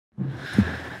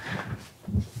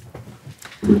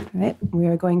All right, we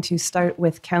are going to start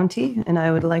with county, and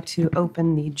I would like to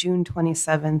open the June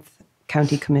 27th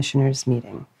County Commissioners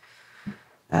meeting.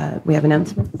 We have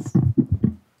announcements.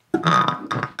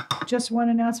 Just one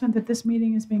announcement that this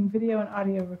meeting is being video and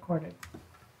audio recorded.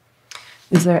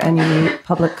 Is there any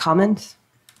public comment?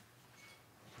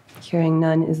 Hearing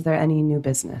none, is there any new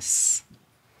business?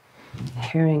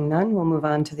 Hearing none, we'll move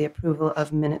on to the approval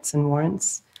of minutes and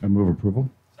warrants. I move approval.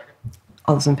 Second.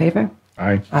 All those in favor?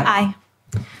 Aye. Aye.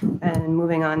 And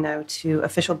moving on now to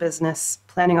official business,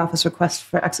 planning office request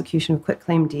for execution of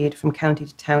quitclaim deed from county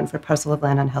to town for parcel of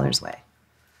land on Heller's Way.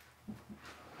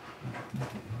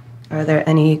 Are there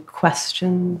any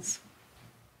questions?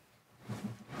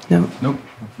 No? Nope.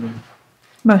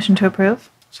 Motion to approve.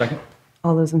 Second.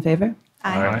 All those in favor?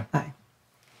 Aye. Aye.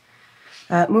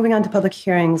 Moving on to public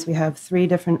hearings, we have 3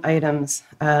 different items,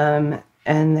 and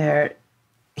they're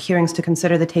hearings to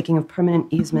consider the taking of permanent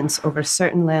easements over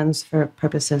certain lands for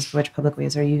purposes for which public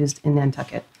ways are used in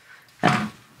Nantucket.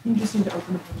 You just need to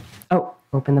open the public.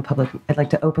 Open the public. I'd like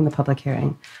to open the public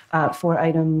hearing for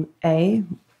item A,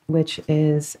 which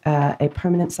is a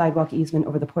permanent sidewalk easement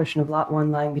over the portion of Lot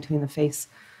 1 lying between the face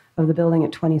of the building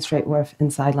at 20 Straight Wharf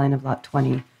and sideline of Lot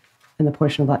 20, and the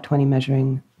portion of Lot 20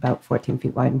 measuring about 14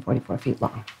 feet wide and 44 feet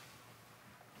long.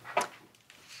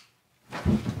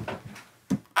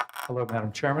 Hello,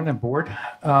 Madam Chairman and Board.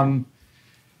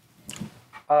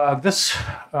 This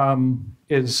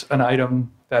is an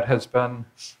item that has been,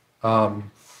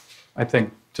 I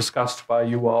think, discussed by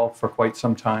you all for quite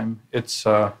some time. It's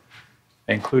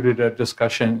included a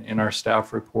discussion in our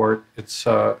staff report. It's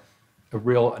a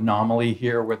real anomaly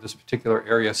here where this particular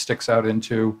area sticks out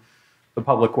into the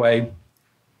public way.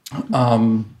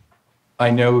 I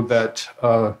know that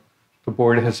the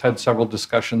board has had several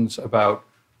discussions about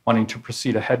wanting to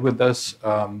proceed ahead with this.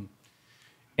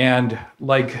 And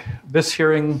like this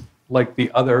hearing, like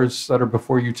the others that are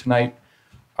before you tonight,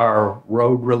 are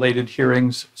road-related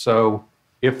hearings. So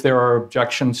if there are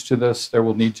objections to this, there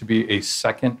will need to be a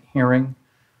second hearing.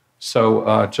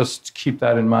 So just keep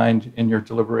that in mind in your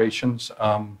deliberations.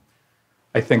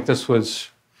 I think this was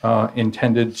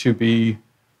intended to be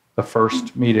the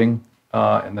first meeting,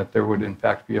 and that there would in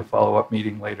fact be a follow-up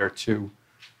meeting later to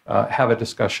have a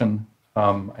discussion.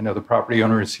 I know the property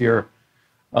owner is here,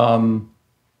 so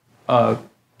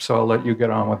I'll let you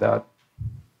get on with that.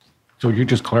 So you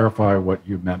just clarify what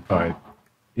you meant by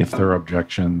if there are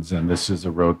objections and this is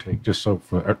a road take, just so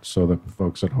the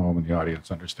folks at home and the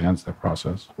audience understands that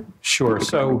process. Sure.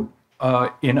 So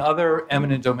in other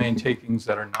eminent domain takings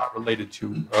that are not related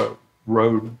to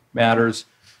road matters,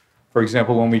 for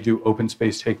example, when we do open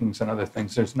space takings and other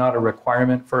things, there's not a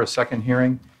requirement for a second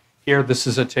hearing. Here, this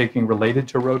is a taking related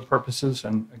to road purposes.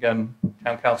 And again,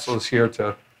 town council is here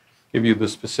to give you the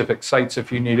specific sites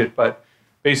if you need it. But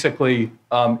basically,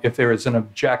 if there is an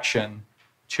objection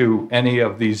to any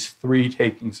of these 3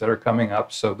 takings that are coming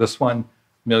up, so this one,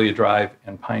 Amelia Drive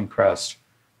and Pinecrest,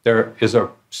 there is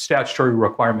a statutory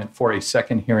requirement for a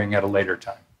second hearing at a later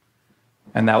time.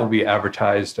 And that will be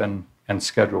advertised and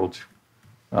scheduled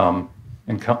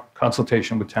in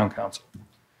consultation with town council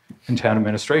and town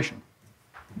administration.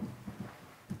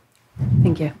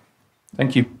 Thank you.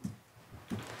 Thank you.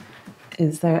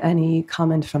 Is there any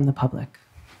comment from the public?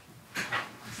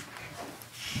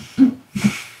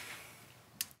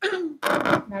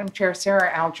 Madam Chair,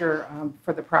 Sarah Alger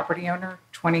for the property owner,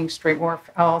 20 Straight Wharf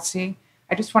LLC.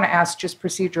 I just want to ask, just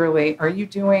procedurally, are you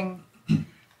doing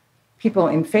people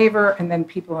in favor and then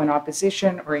people in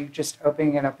opposition, or are you just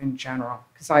opening it up in general?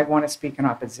 Because I want to speak in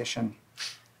opposition.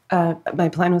 My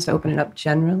plan was to open it up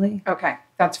generally. Okay,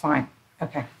 that's fine.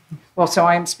 Okay. Well, so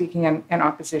I'm speaking in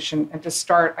opposition. And to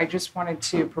start, I just wanted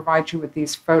to provide you with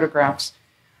these photographs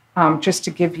just to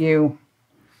give you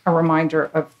a reminder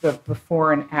of the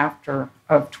before and after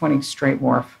of 20 Straight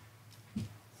Wharf.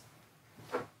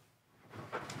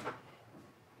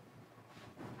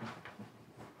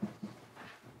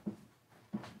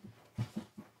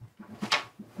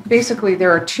 Basically,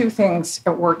 there are 2 things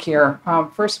at work here.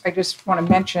 First, I just want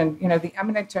to mention, the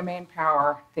eminent domain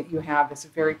power that you have is a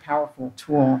very powerful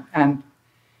tool. And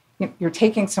you're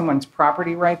taking someone's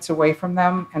property rights away from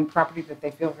them and property that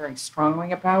they feel very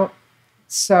strongly about.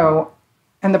 So,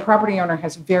 and the property owner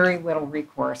has very little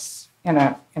recourse in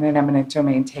an eminent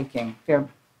domain taking. Their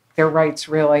rights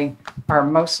really are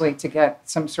mostly to get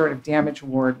some sort of damage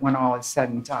award when all is said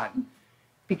and done.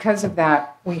 Because of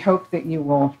that, we hope that you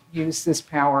will use this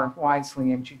power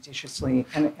wisely and judiciously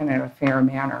and in a fair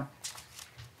manner.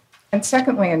 And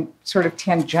secondly, and sort of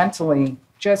tangentially,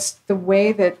 just the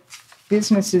way that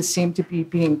businesses seem to be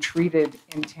being treated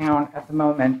in town at the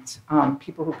moment.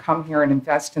 People who come here and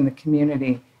invest in the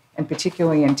community, and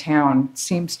particularly in town,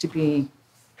 seems to be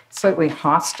slightly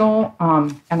hostile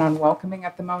and unwelcoming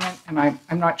at the moment. And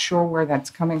I'm not sure where that's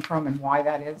coming from and why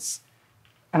that is.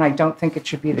 And I don't think it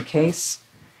should be the case.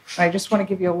 And I just want to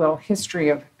give you a little history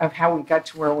of how we got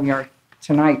to where we are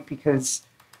tonight, because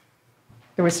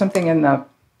there was something in the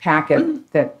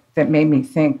packet that made me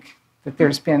think that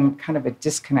there's been kind of a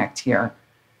disconnect here.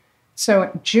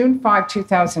 So June 5,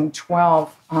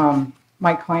 2012,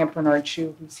 my client Bernard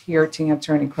Chu, who's here to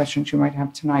answer any questions you might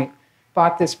have tonight,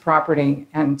 bought this property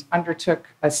and undertook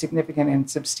a significant and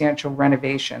substantial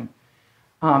renovation.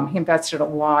 He invested a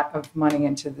lot of money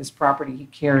into this property. He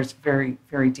cares very,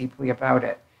 very deeply about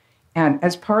it. And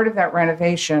as part of that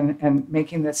renovation and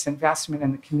making this investment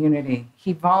in the community,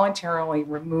 he voluntarily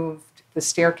removed the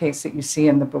staircase that you see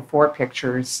in the before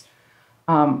pictures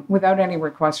without any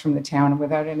request from the town and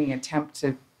without any attempt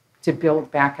to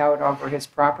build back out over his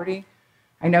property.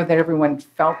 I know that everyone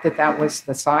felt that that was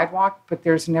the sidewalk, but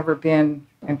there's never been,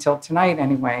 until tonight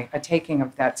anyway, a taking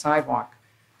of that sidewalk.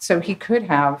 So he could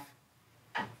have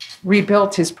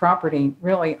rebuilt his property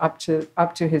really up to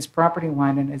his property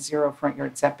line in a zero front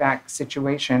yard setback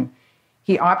situation.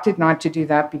 He opted not to do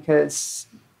that because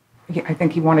I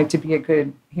think he wanted to be a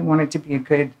good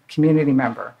community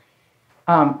member.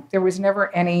 There was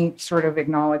never any sort of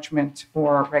acknowledgement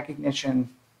or recognition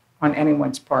on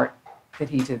anyone's part that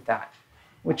he did that,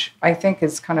 which I think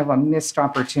is kind of a missed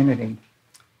opportunity.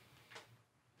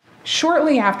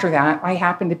 Shortly after that, I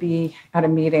happened to be at a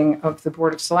meeting of the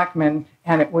Board of Selectmen,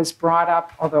 and it was brought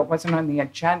up, although it wasn't on the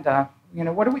agenda,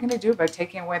 what are we going to do about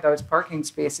taking away those parking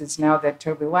spaces now that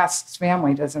Toby West's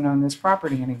family doesn't own this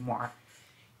property anymore?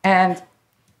 And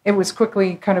it was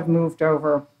quickly kind of moved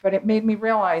over, but it made me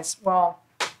realize,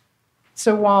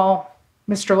 so while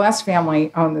Mr. Lest's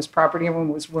family owned this property, everyone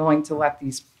was willing to let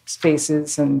these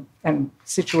spaces and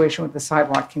situation with the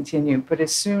sidewalk continue. But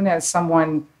as soon as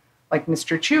someone like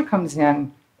Mr. Chu comes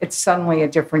in, it's suddenly a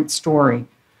different story.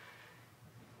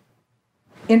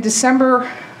 In December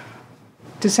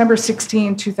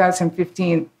 16,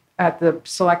 2015, at the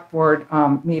Select Board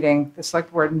meeting, the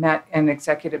Select Board met in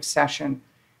executive session,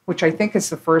 which I think is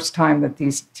the first time that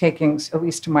these takings, at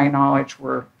least to my knowledge,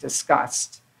 were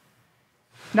discussed.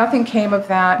 Nothing came of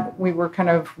that. We were kind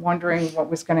of wondering what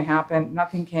was going to happen.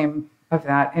 Nothing came of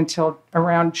that until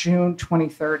around June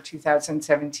 23rd,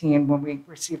 2017, when we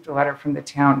received a letter from the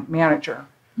town manager.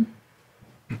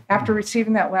 After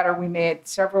receiving that letter, we made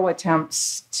several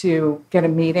attempts to get a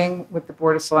meeting with the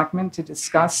Board of Selectmen to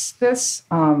discuss this.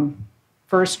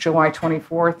 First, July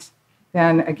 24th,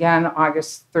 then again,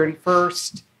 August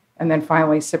 31st, and then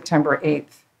finally, September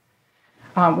 8th.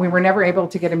 We were never able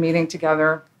to get a meeting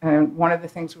together, and one of the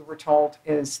things we were told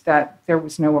is that there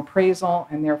was no appraisal,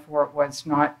 and therefore it was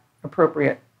not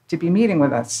appropriate to be meeting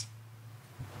with us.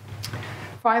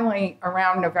 Finally,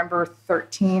 around November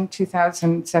 13,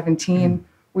 2017,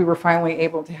 we were finally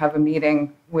able to have a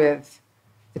meeting with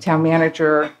the town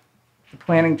manager, the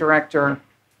planning director,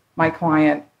 my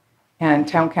client, and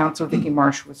town council Vicky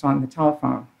Marsh was on the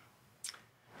telephone.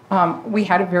 We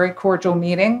had a very cordial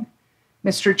meeting.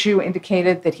 Mr. Chu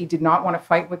indicated that he did not want to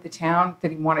fight with the town,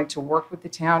 that he wanted to work with the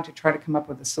town to try to come up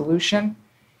with a solution.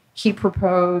 He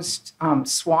proposed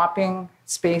swapping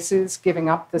spaces, giving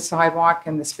up the sidewalk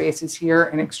and the spaces here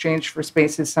in exchange for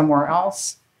spaces somewhere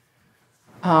else.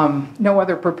 No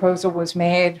other proposal was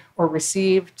made or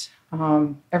received.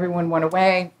 Everyone went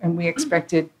away, and we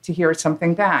expected to hear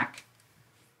something back.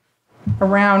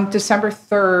 Around December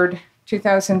 3rd,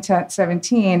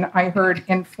 2017, I heard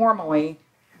informally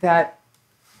that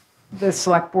the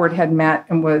select board had met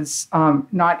and was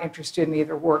not interested in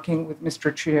either working with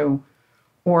Mr. Chu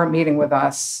or meeting with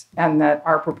us, and that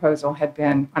our proposal had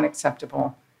been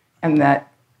unacceptable, and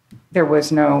that there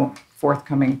was no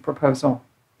forthcoming proposal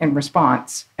in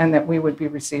response, and that we would be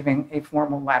receiving a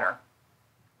formal letter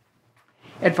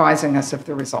advising us of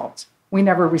the results. We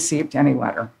never received any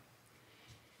letter.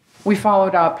 We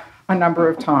followed up a number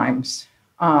of times.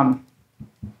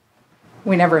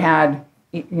 We never had,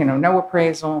 no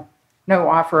appraisal, no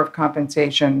offer of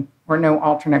compensation, or no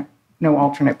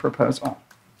alternate proposal.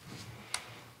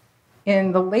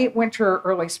 In the late winter,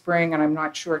 early spring, and I'm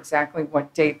not sure exactly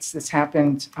what dates this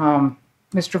happened,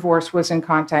 Mr. Vorse was in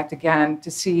contact again to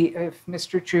see if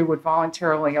Mr. Chu would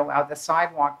voluntarily allow the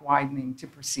sidewalk widening to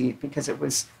proceed, because it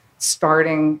was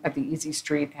starting at the Easy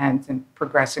Street end and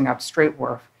progressing up Straight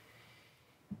Wharf.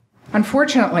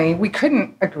 Unfortunately, we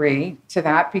couldn't agree to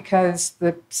that because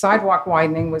the sidewalk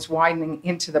widening was widening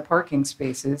into the parking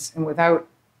spaces, and without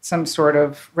some sort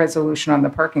of resolution on the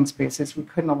parking spaces, we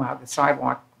couldn't allow the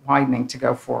sidewalk widening to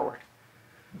go forward.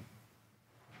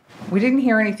 We didn't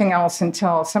hear anything else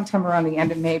until sometime around the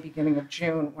end of May, beginning of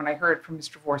June, when I heard from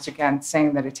Mr. Vorse again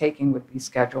saying that a taking would be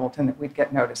scheduled and that we'd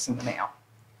get notice in the mail.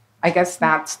 I guess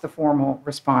that's the formal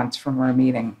response from our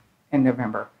meeting in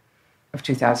November of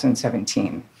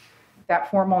 2017.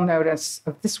 That formal notice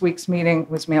of this week's meeting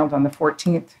was mailed on the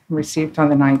 14th and received on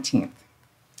the 19th.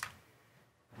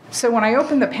 So when I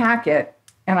open the packet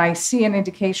and I see an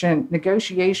indication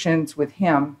negotiations with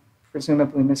him,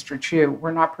 presumably Mr. Chu,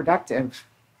 were not productive,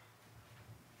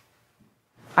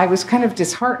 I was kind of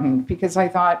disheartened because I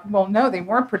thought, well, no, they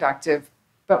weren't productive,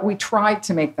 but we tried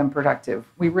to make them productive.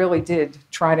 We really did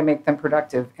try to make them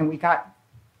productive, and we got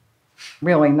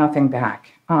really nothing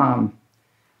back.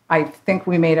 I think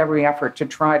we made every effort to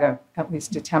try to at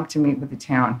least attempt to meet with the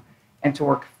town and to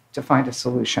work to find a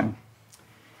solution.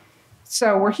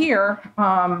 So we're here.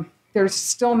 There's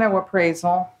still no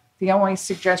appraisal. The only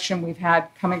suggestion we've had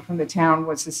coming from the town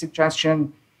was the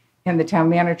suggestion in the town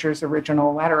manager's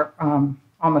original letter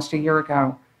almost a year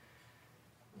ago,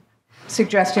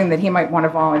 suggesting that he might want to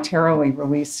voluntarily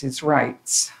release his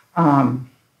rights. And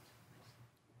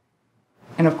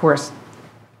of course,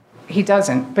 he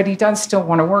doesn't, but he does still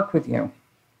want to work with you.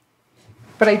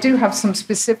 But I do have some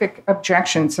specific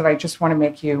objections that I just want to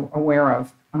make you aware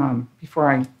of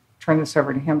before I turn this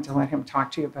over to him to let him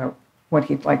talk to you about what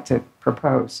he'd like to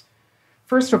propose.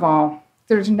 First of all,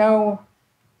 there's no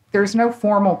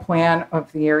formal plan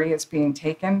of the areas being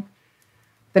taken.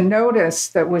 The notice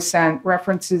that was sent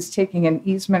references taking an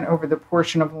easement over the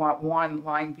portion of Lot 1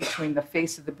 lying between the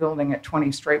face of the building at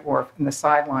 20 Straight Wharf and the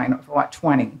sideline of Lot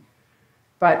 20.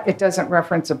 But it doesn't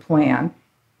reference a plan.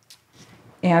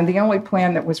 And the only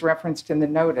plan that was referenced in the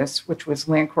notice, which was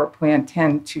Land Court Plan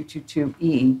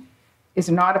 10222E, is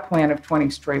not a plan of 20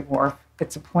 Straight Wharf.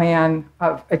 It's a plan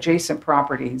of adjacent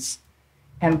properties.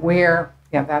 And where,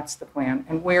 yeah, that's the plan.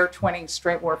 And where 20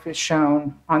 Straight Wharf is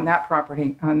shown on that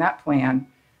property, on that plan,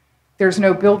 there's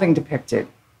no building depicted.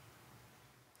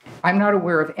 I'm not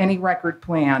aware of any record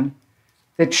plan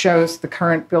that shows the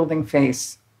current building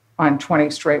face on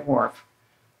 20 Straight Wharf.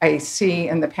 I see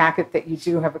in the packet that you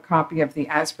do have a copy of the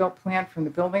as-built plan from the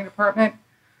building department,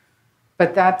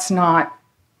 but that's not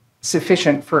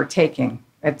sufficient for a taking.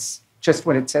 It's just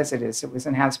what it says it is. It was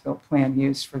an as-built plan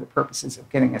used for the purposes of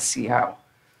getting a CO.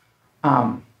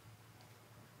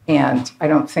 And I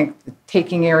don't think the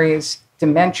taking area is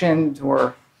dimensioned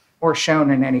or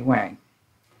shown in any way.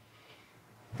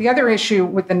 The other issue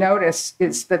with the notice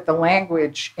is that the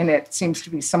language in it seems to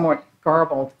be somewhat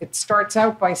garbled. It starts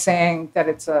out by saying that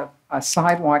it's a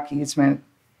sidewalk easement,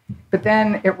 but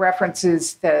then it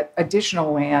references that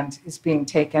additional land is being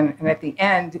taken, and at the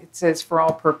end it says for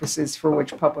all purposes for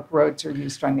which public roads are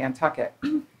used on Nantucket.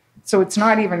 So it's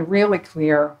not even really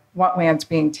clear what land's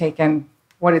being taken,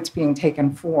 what it's being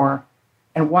taken for,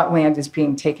 and what land is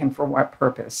being taken for what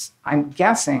purpose. I'm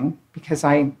guessing, because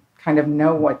I kind of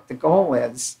know what the goal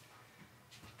is,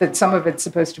 that some of it's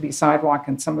supposed to be sidewalk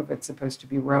and some of it's supposed to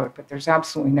be road, but there's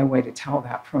absolutely no way to tell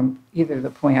that from either the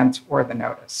plans or the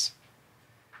notice.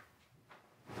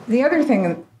 The other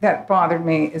thing that bothered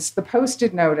me is the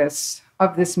posted notice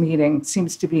of this meeting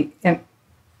seems to be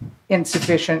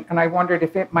insufficient, and I wondered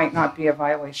if it might not be a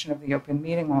violation of the open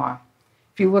meeting law.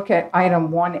 If you look at item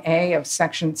 1A of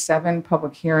section 7,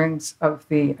 public hearings of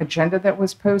the agenda that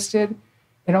was posted,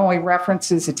 it only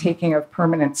references a taking of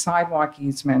permanent sidewalk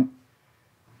easement,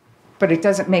 but it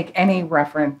doesn't make any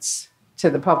reference to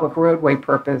the public roadway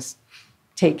purpose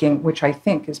taking, which I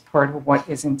think is part of what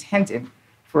is intended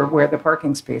for where the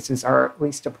parking spaces are, at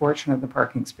least a portion of the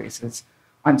parking spaces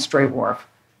on Straight Wharf.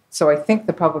 So I think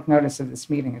the public notice of this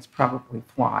meeting is probably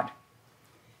flawed.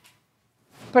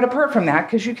 But apart from that,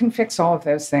 because you can fix all of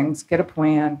those things, get a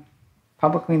plan,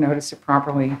 publicly notice it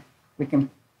properly, we can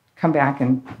come back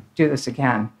and do this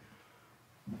again.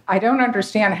 I don't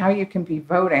understand how you can be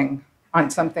voting on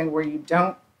something where you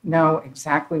don't know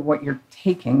exactly what you're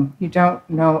taking. You don't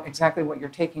know exactly what you're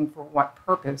taking for what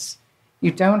purpose.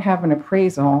 You don't have an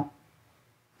appraisal,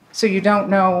 so you don't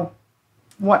know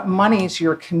what monies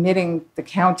you're committing the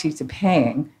county to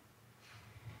paying.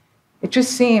 It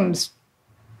just seems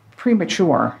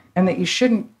premature, and that you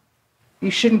shouldn't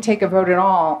take a vote at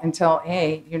all until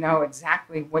A, you know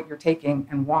exactly what you're taking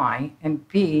and why, and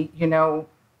B, you know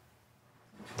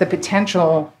the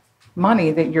potential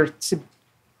money that you're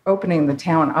opening the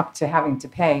town up to having to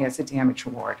pay as a damage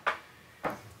award.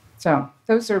 So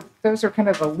those are kind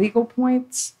of the legal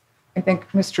points. I think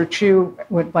Mr. Chu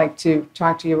would like to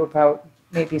talk to you about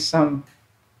maybe some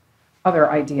other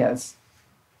ideas.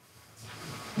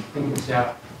 Thank you,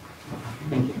 Jeff.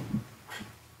 Thank you.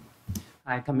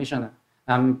 Hi, Commissioner.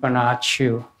 I'm Bernard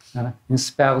Chiu,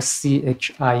 spelled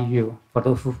CHIU, for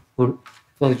those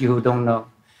of you who don't know.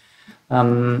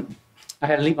 I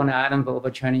had lived on the island for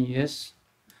over 20 years.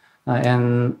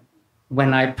 And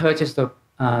when I purchased the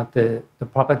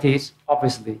properties,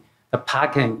 obviously, the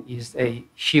parking is a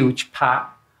huge part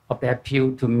of the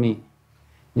appeal to me.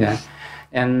 Yeah.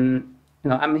 And,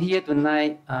 I'm here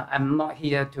tonight. I'm not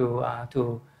here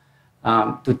to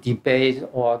debate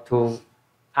or to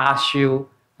ask you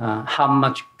how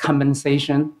much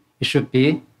compensation it should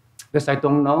be, because I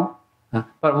don't know.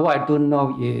 But what I do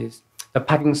know is the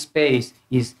parking space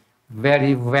is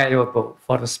very valuable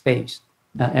for the space.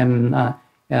 And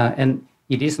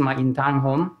it is my entire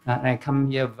home. I come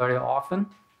here very often.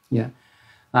 Yeah.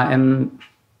 And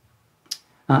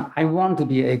I want to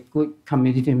be a good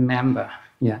community member.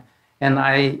 Yeah. And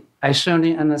I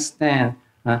certainly understand,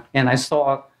 and I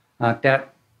saw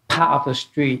that part of the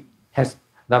street has,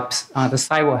 the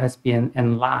sidewalk has been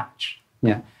enlarged.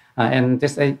 Yeah. And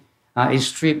there's a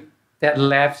strip that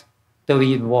left the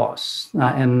way it was.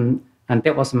 And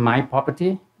that was my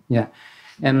property. Yeah.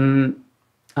 And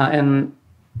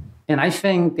I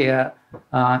think there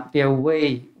are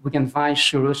way we can find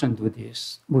solution to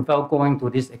this without going to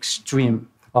this extreme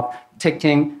of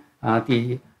taking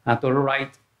the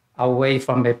right away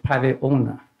from a private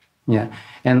owner. Yeah.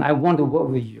 And I want to work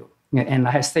with you. Yeah. And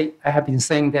I have been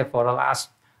saying that for the last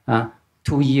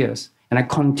 2 years, and I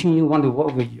continue want to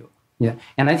work with you. Yeah.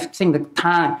 And I think the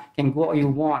time can go what you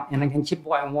want, and I can keep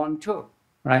what I want too.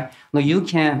 Right? Now you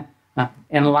can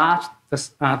enlarge the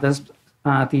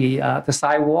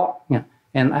sidewalk, yeah,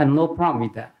 and I have no problem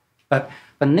with that. But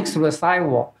next to the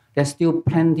sidewalk, there's still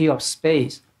plenty of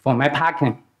space for my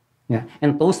parking, yeah,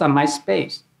 and those are my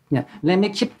space. Yeah, let me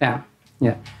keep them.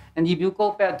 Yeah, and if you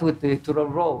go back to the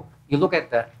road, you look at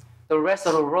the rest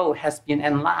of the road has been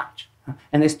enlarged,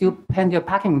 and there's still plenty of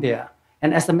parking there.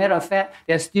 And as a matter of fact,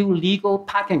 there's still legal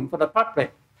parking for the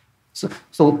public.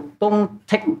 So don't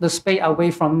take the space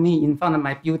away from me in front of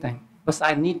my building, because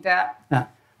I need that.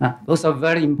 Those are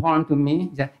very important to me.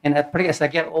 And as I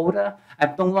get older, I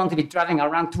don't want to be driving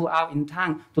around 2 hours in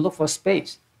town to look for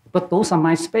space. But those are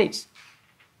my space.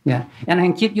 Yeah. And I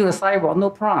can give you a sidewalk, no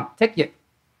problem. Take it.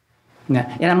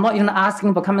 Yeah. And I'm not even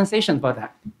asking for compensation for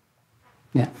that.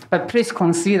 Yeah. But please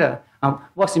consider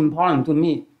what's important to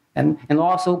me, and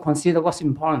also consider what's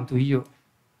important to you.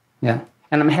 Yeah.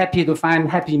 And I'm happy to find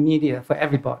happy media for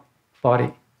everybody.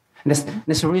 And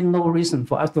there's really no reason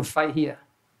for us to fight here.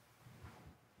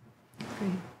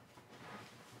 Great.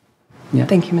 Yeah.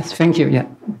 Thank you, Mr. Thank you. Yeah.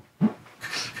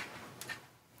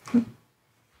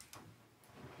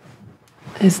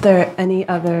 Is there any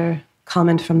other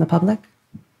comment from the public?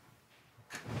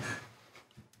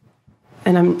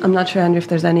 And I'm not sure, Andrew, if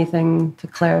there's anything to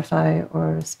clarify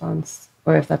or response,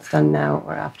 or if that's done now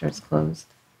or after it's closed.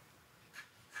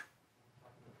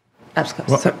 That's closed.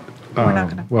 Well, So- We're not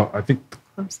gonna well, I think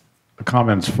close. the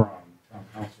comments from town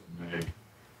council may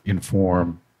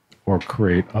inform or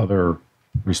create other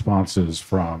responses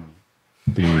from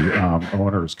the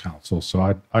owners council. So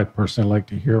I'd personally like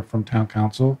to hear from town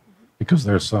council, because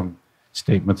there's some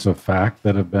statements of fact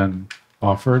that have been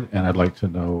offered, and I'd like to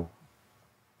know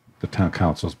the town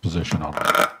council's position on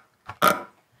that.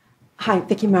 Hi,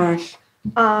 Vicki Marsh.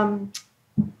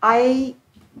 I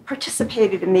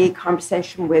participated in the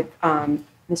conversation with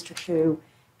Mr. Chu,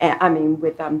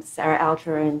 with Sarah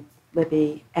Alger and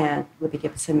Libby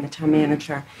Gibson, the town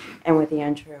manager, and with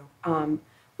Andrew.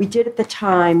 We did at the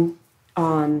time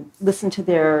listen to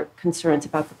their concerns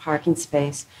about the parking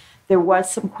space. There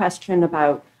was some question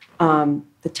about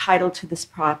the title to this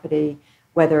property,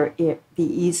 whether the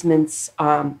easements,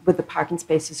 whether the parking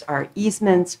spaces are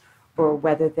easements, or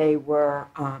whether they were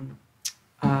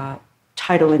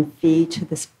title and fee to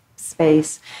this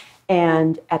space.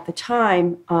 And at the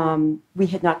time, we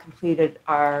had not completed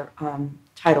our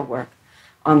title work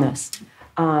on this.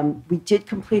 We did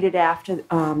complete it after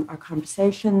our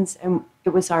conversations, and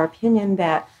it was our opinion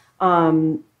that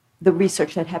the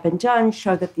research that had been done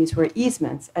showed that these were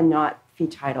easements and not fee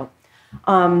title.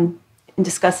 In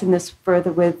discussing this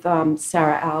further with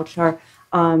Sarah Alger,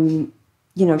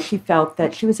 she felt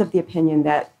that she was of the opinion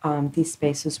that these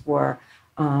spaces were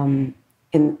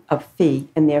in a fee,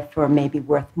 and therefore maybe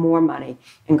worth more money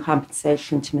in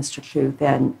compensation to Mr. Chu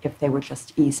than if they were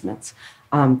just easements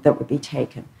that would be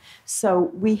taken. So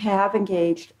we have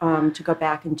engaged to go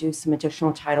back and do some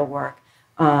additional title work,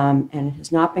 and it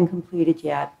has not been completed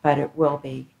yet, but it will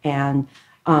be. And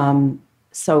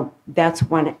So that's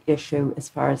one issue as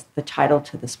far as the title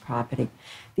to this property.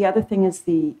 The other thing is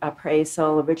the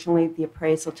appraisal. Originally, the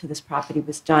appraisal to this property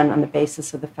was done on the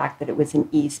basis of the fact that it was an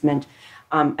easement.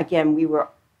 Again, we were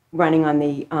running on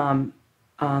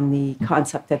the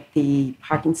concept that the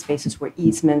parking spaces were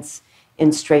easements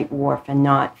in straight wharf and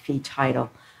not fee title.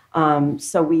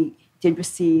 So we did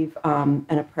receive an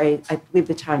appraisal. I believe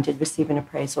the town did receive an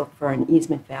appraisal for an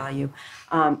easement value.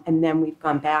 And then we've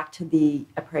gone back to the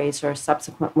appraiser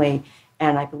subsequently,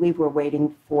 and I believe we're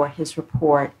waiting for his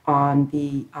report on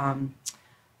the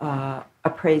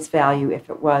appraised value if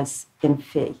it was in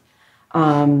fee.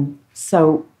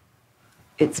 So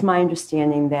it's my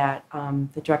understanding that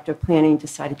the Director of Planning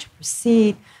decided to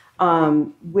proceed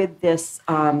with this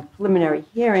preliminary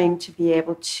hearing to be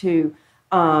able to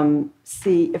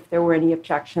see if there were any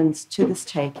objections to this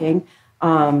taking.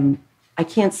 I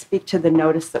can't speak to the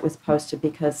notice that was posted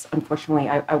because, unfortunately,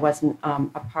 I wasn't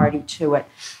a party to it,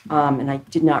 and I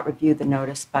did not review the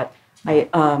notice. But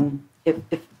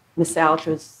if Ms.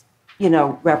 Alger's,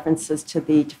 references to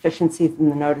the deficiencies in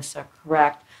the notice are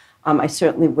correct, I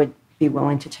certainly would be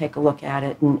willing to take a look at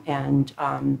it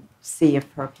and see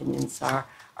if her opinions are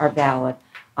valid.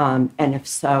 And if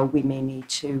so, we may need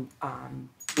to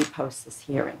repost this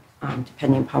hearing,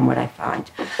 depending upon what I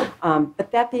find.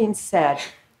 But that being said,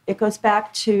 it goes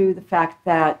back to the fact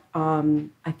that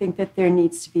I think that there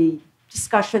needs to be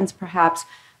discussions perhaps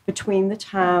between the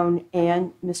town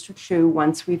and Mr. Chu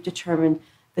once we've determined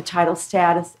the title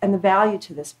status and the value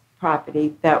to this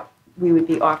property that we would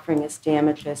be offering as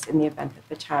damages in the event that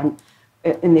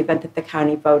the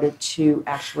county voted to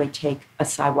actually take a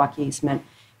sidewalk easement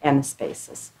and the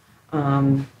spaces. Do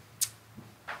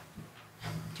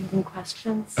you have any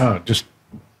questions? Just,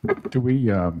 do we,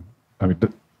 to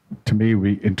me, it'd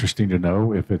be interesting to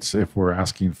know if we're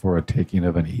asking for a taking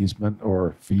of an easement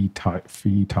or fee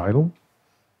title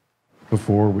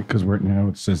before because right now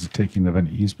it says the taking of an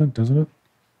easement, doesn't it?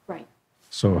 Right.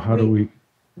 So how do we?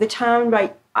 The town,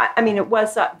 right, it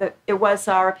was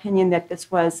our opinion that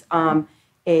this was an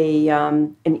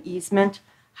easement.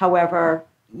 However,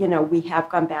 we have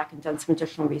gone back and done some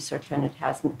additional research and it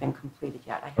hasn't been completed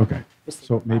yet. Okay,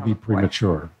 so it may be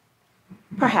premature.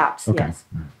 Perhaps, Okay. yes.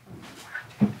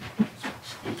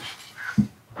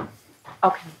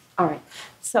 Okay, all right.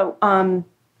 So, I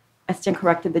stand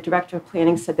corrected, the Director of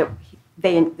Planning said that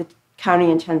the county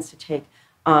intends to take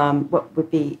what would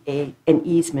be an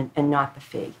easement and not the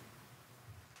fee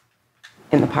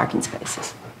in the parking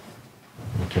spaces.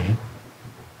 Okay.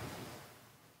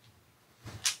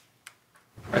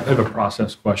 I have a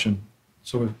process question.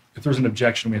 So if there's an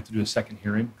objection, we have to do a second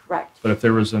hearing? Correct. But if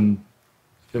it was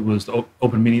the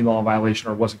open meeting law violation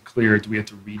or wasn't clear, do we have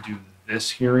to redo this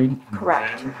hearing? And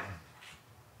Correct. then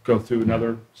go through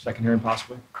another second hearing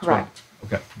possibly? Correct.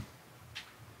 Okay.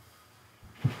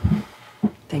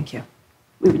 Thank you.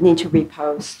 We would need to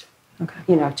repost,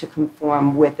 Okay. to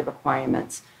conform with the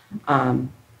requirements for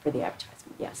the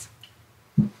advertisement, yes.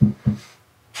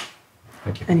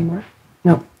 Thank you. Any more?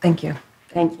 No, thank you.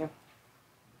 Thank you.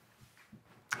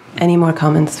 Any more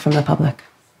comments from the public?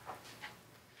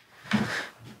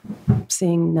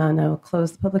 Seeing none, I will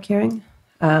close the public hearing.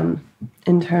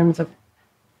 In terms of,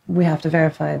 we have to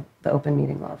verify the open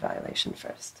meeting law violation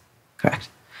first. Correct.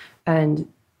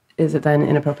 And is it then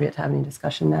inappropriate to have any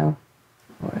discussion now?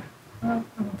 Or? I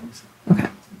don't think so. Okay.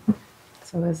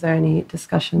 So is there any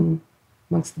discussion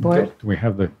amongst the board? Do we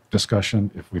have the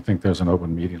discussion if we think there's an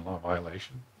open meeting law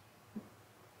violation?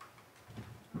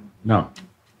 No.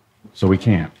 So we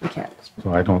can't. We can't.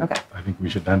 So I don't, Okay. I think we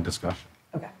should then discuss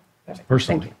it. Okay. Perfect.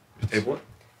 Personally. Thank you. Table it?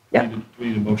 Yeah. Do we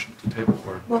need a motion to table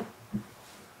or? Well,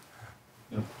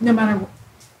 no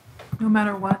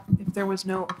matter what, if there was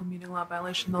no open meeting law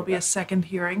violation, there'll be a second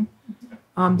hearing.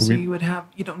 So we-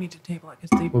 you don't need to table it because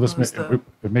they Well, closed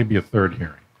it may be a third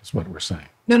hearing, is what we're saying.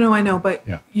 No, I know, but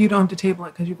Yeah. you don't have to table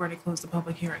it because you've already closed the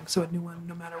public hearing. So a new one,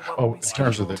 no matter what. will Oh, be in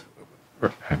terms of the,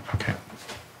 scheduled. okay.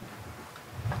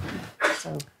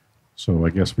 So So I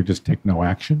guess we just take no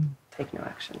action? take no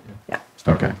action. Yeah.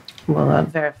 Okay. We'll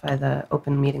verify the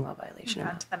open meeting law violation.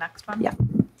 On to the next one. Yeah.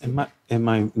 In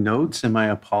my notes and my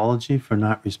apology for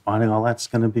not responding, all that's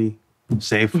going to be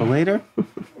saved for later?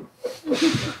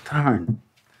 Darn.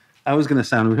 I was going to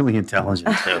sound really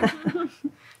intelligent, too.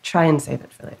 Try and save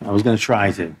it for later. I was going to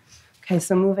try to. Okay,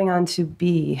 so moving on to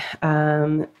B,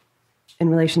 in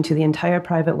relation to the entire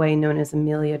private way known as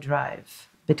Amelia Drive,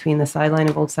 between the sideline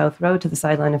of Old South Road to the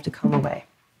sideline of Tacoma Way.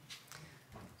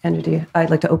 Andrew, I'd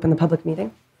like to open the public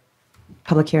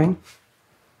hearing.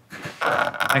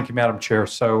 Thank you, Madam Chair.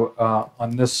 So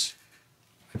on this,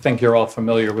 I think you're all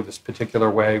familiar with this particular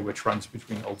way, which runs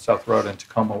between Old South Road and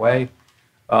Tacoma Way.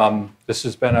 This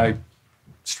has been a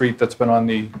street that's been on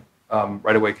the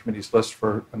right-of-way committee's list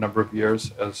for a number of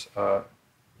years, as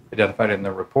identified in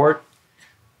the report.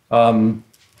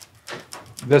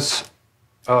 This,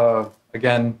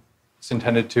 again, is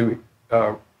intended to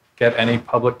get any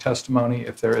public testimony,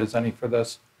 if there is any for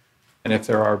this, and if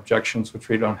there are objections, which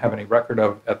we don't have any record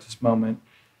of at this moment,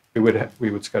 we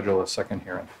would schedule a second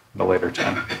hearing at a later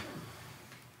time.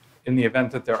 In the event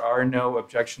that there are no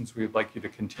objections, we would like you to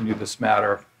continue this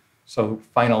matter so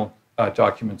final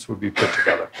documents would be put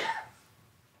together.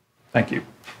 Thank you.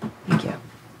 Thank you.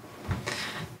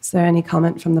 Is there any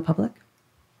comment from the public?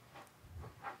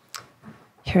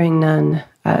 Hearing none,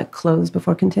 close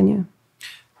before continue.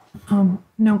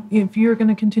 No, if you're going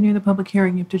to continue the public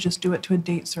hearing, you have to just do it to a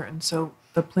date certain. So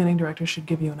the planning director should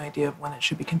give you an idea of when it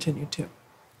should be continued to.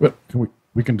 But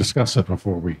we can discuss it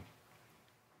before we.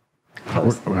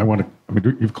 Close.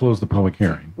 You've closed the public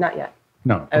hearing. Not yet.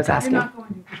 No. I was okay. asking. You're not going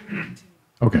to, because you're going to continue.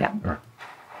 Okay. Yeah.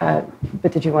 All right.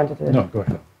 But did you want to? No, go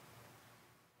ahead.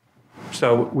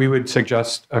 So we would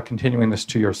suggest continuing this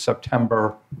to your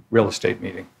September real estate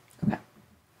meeting. Okay.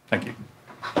 Thank you.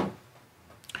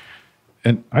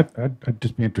 And I'd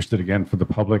just be interested again for the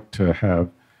public to have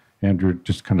Andrew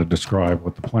just kind of describe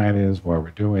what the plan is, why we're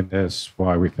doing this,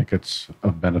 why we think it's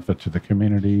of benefit to the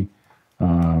community,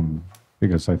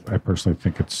 because I personally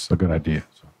think it's a good idea.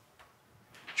 So.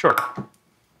 Sure.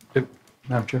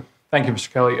 Madam Chair. Thank you,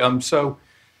 Mr. Kelly. So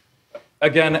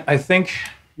again, I think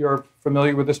you're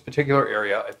familiar with this particular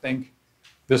area. I think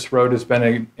this road has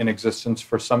been in existence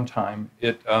for some time.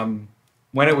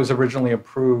 When it was originally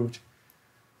approved,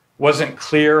 wasn't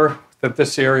clear that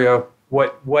this area,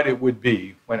 what it would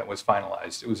be when it was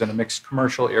finalized. It was in a mixed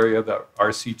commercial area, the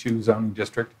RC2 zoning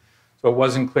district. So it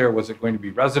wasn't clear, was it going to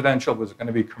be residential? Was it going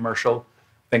to be commercial?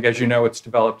 I think, as you know, it's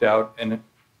developed out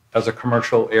as a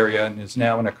commercial area and is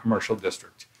now in a commercial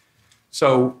district.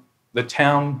 So the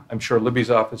town, I'm sure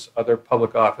Libby's office, other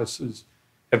public offices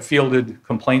have fielded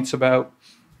complaints about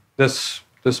this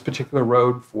particular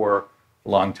road for a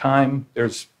long time.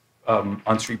 There's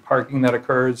on-street parking that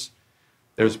occurs.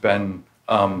 There's been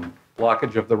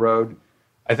blockage of the road.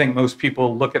 I think most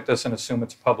people look at this and assume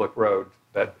it's a public road,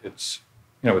 that it's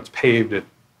paved, it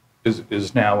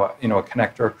is now a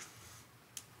connector.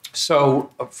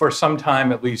 So for some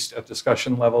time, at least at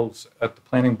discussion levels at the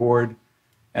planning board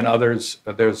and others,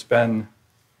 there's been,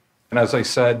 and as I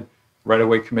said,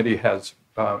 right-of-way committee has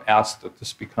asked that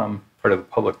this become part of the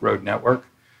public road network.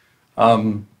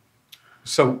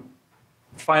 So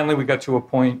finally, we got to a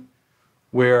point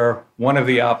where one of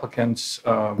the applicants,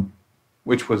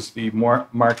 which was the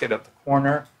market at the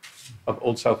corner of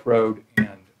Old South Road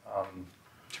and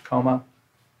Tacoma,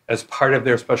 as part of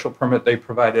their special permit, they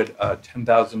provided a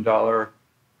 $10,000,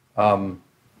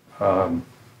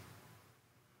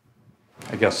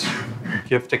 I guess,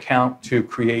 gift account to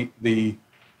create the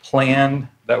plan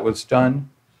that was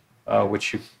done,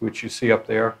 which you see up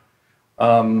there.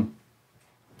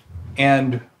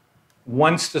 And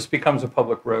once this becomes a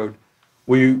public road,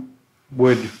 we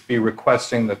would be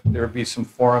requesting that there be some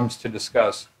forums to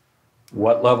discuss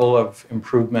what level of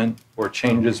improvement or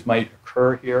changes might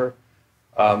occur here,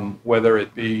 whether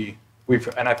it be,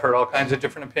 and I've heard all kinds of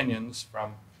different opinions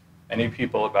from many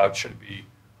people about should it be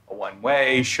a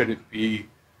one-way, should it be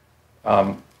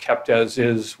kept as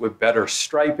is with better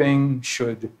striping,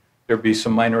 should there be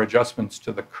some minor adjustments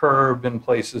to the curb in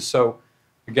places. So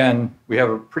again, we have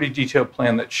a pretty detailed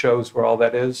plan that shows where all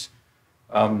that is.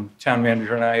 Town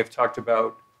manager and I have talked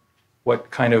about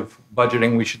what kind of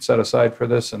budgeting we should set aside for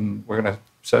this, and we're going to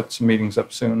set some meetings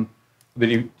up soon with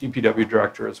the DPW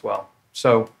director as well.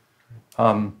 So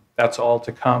that's all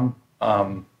to come.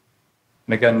 And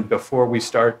again, before we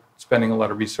start spending a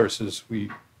lot of resources,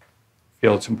 we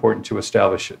feel it's important to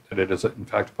establish it, that it is in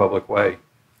fact a public way,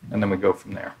 and then we go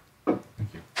from there.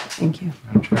 Thank you. Thank you.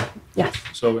 Madam Chair. Yes.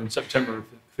 So in September,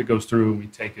 if it goes through and we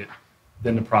take it,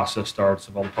 then the process starts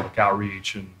of all the public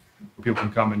outreach and people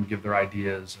can come and give their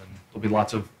ideas, and there'll be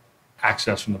lots of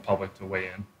access from the public to weigh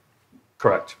in.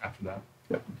 Correct. After that.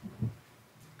 Yep.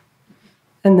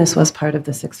 And this was part of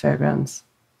the Six Fairgrounds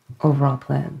overall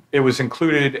plan. It was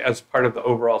included as part of the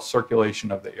overall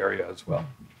circulation of the area as well,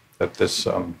 that this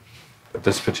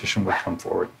petition would come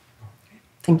forward.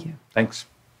 Thank you. Thanks.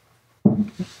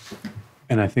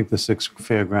 And I think the Six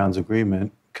Fairgrounds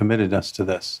Agreement committed us to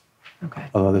this, Okay.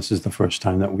 although this is the first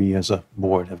time that we as a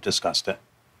board have discussed it.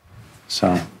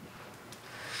 So,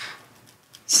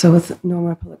 So with no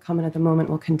more public comment at the moment,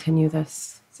 we'll continue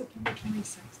this September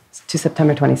 26th. to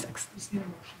September 26th. Just need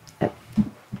a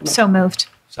motion. So moved.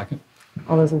 Second.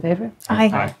 All those in favor?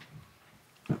 Aye.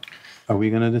 are we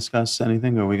going to discuss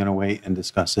anything, or are we going to wait and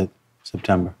discuss it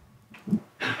September.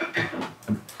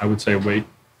 I would say wait,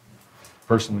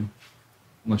 personally,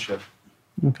 unless you have,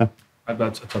 Okay.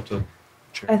 that's up to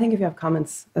chair. I think if you have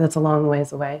comments, that's a long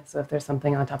ways away. So if there's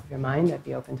something on top of your mind, I'd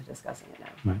be open to discussing it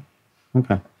now. Right.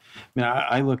 Okay. I mean,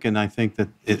 I look and I think that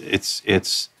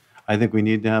it's. I think we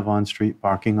need to have on-street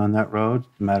parking on that road,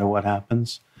 no matter what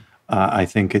happens. I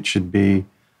think it should be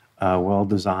well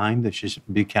designed. There should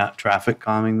be traffic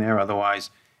calming there.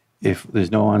 Otherwise, if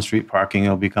there's no on-street parking,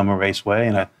 it'll become a raceway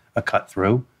and a cut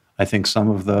through. I think some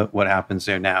of what happens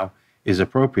there now is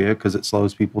appropriate because it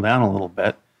slows people down a little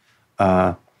bit.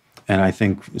 And I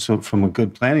think, so from a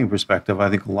good planning perspective, I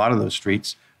think a lot of those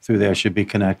streets through there should be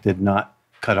connected, not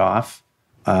cut off.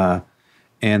 And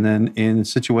then in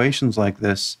situations like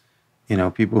this,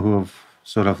 people who have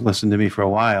sort of listened to me for a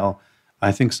while,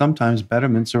 I think sometimes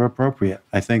betterments are appropriate.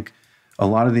 I think a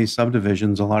lot of these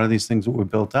subdivisions, a lot of these things that were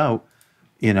built out,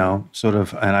 and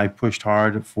I pushed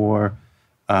hard for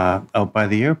out by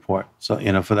the airport. So,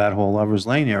 for that whole Lover's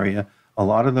Lane area, a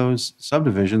lot of those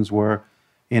subdivisions were,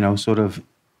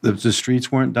 the streets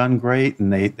weren't done great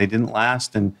and they didn't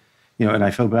last. And, and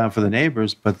I feel bad for the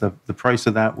neighbors, but the price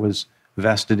of that was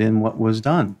vested in what was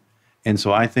done. And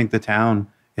so I think the town,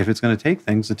 if it's going to take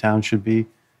things, the town should be,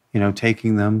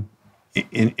 taking them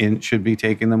should be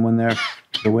taking them when they're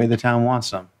the way the town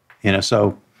wants them.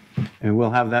 So and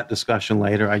we'll have that discussion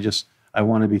later. I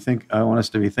want us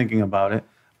to be thinking about it.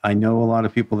 I know a lot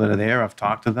of people that are there. I've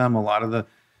talked to them. A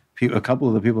couple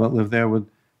of the people that live there would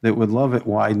love it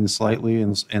widened slightly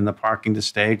and the parking to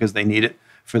stay because they need it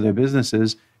for their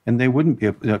businesses. And they wouldn't be,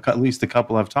 at least a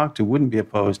couple I've talked to, wouldn't be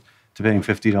opposed to paying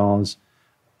 $50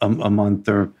 a month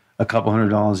or a couple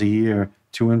 $100 a year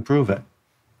to improve it.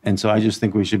 And so I just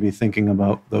think we should be thinking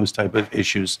about those type of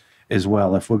issues as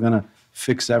well. If we're going to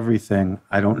fix everything,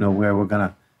 I don't know where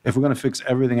if we're going to fix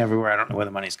everything everywhere, I don't know where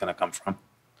the money's going to come from.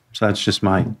 So that's just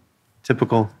my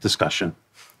typical discussion.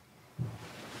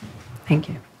 Thank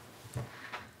you.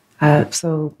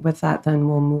 So with that, then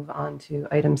we'll move on to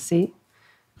item C,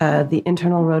 the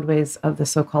internal roadways of the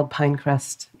so-called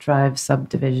Pinecrest Drive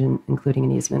subdivision, including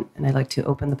an easement. And I'd like to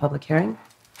open the public hearing.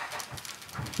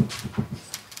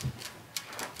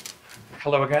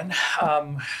 Hello again.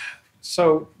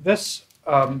 So this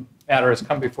matter has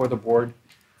come before the board,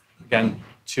 again,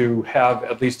 to have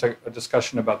at least a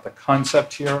discussion about the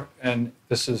concept here. And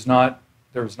there's not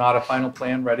a final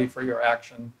plan ready for your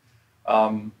action.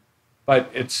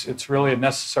 But it's really a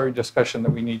necessary discussion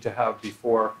that we need to have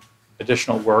before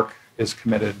additional work is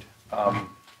committed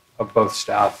of both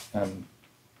staff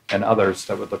and others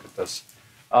that would look at this.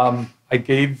 I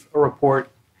gave a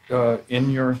report in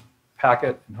your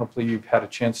packet, and hopefully you've had a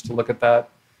chance to look at that.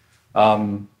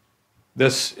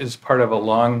 This is part of a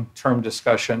long-term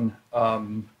discussion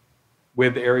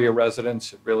with area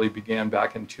residents. It really began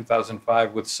back in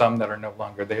 2005 with some that are no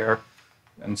longer there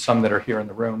and some that are here in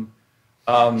the room,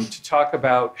 to talk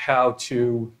about how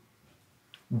to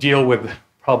deal with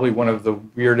probably one of the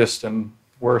weirdest and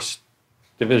worst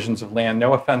divisions of land.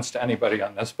 No offense to anybody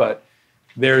on this, but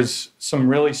there's some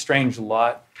really strange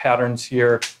lot patterns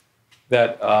here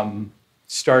that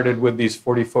started with these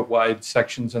 40-foot wide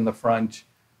sections in the front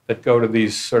that go to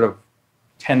these sort of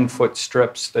 10-foot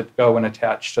strips that go and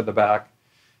attach to the back.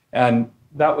 And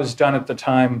that was done at the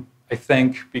time, I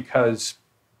think, because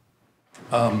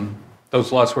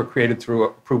those lots were created through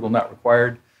approval not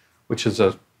required, which is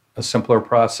a simpler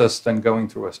process than going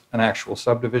through an actual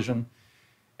subdivision.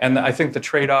 And I think the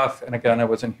trade-off, and again, I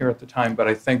wasn't here at the time, but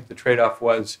I think the trade-off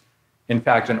was, in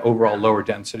fact, an overall lower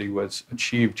density was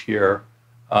achieved here.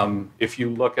 If you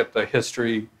look at the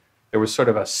history, there was sort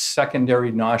of a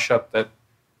secondary nosh-up that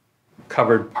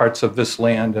covered parts of this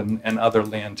land and other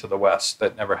land to the west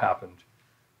that never happened,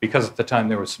 because at the time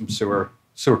there was some sewer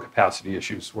capacity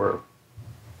issues were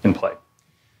in play.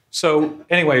 So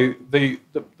anyway, the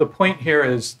point here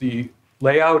is the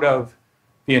layout of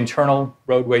the internal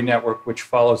roadway network, which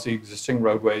follows the existing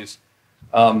roadways,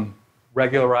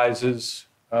 regularizes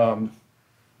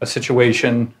a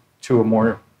situation to a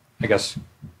more, I guess,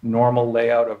 normal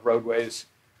layout of roadways.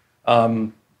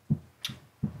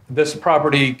 This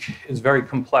property is very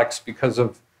complex because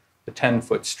of the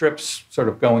 10-foot strips sort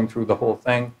of going through the whole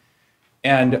thing.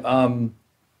 And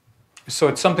so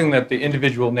it's something that the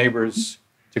individual neighbors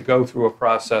to go through a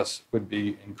process would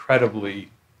be incredibly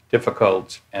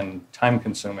difficult and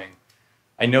time-consuming.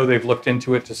 I know they've looked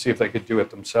into it to see if they could do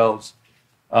it themselves,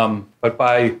 but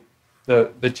by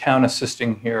the town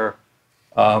assisting here,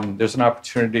 there's an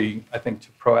opportunity, I think, to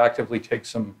proactively take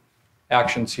some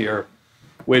actions here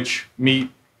which meet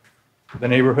the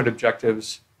neighborhood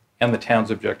objectives and the town's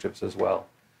objectives as well.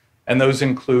 And those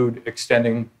include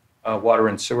extending water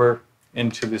and sewer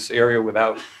into this area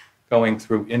without going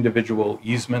through individual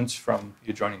easements from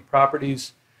the adjoining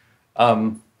properties,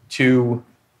 to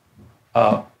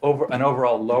over an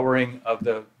overall lowering of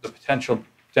the potential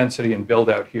density and build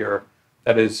out here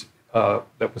that was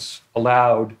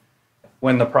allowed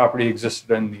when the property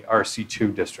existed in the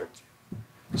RC2 district.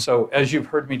 So as you've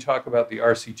heard me talk about, the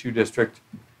RC2 district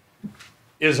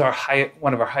is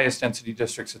one of our highest density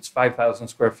districts. It's 5,000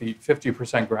 square feet,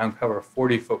 50% ground cover,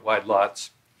 40-foot wide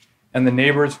lots. And the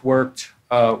neighbors worked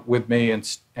with me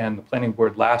and the planning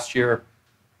board last year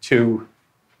to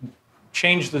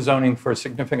change the zoning for a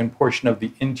significant portion of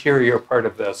the interior part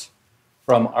of this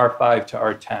from R5 to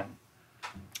R10.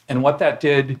 And what that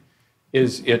did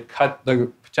is it cut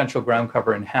the potential ground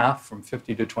cover in half from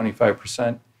 50 to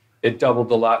 25%. It doubled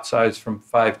the lot size from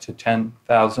 5 to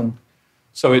 10,000.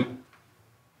 So it,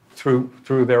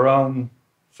 through their own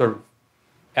sort of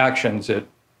actions, it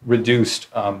reduced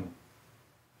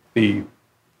the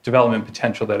development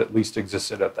potential that at least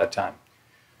existed at that time.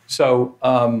 So,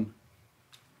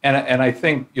 and I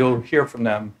think you'll hear from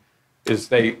them is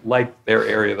they like their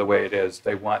area the way it is.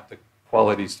 They want the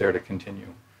qualities there to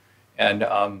continue. And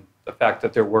the fact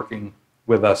that they're working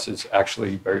with us is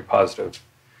actually very positive.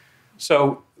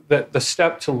 So the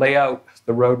step to lay out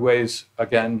the roadways,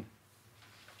 again,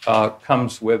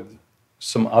 comes with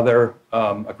some other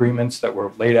agreements that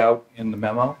were laid out in the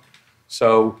memo.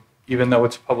 So even though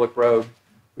it's a public road,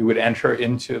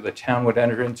 the town would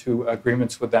enter into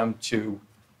agreements with them to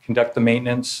conduct the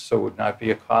maintenance, so it would not be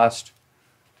a cost to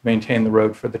maintain the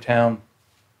road for the town.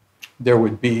 There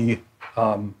would be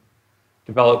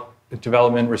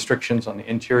development restrictions on the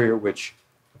interior, which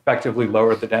effectively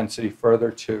lowered the density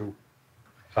further to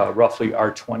roughly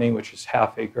R20, which is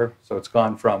half acre. So it's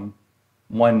gone from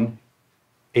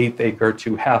 1/8 acre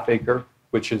to half acre,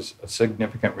 which is a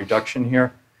significant reduction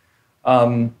here.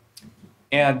 And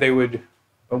they would,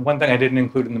 one thing I didn't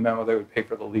include in the memo, they would pay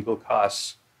for the legal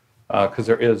costs because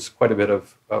there is quite a bit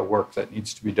of work that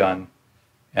needs to be done,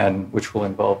 and which will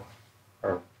involve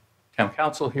our town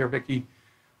council here, Vicki,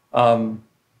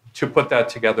 to put that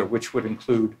together, which would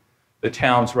include the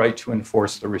town's right to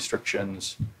enforce the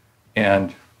restrictions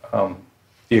and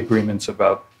the agreements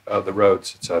about the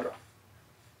roads, et cetera.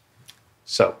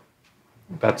 So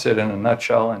that's it in a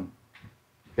nutshell. And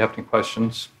if you have any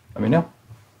questions, let me know.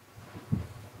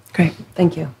 Great,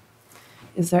 thank you.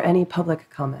 Is there any public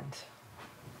comment?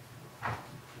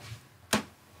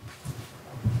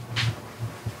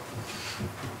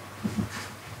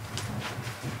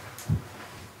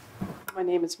 My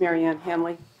name is Mary Ann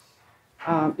Hanley.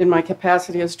 In my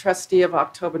capacity as trustee of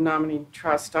October Nominating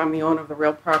Trust, I'm the owner of the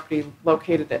real property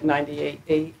located at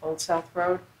 98A Old South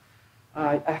Road.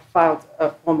 I filed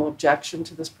a formal objection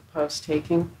to this proposed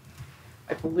taking.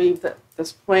 I believe that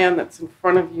this plan that's in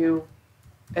front of you,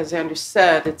 as Andrew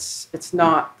said, it's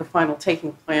not the final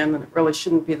taking plan, and it really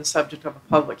shouldn't be the subject of a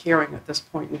public hearing at this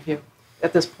point in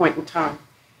time.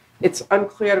 It's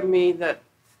unclear to me that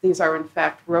these are in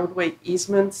fact roadway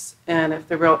easements, and if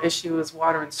the real issue is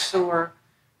water and sewer,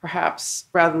 perhaps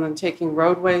rather than taking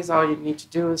roadways, all you need to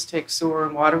do is take sewer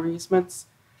and water easements.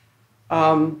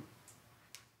 There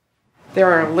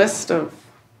are a list of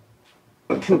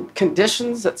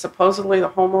conditions that supposedly the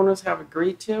homeowners have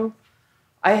agreed to.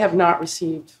 I have not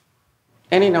received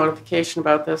any notification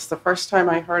about this. The first time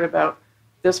I heard about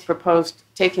this proposed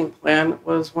taking plan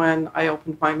was when I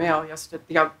opened my mail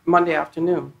Monday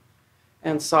afternoon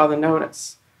and saw the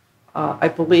notice. I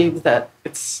believe that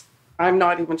I'm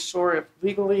not even sure if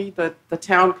legally the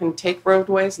town can take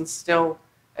roadways and still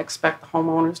expect the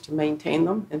homeowners to maintain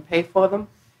them and pay for them.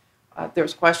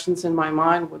 There's questions in my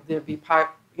mind, would there be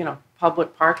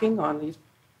public parking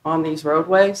on these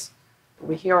roadways?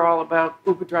 We hear all about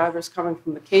Uber drivers coming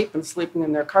from the Cape and sleeping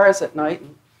in their cars at night,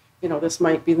 and this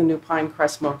might be the new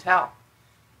Pinecrest Motel.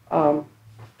 I'm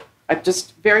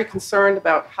just very concerned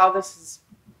about how this has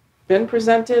been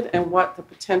presented and what the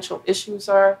potential issues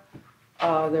are.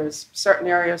 There's certain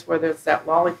areas where there's that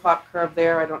lollipop curve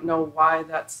there. I don't know why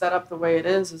that's set up the way it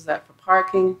is. Is that for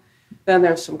parking? Then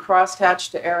there's some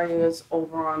crosshatched areas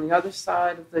over on the other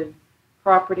side of the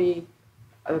property.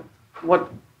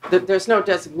 There's no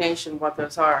designation what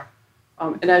those are.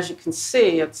 And as you can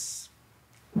see, it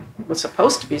was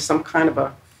supposed to be some kind of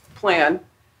a plan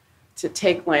to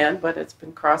take land, but it's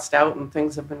been crossed out and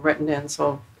things have been written in,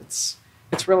 so it's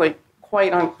really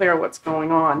quite unclear what's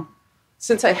going on.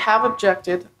 Since I have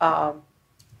objected,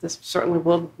 this certainly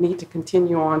will need to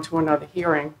continue on to another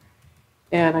hearing,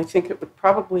 and I think it would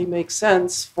probably make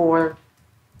sense for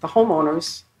the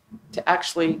homeowners to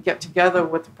actually get together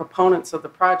with the proponents of the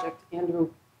project. Andrew,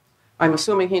 I'm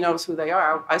assuming he knows who they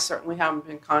are. I certainly haven't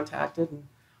been contacted, and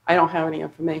I don't have any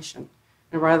information.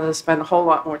 And rather than spend a whole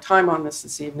lot more time on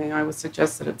this evening, I would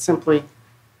suggest that it simply,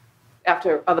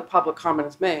 after other public comment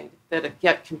is made, that it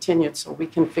get continued so we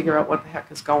can figure out what the heck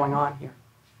is going on here.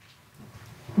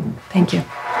 Thank you.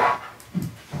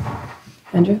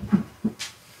 Andrew?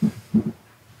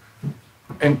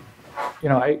 And, you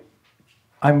know,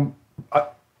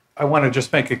 I want to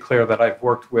just make it clear that I've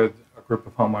worked with a group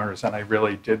of homeowners, and I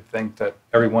really did think that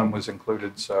everyone was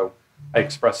included. So I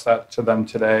expressed that to them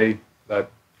today,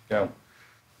 that, you know,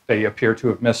 they appear to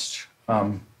have missed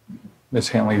Ms.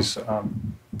 Hanley's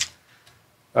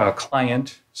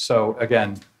client. So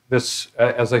again, this,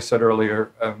 as I said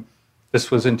earlier, this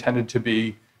was intended to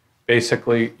be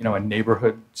basically, you know, a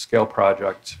neighborhood scale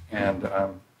project, and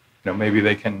you know, maybe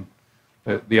they can,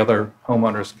 the other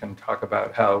homeowners can talk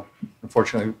about how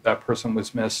unfortunately that person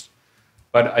was missed.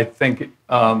 But I think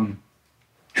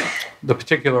the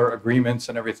particular agreements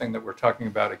and everything that we're talking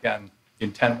about, again, the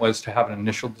intent was to have an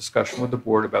initial discussion with the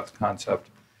board about the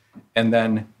concept, and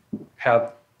then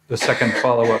have the second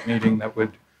follow-up meeting that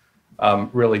would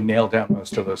really nail down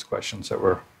most of those questions that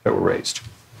were raised.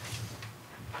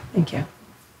 Thank you.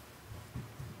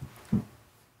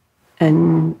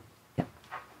 And yeah.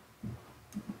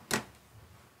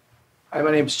 Hi,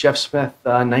 my name is Jeff Smith,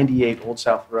 98 Old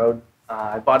South Road.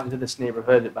 I bought into this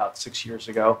neighborhood about 6 years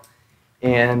ago,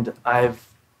 and I've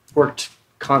worked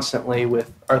constantly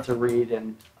with Arthur Reed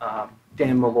and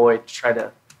Dan Malloy to try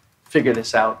to figure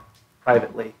this out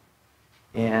privately,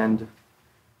 and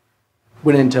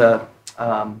went into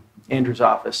Andrew's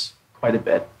office quite a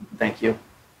bit. Thank you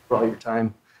for all your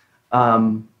time.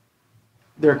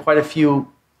 There are quite a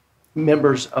few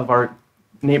members of our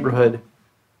neighborhood,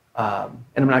 and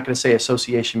I'm not going to say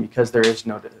association because there is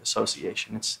no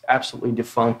association. It's absolutely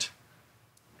defunct.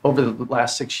 Over the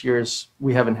last 6 years,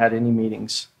 we haven't had any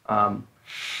meetings.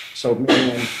 So,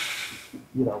 Marianne,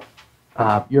 you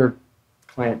know, your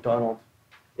client Donald,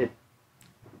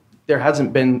 there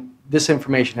hasn't been, this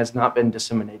information has not been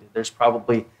disseminated. There's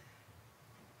probably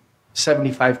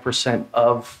 75%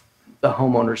 of the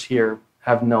homeowners here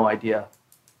have no idea.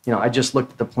 You know, I just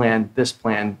looked at the plan, this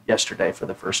plan yesterday for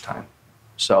the first time.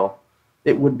 So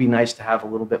it would be nice to have a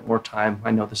little bit more time.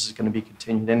 I know this is going to be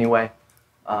continued anyway,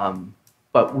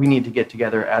 but we need to get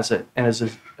together as an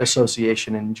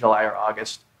association in July or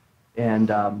August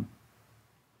and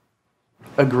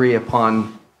agree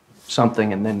upon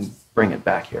something and then bring it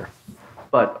back here.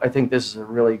 But I think this is a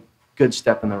really good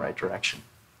step in the right direction.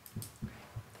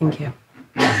 Thank you.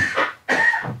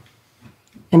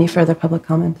 Any further public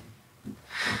comment?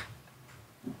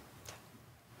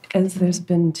 As there's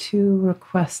been 2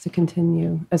 requests to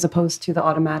continue, as opposed to the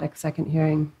automatic second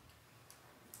hearing,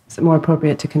 is it more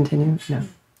appropriate to continue? No.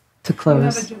 To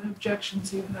close? You have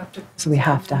objections, you have to. So we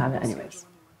have to have it anyways.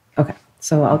 Okay,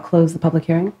 so I'll close the public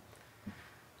hearing.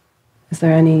 Is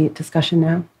there any discussion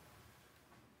now?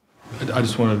 I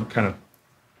just want to kind of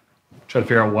try to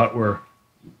figure out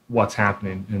what's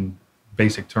happening in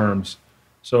basic terms.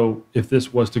 So if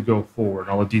this was to go forward,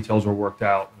 all the details were worked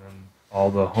out, and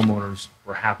all the homeowners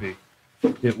were happy,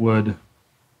 it would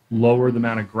lower the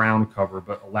amount of ground cover,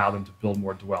 but allow them to build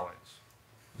more dwellings.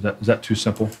 Is that too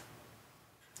simple?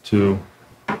 To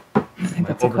I think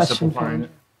that's a question for oversimplifying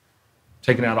it?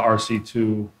 Taking out of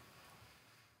RC2.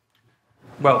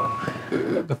 Well,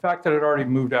 the fact that it already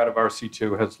moved out of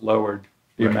RC2 has lowered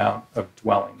the amount of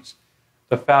dwellings.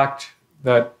 The fact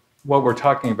that what we're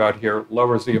talking about here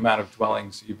lowers the amount of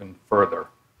dwellings even further,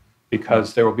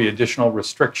 because there will be additional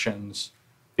restrictions.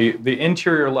 The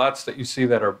interior lots that you see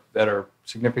that are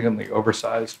significantly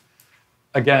oversized,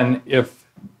 again, if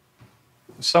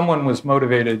someone was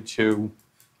motivated to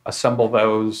assemble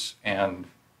those and,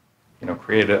 you know,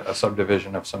 create a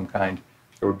subdivision of some kind,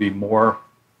 there would be more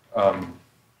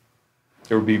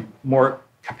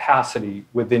capacity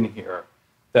within here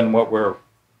than what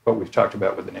we've talked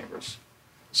about with the neighbors.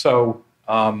 So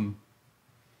the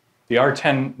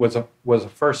R10 was a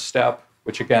first step,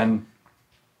 which again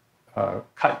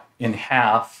cut in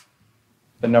half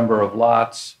the number of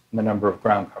lots and the number of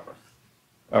ground cover,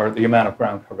 or the amount of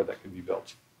ground cover that could be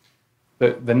built.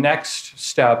 The next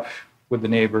step with the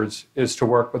neighbors is to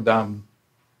work with them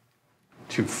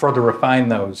to further refine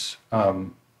those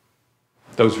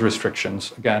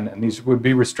restrictions again, and these would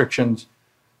be restrictions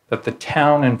that the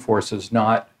town enforces,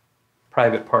 not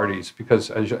private parties,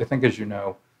 because I think as you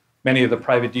know, many of the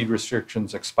private deed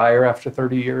restrictions expire after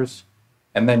 30 years,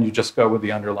 and then you just go with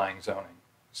the underlying zoning.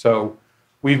 So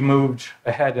we've moved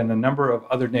ahead in a number of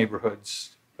other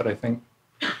neighborhoods that I think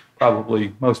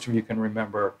probably most of you can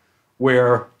remember,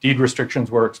 where deed restrictions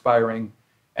were expiring,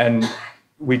 and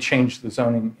we changed the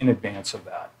zoning in advance of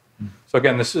that. So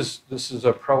again, this is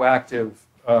a proactive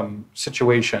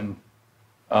situation,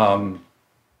 and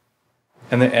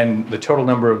the total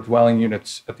number of dwelling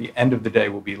units at the end of the day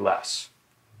will be less.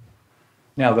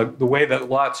 Now, the way that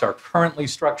lots are currently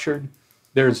structured,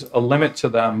 there's a limit to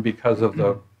them because of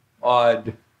the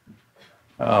odd,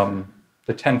 the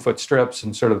 10-foot strips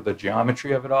and sort of the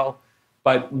geometry of it all.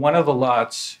 But one of the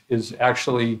lots has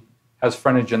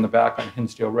frontage in the back on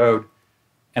Hinsdale Road,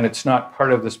 and it's not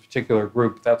part of this particular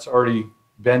group. That's already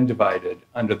been divided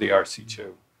under the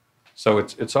RC2. So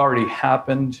it's already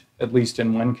happened, at least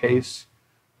in one case.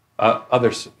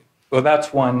 Others, well,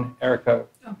 that's one, Erica.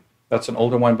 Oh. That's an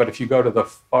older one. But if you go to the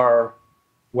far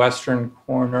western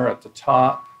corner at the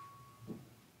top,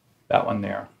 that one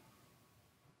there.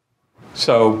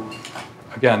 So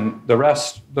again, the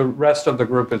rest of the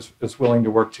group is willing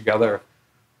to work together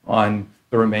on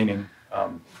the remaining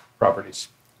properties.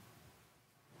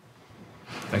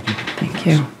 Thank you. Thank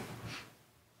you.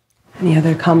 Any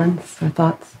other comments or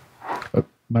thoughts?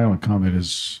 My only comment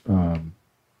is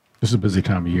this is a busy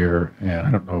time of year, and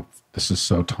I don't know if this is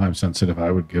so time sensitive.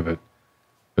 I would give it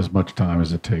as much time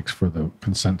as it takes for the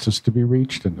consensus to be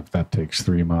reached, and if that takes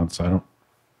 3 months, I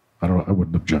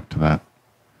wouldn't object to that.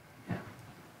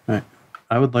 Right.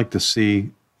 I would like to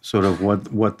see sort of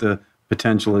what the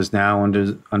potential is now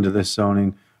under this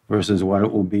zoning versus what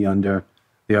it will be under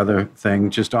the other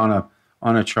thing, just on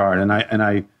a chart. And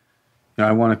I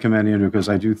want to commend Andrew, because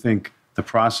I do think the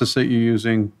process that you're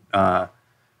using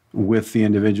with the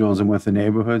individuals and with the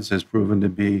neighborhoods has proven to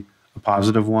be a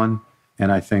positive one. And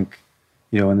I think,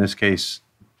 in this case,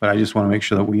 but I just want to make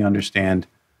sure that we understand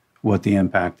what the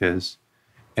impact is.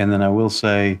 And then I will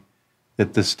say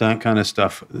that this kind of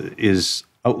stuff is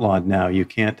outlawed now. You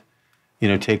can't,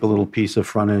 take a little piece of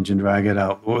frontage and drag it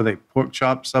out. What were they, pork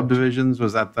chop subdivisions?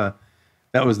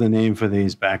 That was the name for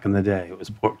these back in the day. It was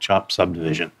pork chop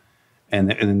subdivision. And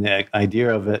the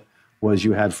idea of it was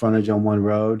you had frontage on one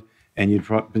road, and you'd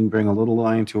bring a little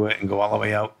line to it and go all the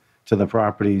way out to the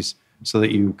properties so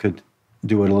that you could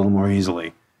do it a little more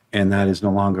easily. And that is no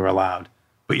longer allowed.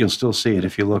 But you'll still see it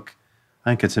if you look.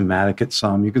 I think it's in Nantucket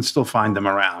some. You can still find them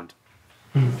around.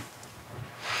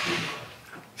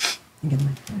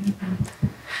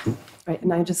 Right,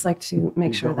 and I'd just like to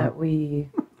make sure that we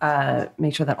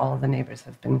make sure that all of the neighbors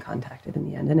have been contacted in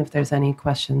the end. And if there's any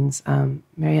questions,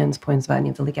 Mary Ann's points about any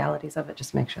of the legalities of it,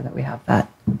 just make sure that we have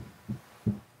that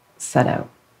set out.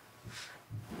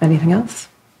 Anything else?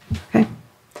 Okay.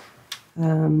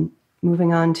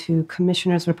 Moving on to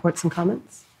commissioners' reports and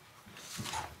comments.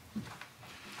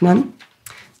 None?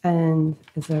 And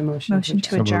is there a motion? Motion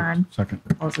to adjourn. Second.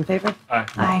 All those in favor? Aye.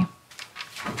 Aye.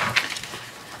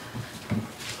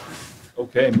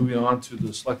 Okay, moving on to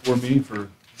the select board meeting for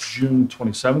June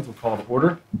 27th. We'll call it to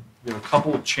order. We have a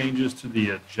couple of changes to the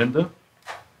agenda.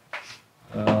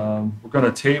 We're going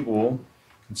to table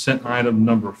consent item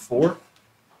number 4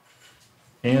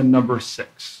 and number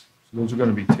 6. So those are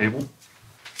going to be tabled.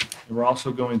 And we're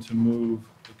also going to move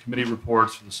the committee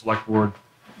reports for the select board.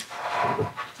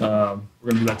 We're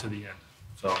going to do that to the end.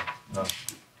 So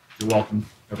you're welcome,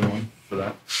 everyone, for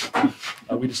that.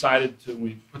 We decided when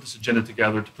we put this agenda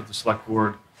together to put the select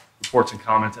board reports and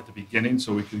comments at the beginning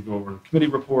so we could go over the committee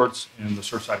reports and the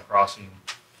Surfside Crossing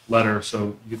letter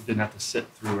so you didn't have to sit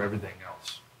through everything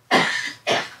else.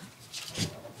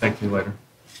 Thank you later.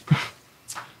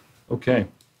 Okay,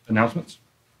 announcements?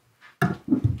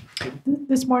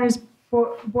 This morning's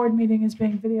board meeting is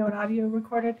being video and audio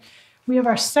recorded. We have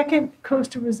our second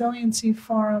Coastal Resiliency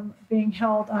Forum being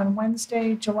held on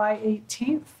Wednesday, July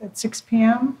 18th at 6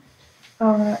 p.m.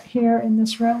 Here in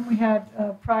this room. We had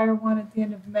a prior one at the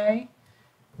end of May,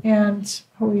 and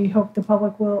we hope the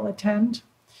public will attend.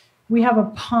 We have a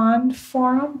pond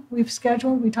forum we've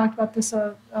scheduled. We talked about this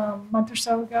a month or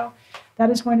so ago.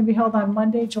 That is going to be held on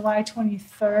Monday, July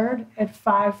 23rd at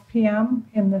 5 p.m.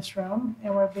 in this room,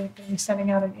 and we're going to be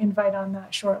sending out an invite on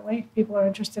that shortly. If people are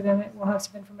interested in it, we'll have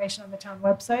some information on the town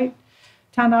website.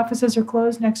 Town offices are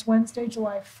closed next Wednesday,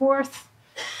 July 4th.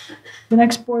 The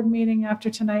next board meeting after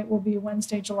tonight will be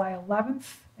Wednesday, July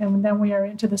 11th, and then we are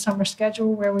into the summer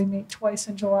schedule where we meet twice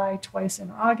in July, twice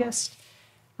in August.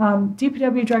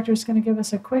 DPW director is going to give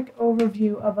us a quick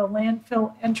overview of a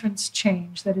landfill entrance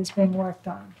change that is being worked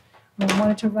on. I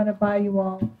wanted to run it by you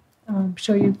all,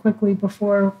 show you quickly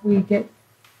before we get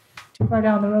too far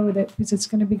down the road with it, because it's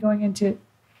going to be going into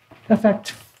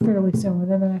effect fairly soon,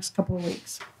 within the next couple of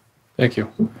weeks. Thank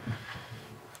you.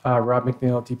 Rob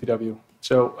McNeil, DPW.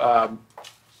 So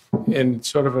in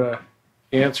sort of an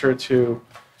answer to,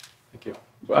 thank you,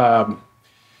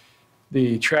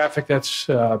 the traffic that's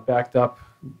backed up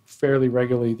fairly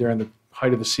regularly during the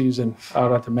height of the season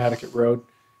out onto Nantucket Road,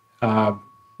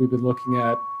 We've been looking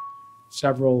at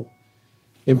several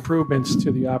improvements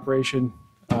to the operation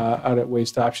out at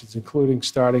Waste Options, including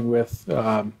starting with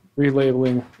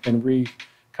relabeling and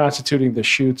reconstituting the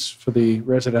chutes for the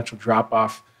residential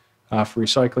drop-off for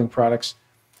recycling products.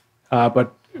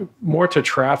 But more to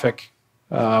traffic,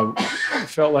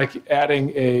 felt like adding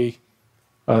a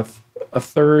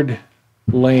third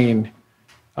lane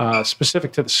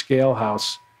specific to the scale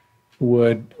house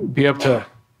would be able to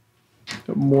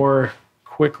more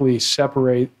quickly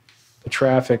separate the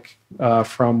traffic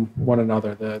from one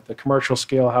another, the commercial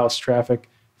scale house traffic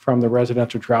from the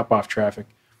residential drop-off traffic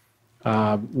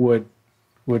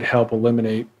would help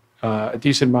eliminate a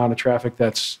decent amount of traffic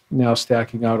that's now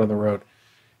stacking out on the road.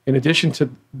 In addition to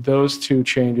those two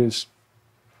changes,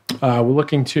 we're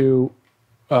looking to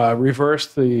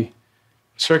reverse the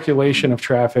circulation of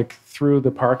traffic through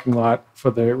the parking lot for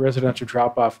the residential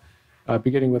drop-off,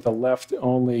 beginning with a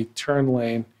left-only turn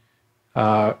lane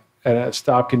at a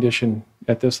stop condition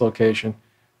at this location.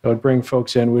 It would bring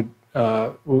folks in,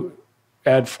 would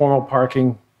add formal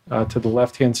parking to the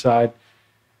left-hand side.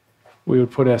 We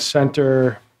would put a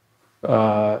center,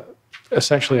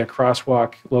 essentially a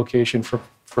crosswalk location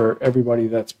for everybody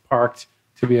that's parked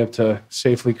to be able to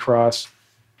safely cross,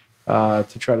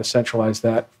 to try to centralize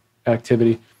that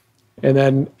activity. And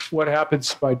then what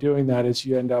happens by doing that is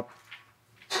you end up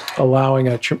allowing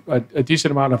a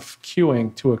decent amount of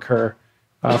queuing to occur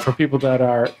for people that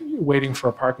are waiting for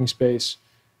a parking space,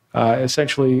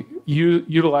 essentially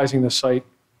utilizing the site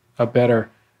better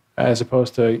as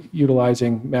opposed to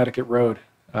utilizing Nantucket Road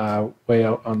way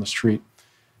out on the street.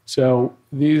 So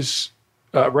these,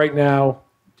 right now,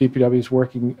 DPW is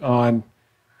working on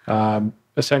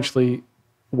essentially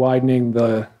widening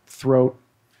the throat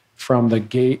from the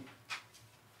gate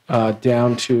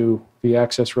down to the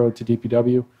access road to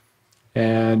DPW.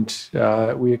 And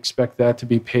we expect that to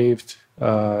be paved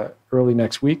early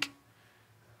next week.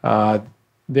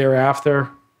 Thereafter,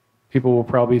 people will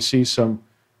probably see some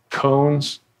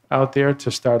cones out there to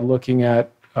start looking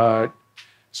at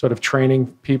sort of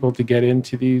training people to get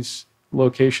into these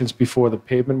locations before the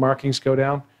pavement markings go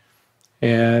down.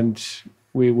 And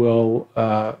we will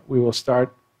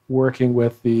start working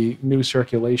with the new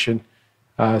circulation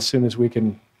as soon as we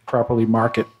can properly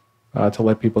mark it to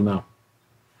let people know.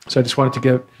 So I just wanted to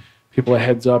give people a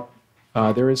heads up.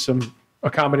 There is some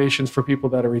accommodations for people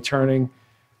that are returning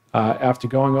after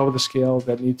going over the scale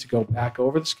that need to go back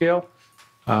over the scale.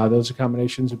 Those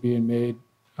accommodations are being made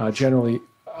generally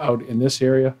out in this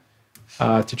area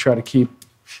to try to keep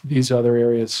these other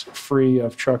areas free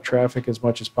of truck traffic as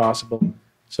much as possible.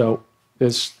 So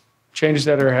there's changes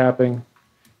that are happening.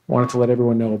 Wanted to let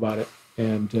everyone know about it.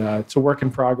 And it's a work in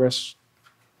progress.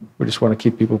 We just want to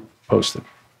keep people posted.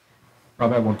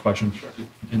 Rob, I have one question.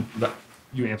 And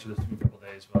you answered this to me a couple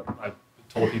of days, but I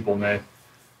told people in May,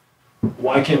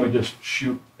 why can't we just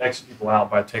exit people out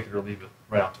by take it or leave it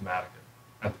right out to Nantucket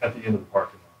at the end of the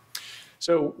parking lot?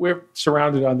 So we're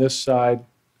surrounded on this side,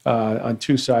 on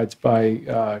two sides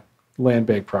by land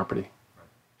bank property.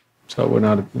 So we're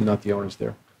not the owners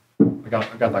there. I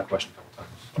got that question a couple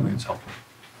times. I think it's helpful.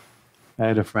 I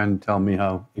had a friend tell me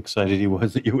how excited he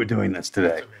was that you were doing this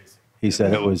today. He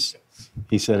said it was.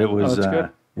 That's good.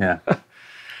 Yeah.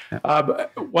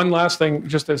 One last thing,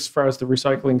 just as far as the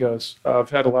recycling goes,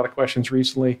 I've had a lot of questions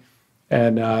recently,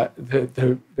 and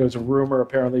there was a rumor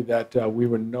apparently that we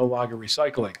were no longer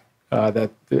recycling, that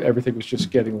everything was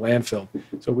just getting landfilled.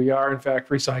 So we are in fact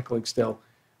recycling still.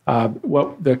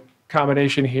 What the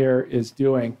combination here is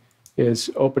doing is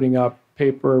opening up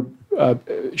paper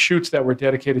chutes that were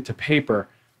dedicated to paper.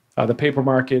 The paper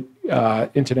market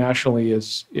internationally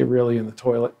is really in the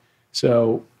toilet.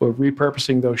 So we're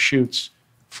repurposing those chutes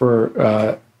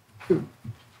for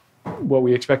what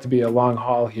we expect to be a long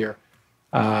haul here.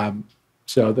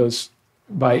 So those,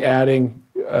 by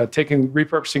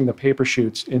repurposing the paper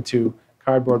chutes into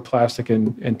cardboard, plastic,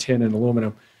 and tin and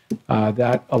aluminum,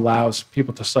 that allows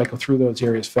people to cycle through those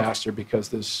areas faster because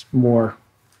there's more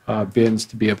bins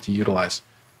to be able to utilize.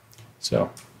 So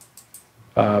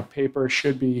paper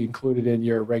should be included in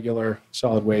your regular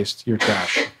solid waste, your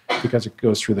trash, because it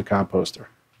goes through the composter.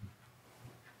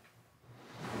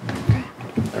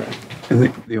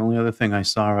 The only other thing I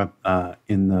saw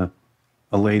in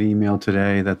a late email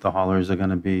today that the haulers are going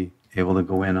to be able to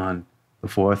go in on the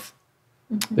 4th.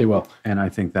 They will. And I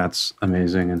think that's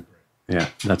amazing. And yeah,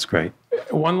 that's great.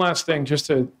 One last thing, just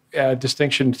to add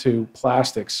distinction to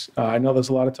plastics. I know there's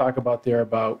a lot of talk about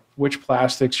which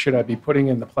plastics should I be putting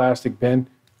in the plastic bin?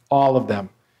 All of them,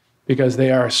 because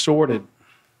they are sorted.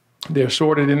 They're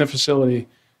sorted in the facility.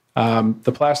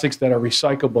 The plastics that are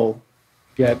recyclable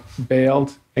get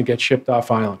baled and get shipped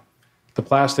off island. the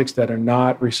plastics that are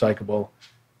not recyclable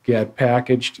get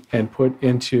packaged and put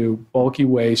into bulky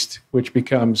waste, which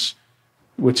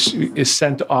is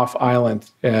sent off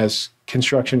island as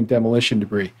construction and demolition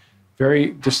debris.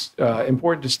 Very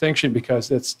important distinction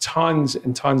because it's tons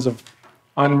and tons of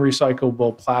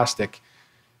unrecyclable plastic.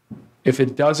 If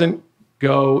it doesn't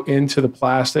go into the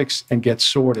plastics and get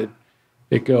sorted,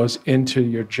 it goes into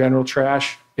your general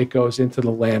trash, it goes into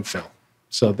the landfill.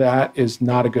 So that is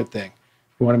not a good thing.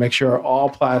 We want to make sure all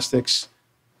plastics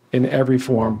in every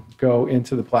form go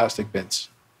into the plastic bins.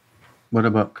 What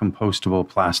about compostable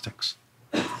plastics?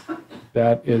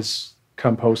 That is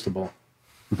compostable.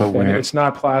 But And where it's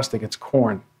not plastic, it's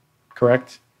corn,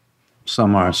 correct?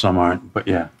 some are, some aren't, but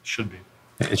yeah, Should be.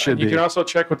 it should You be. can also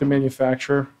check with the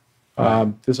manufacturer.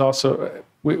 There's also,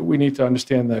 we need to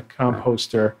understand the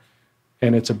composter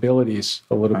and its abilities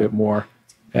a little bit more.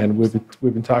 And we've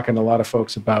been talking to a lot of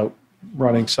folks about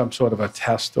running some sort of a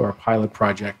test or a pilot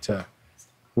project to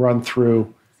run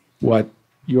through what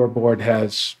your board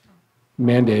has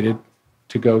mandated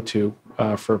to go to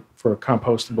for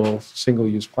compostable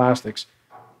single-use plastics,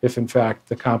 if in fact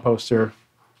the composter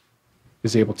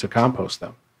is able to compost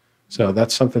them. So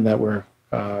that's something that we're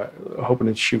hoping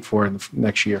to shoot for in the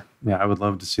next year. Yeah, I would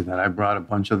love to see that. I brought a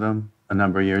bunch of them a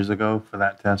number of years ago for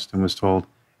that test and was told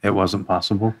it wasn't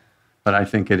possible, but I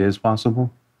think it is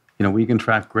possible. You know, we can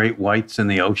track great whites in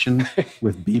the ocean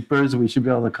with beepers. We should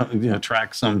be able to,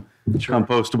 track some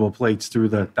compostable plates through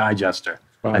the digester.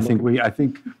 Well, I think we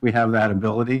have that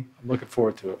ability. I'm looking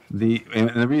forward to it. And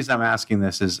the reason I'm asking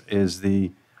this is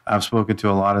I've spoken to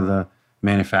a lot of the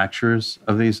manufacturers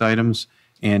of these items,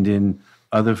 and in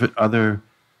other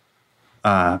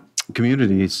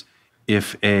communities,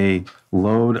 if a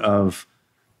load of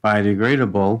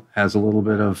biodegradable has a little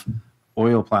bit of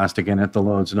oil plastic in it, the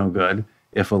load's no good.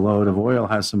 If a load of oil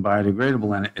has some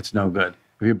biodegradable in it, it's no good.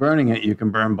 If you're burning it, you can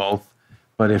burn both,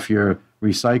 but if you're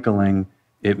recycling,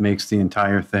 it makes the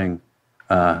entire thing,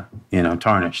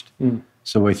 tarnished.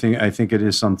 So I think it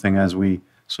is something as we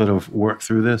sort of work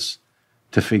through this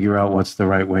to figure out what's the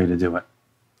right way to do it.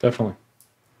 Definitely.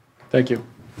 Thank you.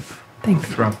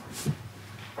 Thanks. Rob. Is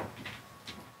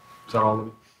that all of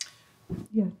it?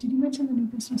 Yeah, did you mention the new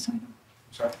business item?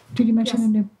 Sorry? Did you mention Yes.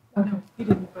 the new? Okay. No, he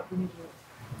didn't, but we need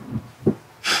to.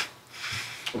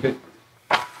 Okay.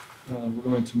 We're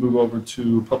going to move over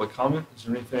to public comment. Is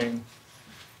there anything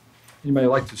anybody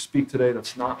would like to speak today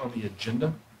that's not on the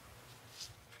agenda?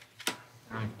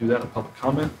 And I can do that in public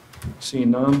comment.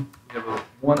 Seeing none, we have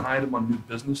one item on new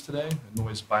business today, a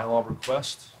noise bylaw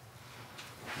request.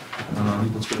 I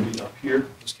think that's going to be up here.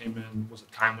 This came in, was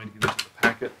it timely to get into the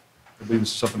packet? I believe this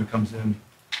is something that comes in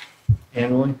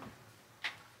annually.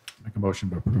 Make a motion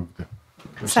to approve the Is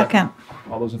there a Second.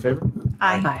 All those in favor?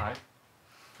 Aye. Aye.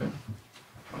 Okay,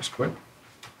 that was quick.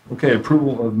 Okay,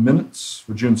 approval of minutes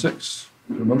for June 6th. Is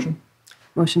there a motion?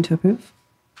 Motion to approve?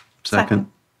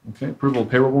 Second. Okay, approval of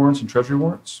payroll warrants and treasury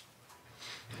warrants.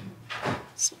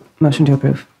 Motion to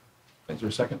approve. Is there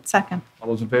a second? Second. All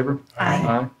those in favor?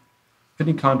 Aye.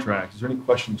 Pending contracts, is there any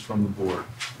questions from the board?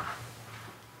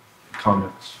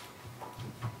 Comments?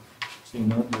 Seeing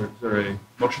none, is there a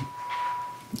motion?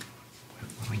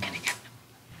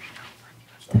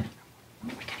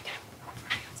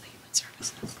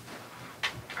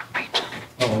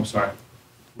 Oh, I'm sorry.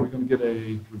 We're going to get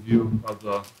a review of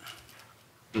the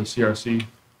CRC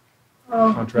Oh,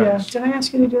 yeah. contracts. Did I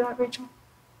ask you to do that, Rachel?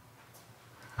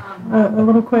 A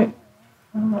little quick.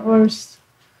 I'm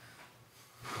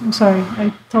sorry,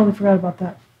 I totally forgot about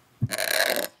that.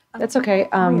 That's okay.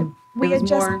 We It was had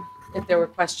just- more if there were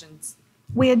questions.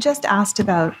 We had just asked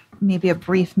about maybe a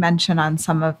brief mention on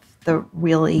some of the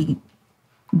really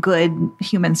good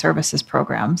human services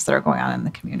programs that are going on in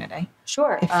the community.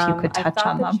 Sure. If you could touch I thought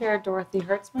on the them. Chair Dorothy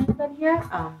Hertz might have been here,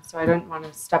 so I didn't want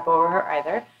to step over her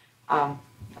either. Not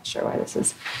sure why this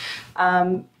is.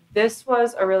 This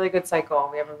was a really good cycle.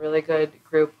 We have a really good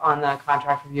group on the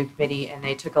contract review committee, and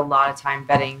they took a lot of time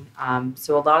vetting.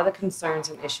 So a lot of the concerns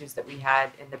and issues that we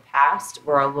had in the past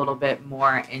were a little bit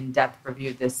more in-depth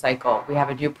reviewed this cycle. We have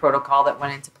a new protocol that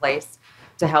went into place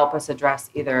to help us address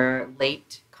either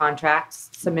late contract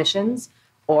submissions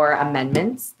or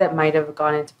amendments that might have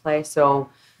gone into play. So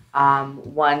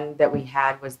one that we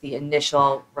had was the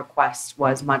initial request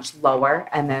was much lower,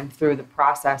 and then through the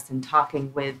process and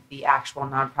talking with the actual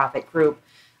nonprofit group,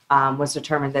 was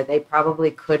determined that they probably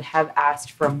could have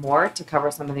asked for more to cover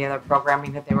some of the other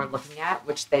programming that they were looking at,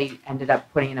 which they ended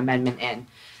up putting an amendment in.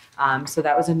 So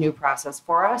that was a new process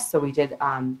for us. So we did,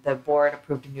 the board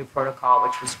approved a new protocol,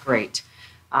 which was great.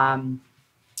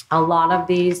 A lot of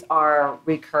these are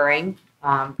recurring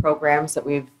programs that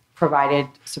we've provided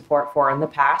support for in the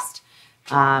past.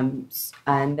 And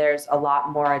there's a lot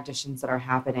more additions that are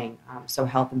happening. So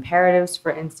health imperatives,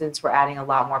 for instance, we're adding a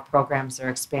lot more programs. They're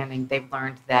expanding. They've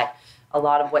learned that a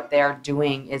lot of what they're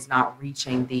doing is not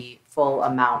reaching the full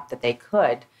amount that they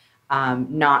could,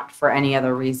 not for any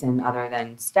other reason other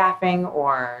than staffing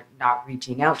or not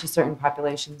reaching out to certain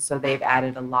populations. So they've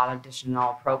added a lot of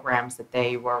additional programs that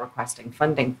they were requesting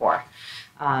funding for.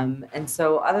 And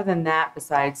so other than that,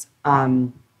 besides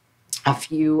a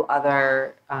few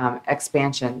other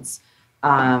expansions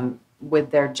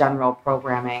with their general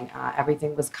programming,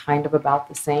 everything was kind of about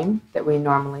the same that we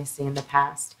normally see in the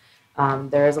past.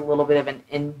 There is a little bit of an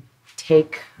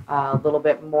intake, a little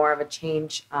bit more of a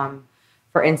change,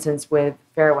 for instance, with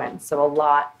Fairwind. So a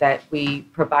lot that we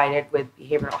provided with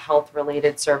behavioral health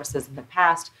related services in the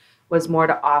past was more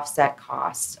to offset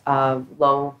costs of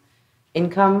low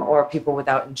income or people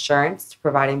without insurance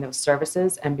providing those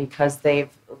services. And because they've,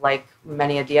 like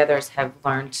many of the others, have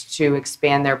learned to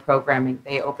expand their programming,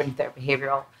 they opened their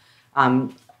behavioral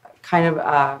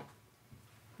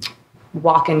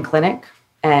walk-in clinic,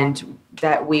 and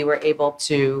that we were able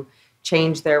to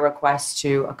change their request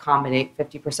to accommodate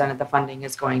 50% of the funding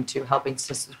is going to helping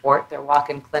to support their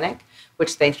walk-in clinic,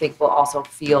 which they think will also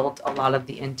field a lot of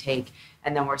the intake.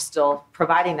 And then we're still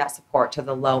providing that support to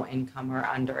the low income or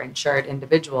underinsured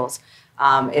individuals.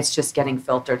 It's just getting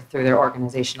filtered through their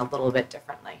organization a little bit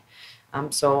differently.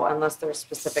 So unless there's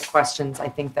specific questions, I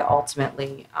think that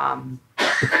ultimately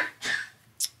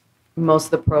most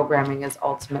of the programming is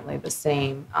ultimately the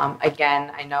same.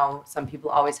 Again, I know some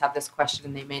people always have this question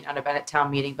and they may not have been at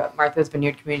town meeting, but Martha's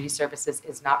Vineyard Community Services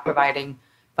is not providing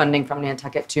funding from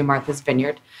Nantucket to Martha's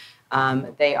Vineyard.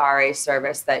 They are a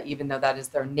service that, even though that is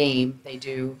their name, they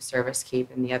do service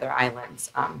Cape and the other islands.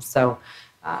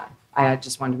 I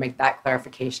just wanted to make that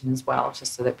clarification as well,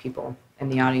 just so that people in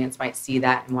the audience might see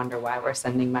that and wonder why we're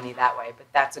sending money that way. But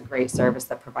that's a great service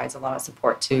that provides a lot of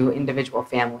support to individual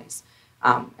families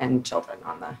and children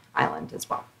on the island as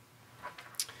well.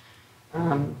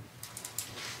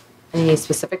 Any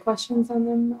specific questions on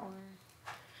them?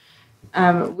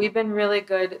 We've been really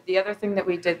good. The other thing that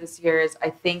we did this year is I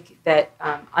think that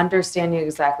understanding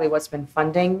exactly what's been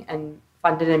funded and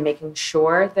making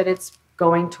sure that it's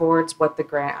going towards what the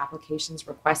grant applications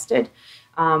requested,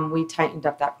 we tightened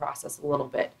up that process a little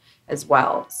bit as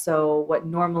well. So what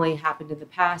normally happened in the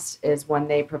past is when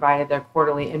they provided their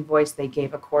quarterly invoice, they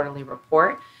gave a quarterly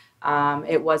report.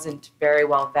 It wasn't very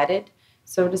well vetted,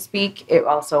 so to speak. It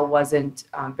also wasn't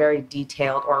very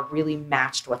detailed or really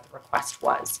matched what the request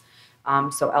was.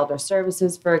 So Elder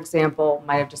Services, for example,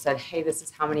 might have just said, hey, this is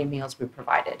how many meals we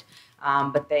provided.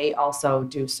 But they also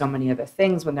do so many other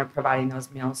things when they're providing those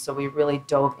meals. So we really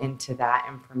dove into that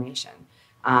information.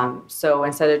 So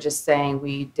instead of just saying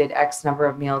we did X number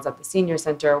of meals at the senior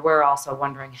center, we're also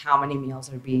wondering how many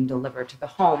meals are being delivered to the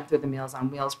home through the Meals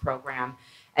on Wheels program,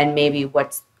 and maybe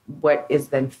what is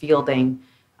then fielding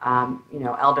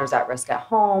elders at risk at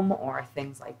home or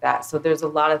things like that. So there's a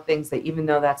lot of things that, even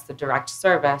though that's the direct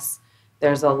service,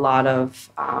 there's a lot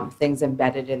of things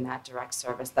embedded in that direct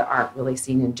service that aren't really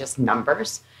seen in just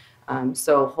numbers.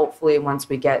 So hopefully once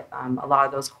we get a lot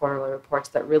of those quarterly reports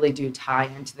that really do tie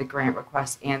into the grant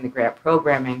request and the grant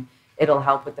programming, it'll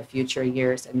help with the future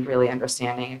years and really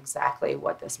understanding exactly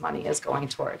what this money is going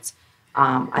towards.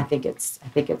 I think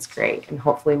it's great, and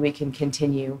hopefully we can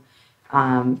continue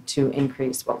to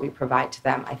increase what we provide to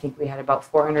them. I think we had about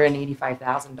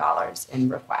 $485,000 in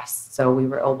requests, so we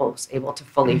were almost able to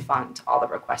fully fund all the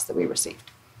requests that we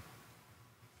received.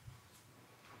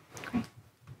 Great.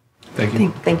 Thank you.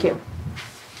 Thank you.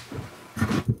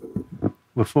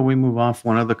 Before we move off,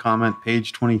 one other comment.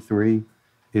 Page 23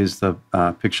 is the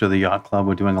picture of the yacht club.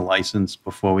 We're doing a license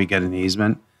before we get an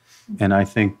easement. And I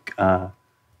think, I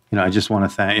just want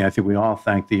to I think we all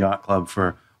thank the yacht club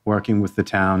for working with the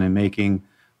town and making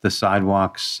the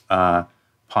sidewalks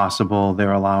possible.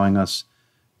 They're allowing us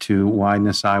to widen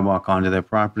the sidewalk onto their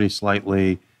property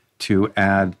slightly, to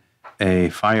add a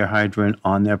fire hydrant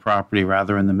on their property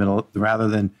rather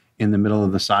than in the middle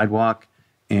of the sidewalk.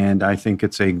 And I think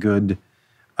it's a good,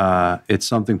 it's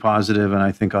something positive, and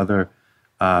I think other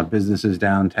businesses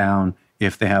downtown,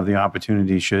 if they have the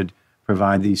opportunity, should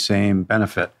provide the same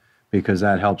benefit, because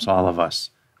that helps all of us.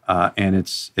 And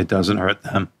it doesn't hurt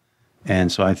them.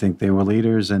 And so I think they were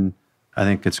leaders, and I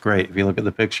think it's great. If you look at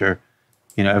the picture,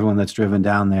 everyone that's driven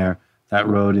down there, that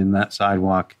road and that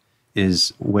sidewalk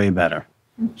is way better.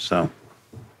 So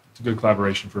it's a good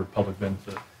collaboration for public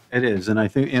benefit. It is. And I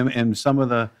think in some of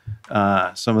the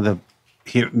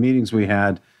meetings we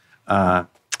had,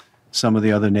 some of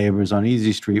the other neighbors on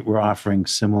Easy Street were offering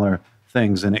similar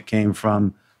things, and it came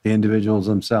from the individuals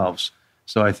themselves.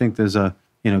 So I think there's a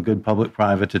good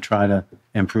public-private to try to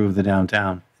improve the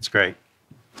downtown. It's great.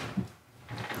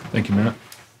 Thank you, Matt.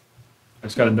 I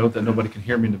just got to note that nobody can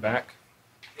hear me in the back.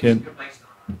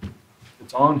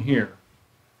 It's on here.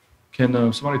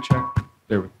 Can somebody check?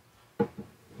 There we go.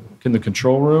 Can the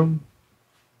control room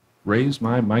raise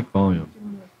my mic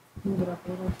volume? Move it up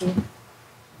a little too.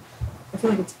 I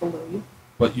feel like it's below you.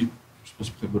 What you're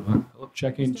supposed to put? Hello,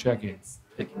 checking. Is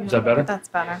that better? That's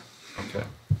better. Okay.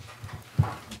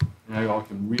 Now y'all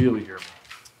can really hear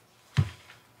me.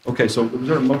 Okay, so was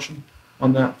there a motion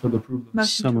on that for the approval?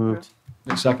 Motion So to moved.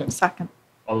 Next second? Second.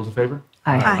 All those in favor?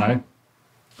 Aye. Aye.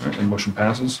 All right, and motion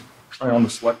passes. All right, on the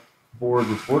select board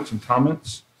reports and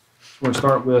comments. So we're going to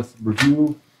start with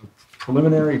review of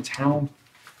preliminary town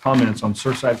comments on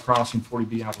Surfside Crossing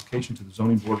 40B application to the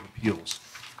Zoning Board of Appeals.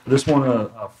 I just want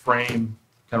to frame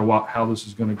kind of how this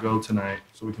is going to go tonight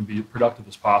so we can be productive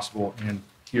as possible and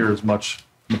hear as much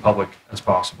from the public as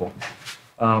possible.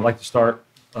 I'd like to start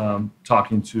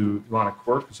talking to Ilana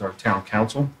Quirk, who's our town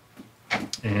council.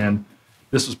 And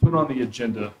this was put on the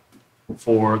agenda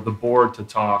for the board to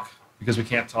talk, because we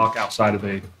can't talk outside of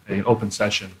an open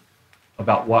session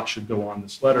about what should go on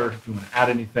this letter, if we want to add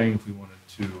anything, if we wanted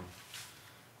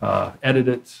to edit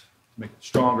it, to make it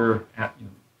stronger.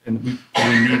 And we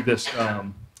need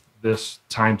this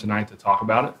time tonight to talk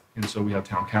about it. And so we have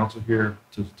town council here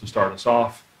to start us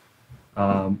off.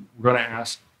 We're going to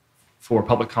ask for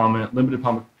public comment, limited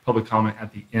public comment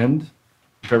at the end.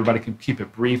 If everybody can keep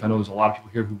it brief. I know there's a lot of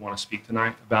people here who want to speak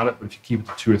tonight about it, but if you keep it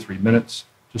to 2 or 3 minutes,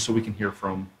 just so we can hear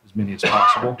from as many as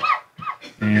possible.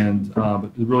 And but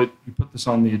really, we put this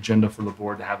on the agenda for the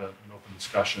board to have an open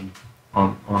discussion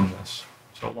on this.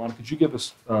 So, Lana, could you give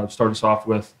us start us off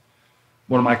with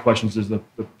one of my questions? Is the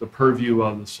purview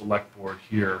of the select board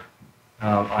here?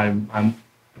 I'm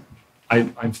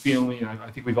feeling,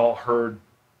 I think we've all heard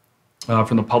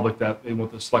from the public that they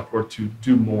want the select board to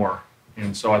do more.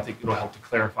 And so I think it'll help to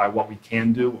clarify what we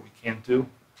can do, what we can't do.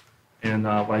 And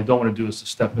what I don't want to do is to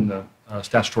step in the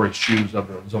statutory shoes of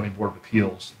the Zoning Board of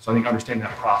Appeals. So I think understanding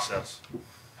that process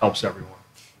helps everyone.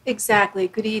 Exactly.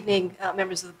 Good evening,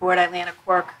 members of the board. Ilana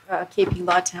Quirk, KP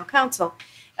Law Town Council.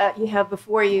 You have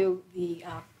before you the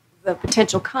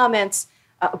potential comments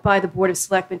by the Board of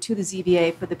Selectmen to the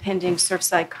ZBA for the pending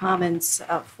Surfside Commons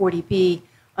 40B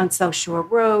on South Shore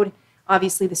Road.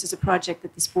 Obviously, this is a project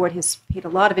that this board has paid a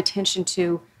lot of attention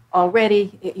to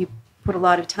already. You put a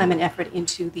lot of time and effort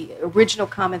into the original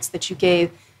comments that you gave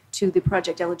to the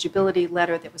project eligibility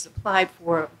letter that was applied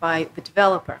for by the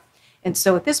developer. And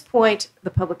so at this point, the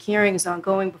public hearing is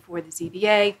ongoing before the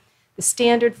ZBA. The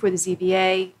standard for the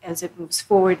ZBA as it moves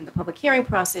forward in the public hearing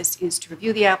process is to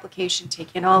review the application,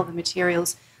 take in all of the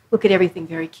materials, look at everything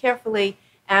very carefully,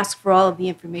 ask for all of the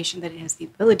information that it has the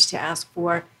ability to ask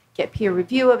for, get peer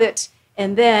review of it,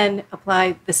 and then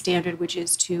apply the standard, which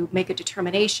is to make a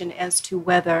determination as to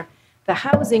whether the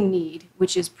housing need,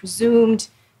 which is presumed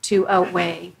to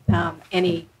outweigh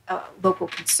any local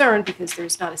concern because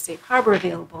there's not a safe harbor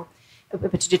available,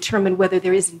 but to determine whether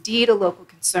there is indeed a local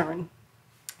concern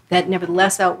that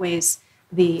nevertheless outweighs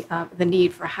the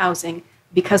need for housing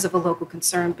because of a local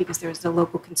concern, because there's a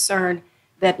local concern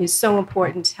that is so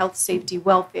important, health, safety,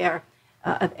 welfare,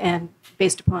 and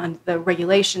based upon the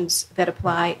regulations that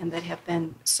apply and that have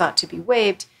been sought to be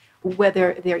waived,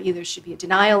 whether there either should be a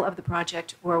denial of the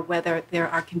project or whether there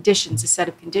are conditions, a set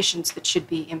of conditions that should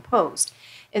be imposed.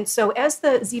 And so as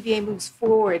the ZBA moves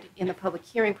forward in the public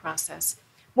hearing process,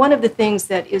 one of the things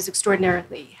that is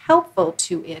extraordinarily helpful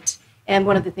to it, and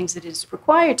one of the things that is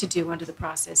required to do under the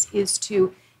process, is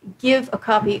to give a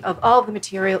copy of all of the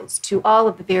materials to all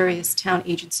of the various town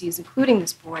agencies, including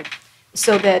this board,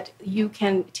 so that you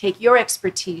can take your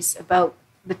expertise about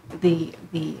the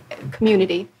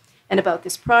community and about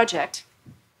this project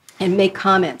and make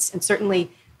comments. And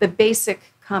certainly the basic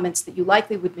comments that you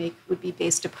likely would make would be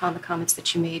based upon the comments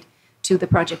that you made to the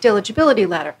project eligibility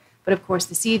letter. But of course,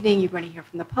 this evening, you're going to hear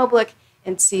from the public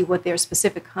and see what their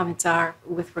specific comments are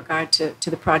with regard to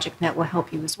the project, and that will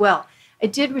help you as well. I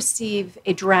did receive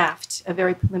a draft, a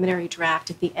very preliminary draft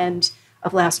at the end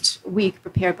of last week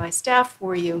prepared by staff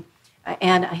for you.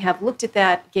 And I have looked at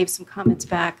that, gave some comments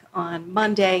back on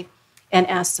Monday, and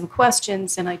asked some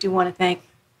questions. And I do want to thank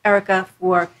Erica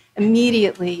for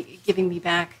immediately giving me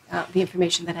back the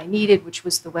information that I needed, which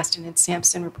was the Weston and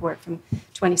Sampson report from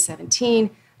 2017.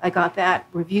 I got that,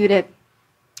 reviewed it.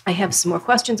 I have some more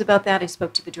questions about that. I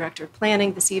spoke to the director of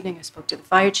planning this evening. I spoke to the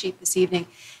fire chief this evening.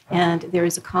 And there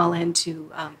is a call in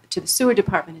to the sewer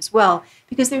department as well,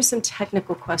 because there's some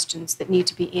technical questions that need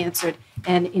to be answered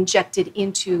and injected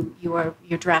into your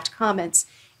draft comments.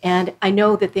 And I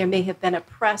know that there may have been a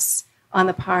press on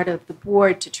the part of the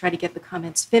board to try to get the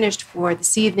comments finished for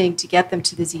this evening to get them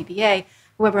to the ZBA.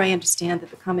 However, I understand that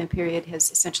the comment period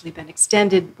has essentially been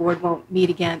extended. The board won't meet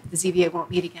again, the ZBA won't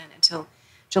meet again until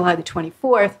July the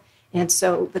 24th. And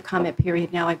so the comment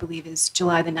period now, I believe, is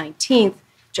July the 19th,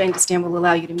 which I understand will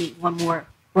allow you to meet one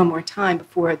more time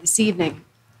before this evening.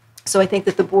 So I think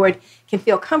that the board can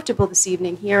feel comfortable this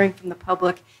evening hearing from the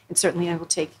public, and certainly I will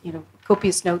take,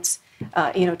 copious notes,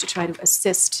 to try to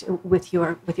assist with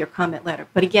your comment letter.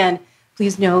 But again,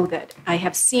 please know that I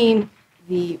have seen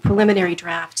the preliminary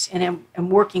draft and am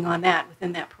working on that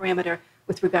within that parameter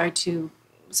with regard to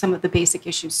some of the basic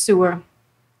issues, sewer,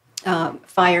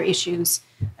 fire issues,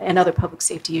 and other public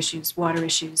safety issues, water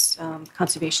issues,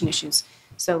 conservation issues.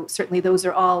 So certainly those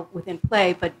are all within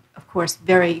play, but of course,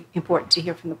 very important to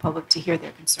hear from the public, to hear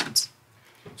their concerns.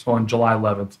 So on July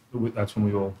 11th, that's when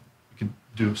we can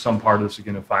do some part of this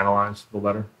again and finalize the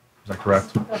letter. Is that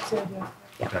correct? That's the idea.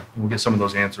 Okay. And we'll get some of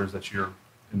those answers that you're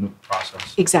in the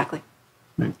process. Exactly.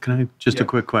 Can I, just a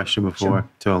quick question before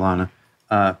to Alana.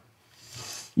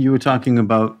 You were talking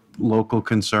about local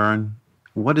concern.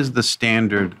 What is the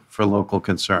standard for local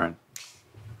concern?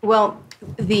 Well,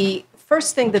 the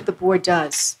first thing that the board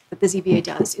does, that the ZBA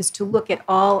does, is to look at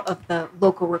all of the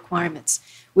local requirements,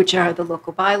 which are the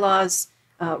local bylaws,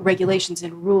 regulations,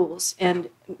 and rules, and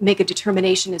make a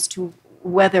determination as to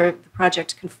whether the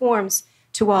project conforms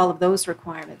to all of those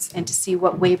requirements, and to see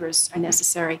what waivers are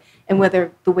necessary, and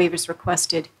whether the waivers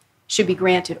requested should be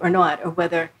granted or not, or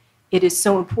whether it is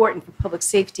so important for public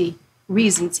safety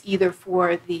reasons, either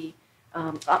for the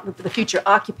future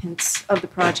occupants of the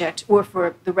project or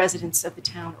for the residents of the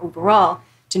town overall,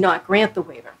 to not grant the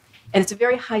waiver. And it's a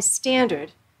very high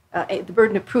standard. The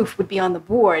burden of proof would be on the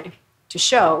board to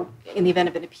show, in the event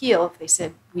of an appeal, if they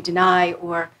said we deny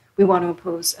or we want to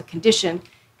impose a condition,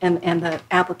 and the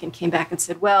applicant came back and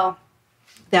said, well,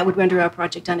 that would render our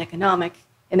project uneconomic,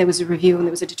 and there was a review and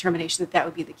there was a determination that that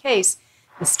would be the case.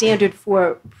 The standard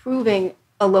for proving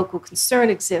a local concern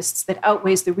exists that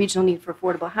outweighs the regional need for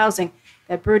affordable housing,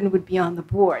 that burden would be on the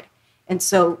board. And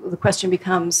so the question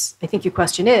becomes, I think your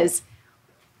question is,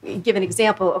 give an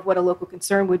example of what a local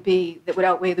concern would be that would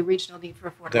outweigh the regional need for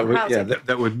affordable housing. Yeah,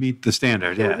 that would meet the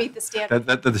standard. That would meet the standard.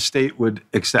 That the state would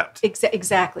accept.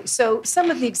 Exactly. So some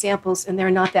of the examples, and there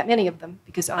are not that many of them,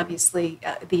 because obviously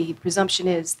the presumption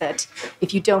is that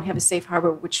if you don't have a safe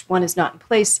harbor, which one is not in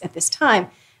place at this time,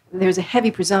 there's a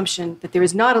heavy presumption that there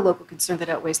is not a local concern that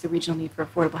outweighs the regional need for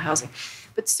affordable housing.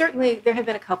 But certainly there have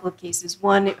been a couple of cases.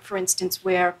 One, for instance,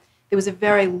 where there was a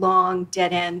very long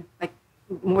dead end, like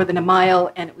more than a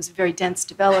mile, and it was a very dense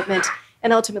development,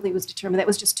 and ultimately it was determined that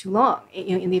was just too long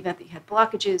in the event that you had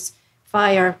blockages,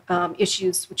 fire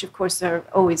issues, which of course are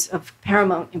always of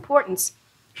paramount importance,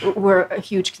 were a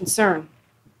huge concern.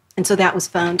 And so that was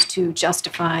found to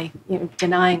justify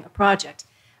denying a project.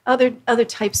 Other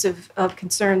types of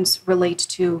concerns relate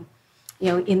to,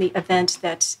 in the event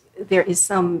that there is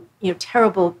some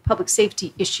terrible public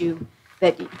safety issue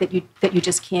that you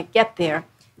just can't get there.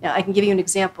 Now, I can give you an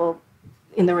example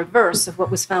in the reverse of what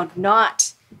was found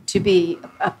not to be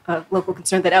a local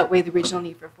concern that outweighed the regional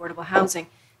need for affordable housing.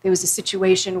 There was a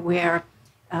situation where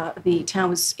the town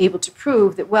was able to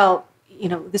prove that, well,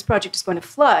 this project is going to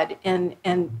flood, and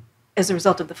as a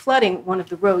result of the flooding, one of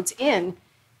the roads in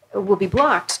will be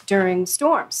blocked during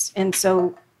storms, and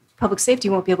so public safety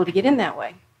won't be able to get in that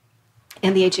way.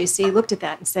 And the HAC looked at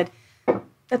that and said,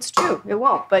 that's true, it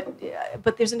won't,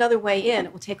 but there's another way in.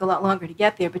 It will take a lot longer to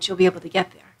get there, but you'll be able to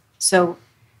get there. So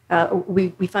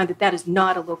we find that that is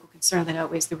not a local concern that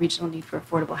outweighs the regional need for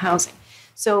affordable housing.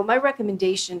 So my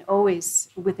recommendation always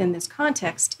within this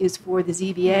context is for the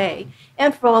ZBA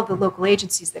and for all the local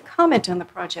agencies that comment on the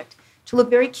project to look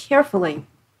very carefully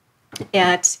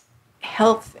at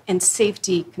health and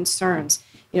safety concerns.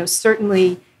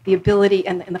 Certainly the ability,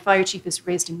 and the fire chief has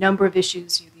raised a number of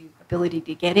issues, the ability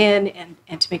to get in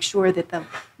and to make sure that the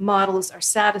models are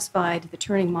satisfied, the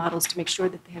turning models, to make sure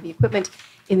that the heavy equipment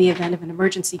in the event of an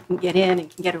emergency can get in and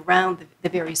can get around the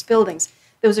various buildings.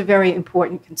 Those are very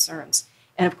important concerns.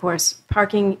 And of course,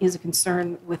 parking is a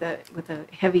concern with a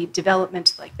heavy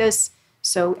development like this.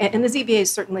 So, and the ZBA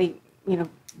is certainly,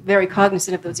 very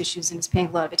cognizant of those issues and is paying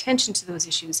a lot of attention to those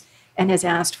issues and has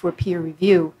asked for peer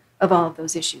review of all of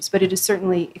those issues. But it is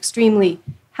certainly extremely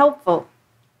helpful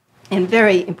and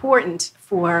very important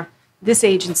for this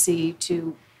agency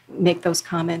to make those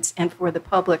comments and for the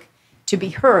public to be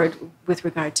heard with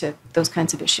regard to those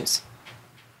kinds of issues.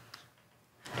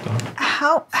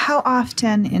 How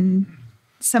often in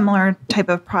similar type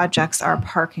of projects are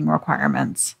parking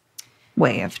requirements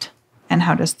waived? And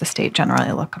how does the state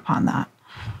generally look upon that?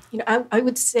 I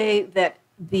would say that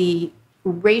the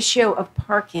ratio of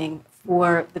parking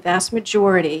for the vast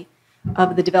majority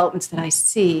of the developments that I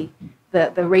see,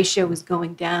 the ratio is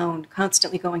going down,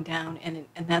 constantly going down, and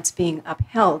that's being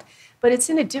upheld. But it's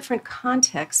in a different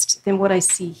context than what I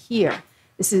see here.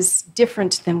 This is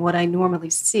different than what I normally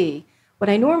see. What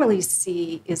I normally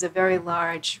see is a very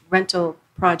large rental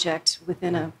project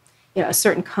within a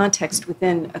certain context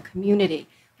within a community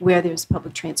where there's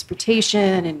public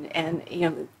transportation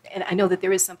and I know that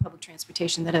there is some public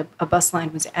transportation, that a bus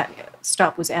line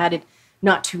stop was added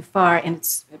not too far, and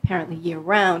it's apparently year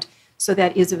round, so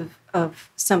that is of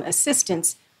some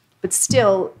assistance. But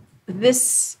still,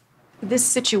 this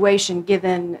situation,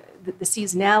 given the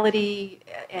seasonality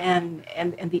and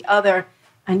the other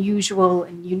unusual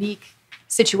and unique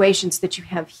situations that you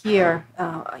have here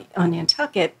on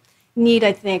Nantucket, need,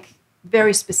 I think,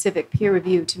 very specific peer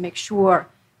review to make sure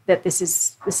that this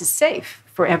is safe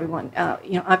for everyone.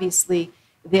 Obviously,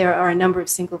 there are a number of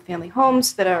single-family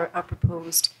homes that are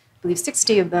proposed, I believe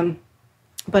 60 of them,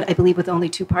 but I believe with only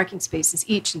 2 parking spaces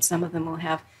each, and some of them will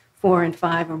have 4 and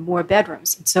 5 or more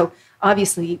bedrooms. And so,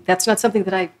 obviously, that's not something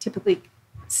that I typically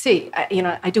see.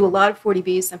 I do a lot of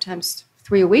 40Bs, sometimes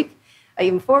 3 a week,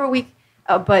 even 4 a week,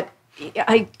 but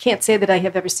I can't say that I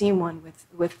have ever seen one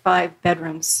with 5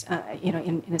 bedrooms,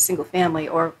 in a single family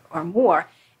or more.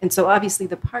 And so obviously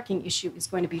the parking issue is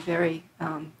going to be very,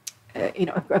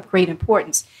 of great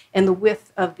importance. And the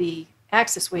width of the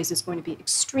access ways is going to be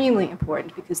extremely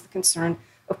important, because the concern,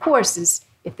 of course, is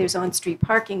if there's on-street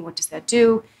parking, what does that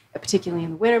do, particularly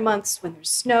in the winter months when there's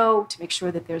snow, to make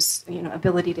sure that there's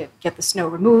ability to get the snow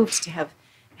removed, to have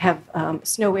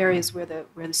snow areas where the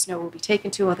snow will be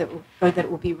taken to, or that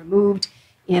it will be removed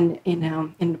in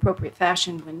an appropriate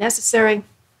fashion when necessary.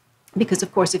 Because,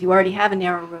 of course, if you already have a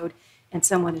narrow road and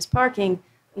someone is parking,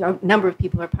 a number of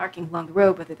people are parking along the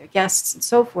road, whether they're guests and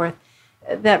so forth,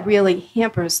 that really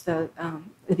hampers the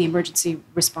emergency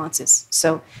responses.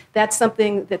 So that's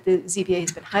something that the ZBA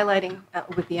has been highlighting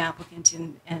with the applicant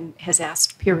and has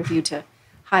asked peer review to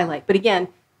highlight. But again,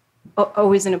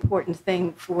 always an important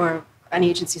thing for an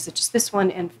agency such as this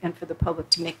one and for the public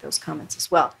to make those comments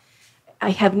as well. I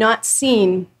have not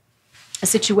seen a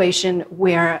situation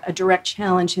where a direct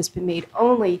challenge has been made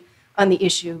only on the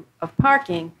issue of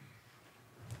parking.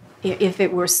 If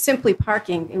it were simply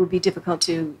parking, it would be difficult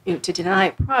to deny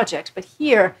a project. But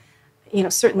here,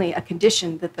 certainly a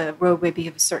condition that the roadway be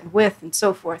of a certain width and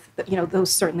so forth,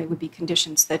 those certainly would be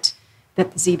conditions that the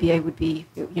ZBA would be,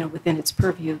 within its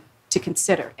purview to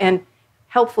consider. And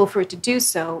helpful for it to do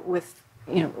so with,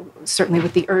 certainly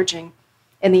with the urging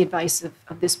and the advice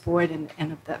of this board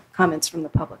and of the comments from the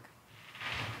public.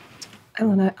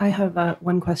 Ellen, I have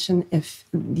one question. If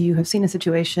you have seen a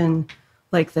situation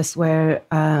like this where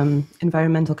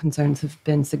environmental concerns have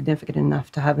been significant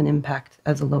enough to have an impact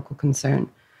as a local concern,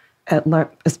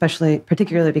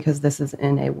 particularly because this is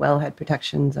in a wellhead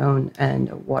protection zone and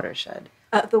a watershed.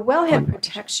 The wellhead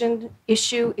protection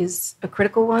issue is a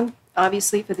critical one,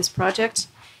 obviously, for this project,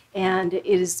 and it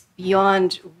is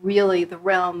beyond really the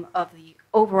realm of the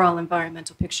overall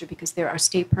environmental picture, because there are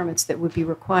state permits that would be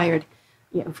required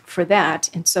for that,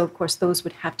 and so, of course, those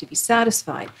would have to be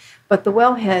satisfied. But the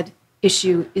wellhead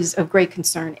issue is of great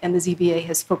concern, and the ZBA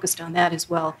has focused on that as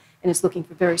well, and is looking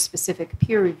for very specific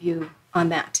peer review on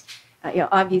that.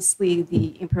 Obviously,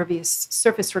 the impervious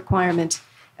surface requirement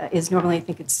is normally, I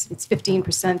think it's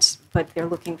 15%, but they're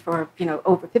looking for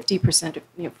over 50%,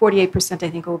 48%, I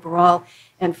think, overall,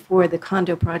 and for the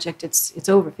condo project, it's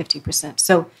over 50%.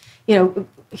 So, a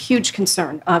huge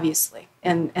concern, obviously,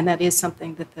 and that is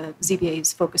something that the ZBA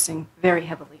is focusing very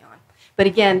heavily on. But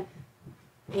again,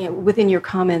 within your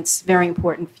comments, very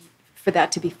important for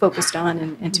that to be focused on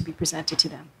and to be presented to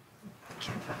them.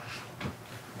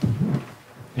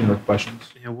 Any other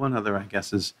questions? Yeah, one other, I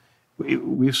guess, is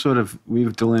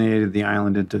we've delineated the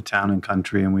island into town and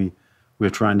country, and we're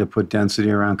trying to put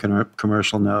density around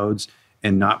commercial nodes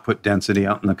and not put density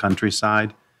out in the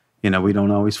countryside. We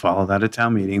don't always follow that at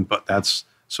town meeting, but that's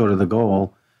sort of the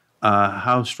goal.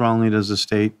 How strongly does the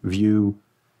state view,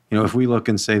 if we look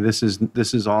and say this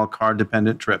is all car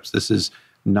dependent trips, this is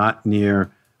not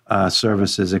near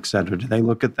services, et cetera, do they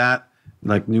look at that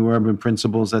like new urban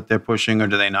principles that they're pushing, or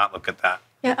do they not look at that?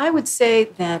 Yeah, I would say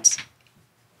that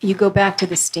you go back to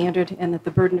the standard, and that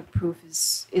the burden of proof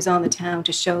is on the town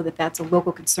to show that that's a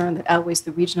local concern that outweighs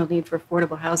the regional need for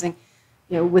affordable housing.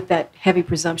 With that heavy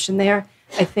presumption there,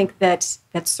 I think that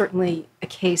that's certainly a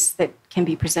case that can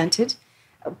be presented,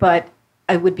 but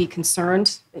I would be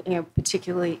concerned,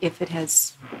 particularly if it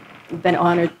has been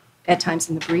honored at times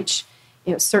in the breach.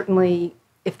 Certainly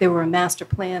if there were a master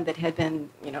plan that had been,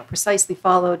 precisely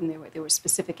followed, and there were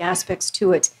specific aspects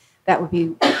to it, that would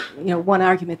be, one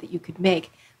argument that you could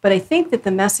make. But I think that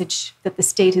the message that the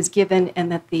state has given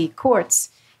and that the courts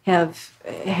have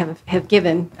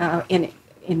given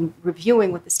in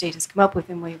reviewing what the state has come up with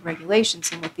in way of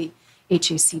regulations and what the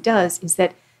HAC does is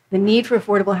that the need for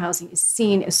affordable housing is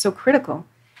seen as so critical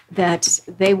that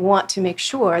they want to make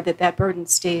sure that that burden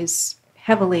stays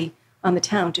heavily on the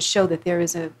town to show that there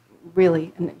is an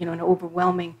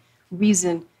overwhelming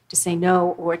reason to say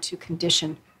no or to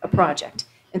condition a project.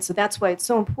 And so that's why it's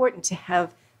so important to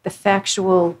have the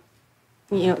factual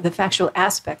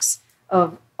aspects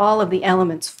of all of the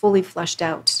elements fully fleshed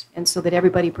out, and so that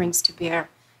everybody brings to bear,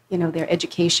 their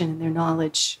education and their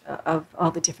knowledge of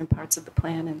all the different parts of the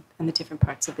plan and the different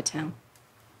parts of the town.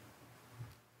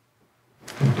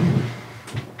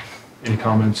 Any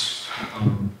comments?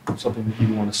 Something that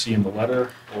you want to see in the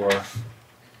letter or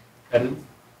edit?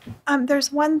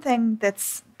 There's one thing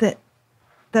that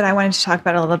I wanted to talk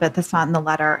about a little bit that's not in the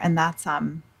letter, and that's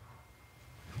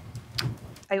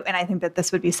I think that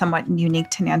this would be somewhat unique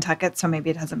to Nantucket, so maybe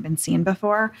it hasn't been seen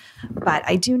before. But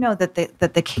I do know that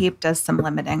the Cape does some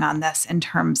limiting on this in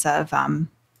terms of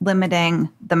limiting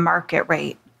the market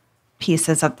rate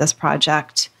pieces of this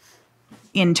project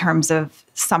in terms of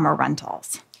summer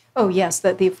rentals. Oh, yes,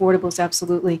 the affordables,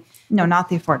 absolutely. No, not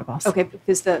the affordables. Okay,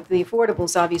 because the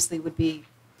affordables obviously would be,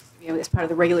 as part of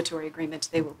the regulatory agreement,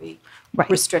 they will be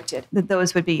restricted.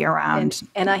 Those would be year-round.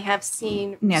 And I have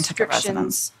seen Nantucket restrictions,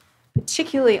 residents,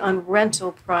 particularly on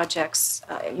rental projects.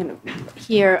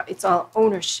 Here it's all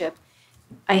ownership.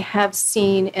 I have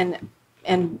seen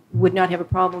and would not have a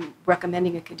problem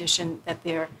recommending a condition that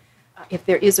if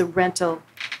there is a rental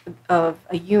of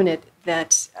a unit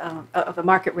that of a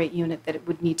market rate unit, that it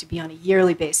would need to be on a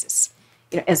yearly basis,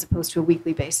 as opposed to a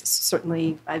weekly basis.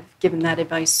 Certainly, I've given that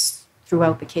advice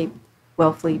throughout the Cape,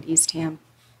 Wellfleet, Eastham,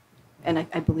 and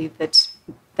I believe that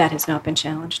has not been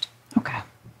challenged. Okay.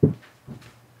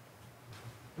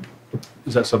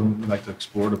 Is that something you'd like to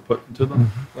explore to put into the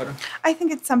letter? I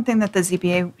think it's something that the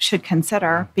ZBA should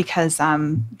consider because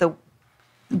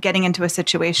getting into a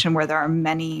situation where there are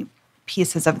many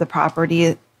pieces of the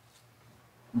property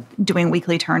doing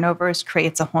weekly turnovers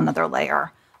creates a whole nother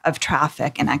layer of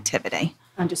traffic and activity.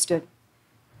 Understood.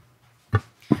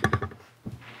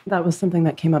 That was something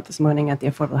that came up this morning at the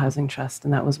Affordable Housing Trust,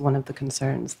 and that was one of the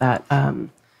concerns, that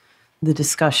the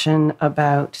discussion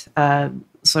about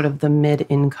sort of the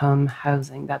mid-income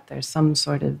housing, that there's some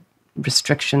sort of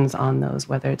restrictions on those,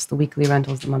 whether it's the weekly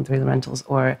rentals, the monthly rentals,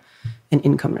 or an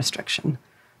income restriction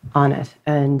on it.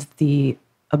 And the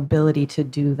ability to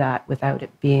do that without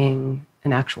it being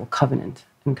an actual covenant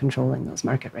and controlling those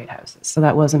market rate houses. So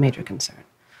that was a major concern.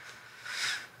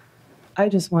 I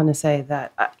just want to say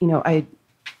that, I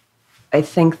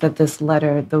think that this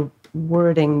letter, the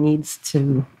wording needs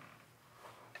to,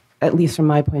 at least from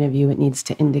my point of view, it needs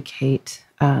to indicate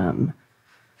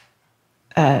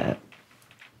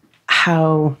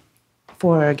how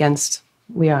for or against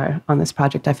we are on this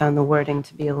project. I found the wording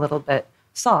to be a little bit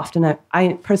soft, and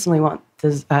I personally want the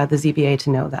ZBA to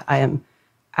know that I am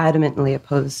adamantly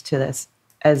opposed to this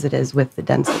as it is with the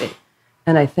density.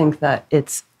 And I think that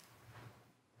it's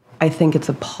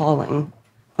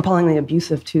appallingly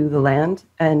abusive to the land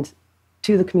and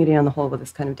to the community on the whole with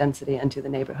this kind of density and to the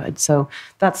neighborhood. So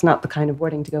that's not the kind of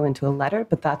wording to go into a letter,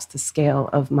 but that's the scale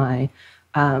of my,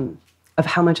 of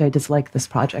how much I dislike this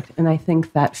project. And I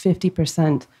think that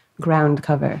 50% ground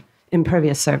cover,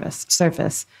 impervious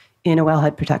surface in a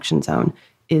wellhead protection zone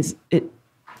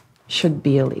should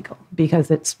be illegal, because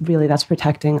that's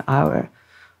protecting our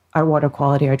water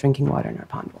quality, our drinking water, and our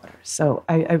pond water. So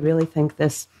I really think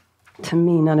this, to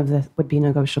me, none of this would be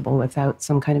negotiable without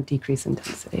some kind of decrease in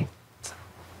density. So.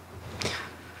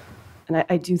 And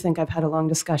I do think I've had a long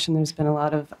discussion. There's been a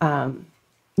lot of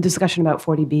discussion about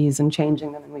 40Bs and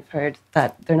changing them, and we've heard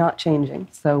that they're not changing,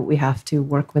 so we have to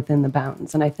work within the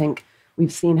bounds. And I think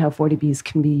we've seen how 40Bs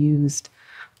can be used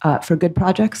for good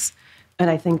projects. And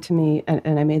I think, to me,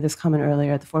 and I made this comment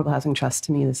earlier at the Affordable Housing Trust,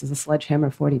 to me, this is a sledgehammer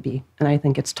 40B, and I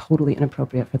think it's totally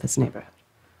inappropriate for this neighborhood.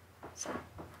 So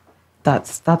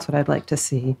that's what I'd like to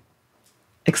see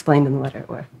explained in the letter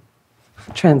or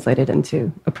translated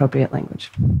into appropriate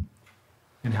language.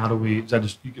 And how do we, is that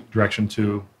just, you get direction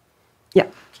to? Yeah.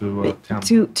 To town?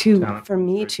 For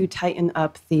me to tighten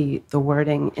up the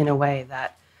wording in a way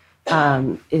that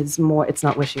is more, it's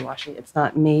not wishy-washy. It's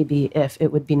not maybe if,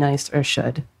 it would be nice, or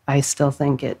should. I still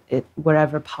think it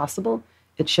wherever possible,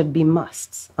 it should be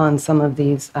musts on some of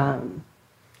these, some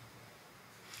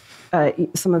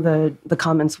of the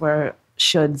comments were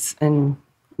shoulds and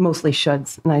mostly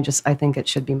shoulds. And I think it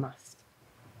should be must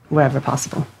wherever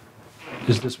possible.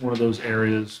 Is this one of those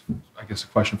areas, I guess a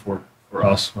question for or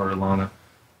us or Ilana,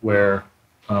 where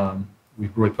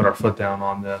we've really put our foot down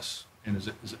on this?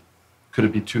 And could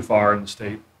it be too far and the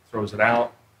state throws it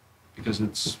out because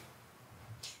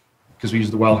we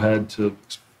use the wellhead to,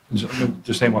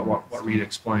 just saying what Rita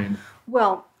explained?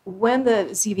 Well, when the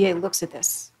ZBA looks at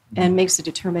this and makes a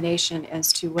determination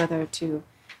as to whether to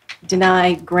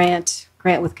deny, grant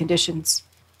with conditions,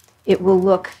 it will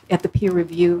look at the peer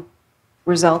review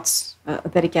results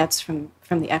that it gets from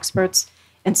the experts.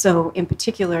 And so in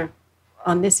particular,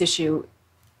 on this issue,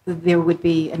 there would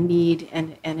be a need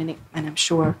and I'm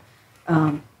sure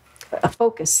a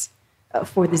focus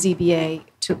for the ZBA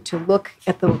to look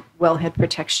at the wellhead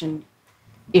protection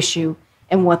issue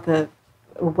and what the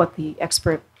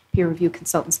expert peer review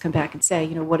consultants come back and say,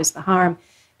 what is the harm?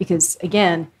 Because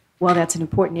again, while that's an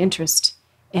important interest,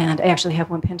 and I actually have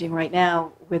one pending right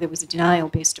now where there was a denial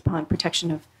based upon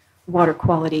protection of water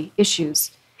quality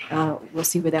issues. We'll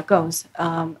see where that goes.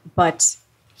 But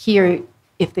here,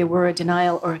 if there were a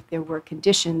denial or if there were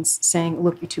conditions saying,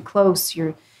 look, you're too close,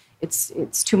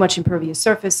 it's too much impervious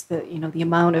surface,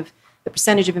 the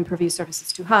percentage of impervious surface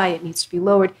is too high, it needs to be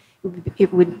lowered,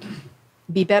 it would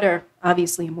be better,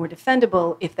 obviously, and more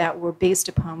defendable if that were based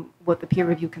upon what the peer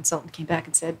review consultant came back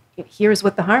and said, here's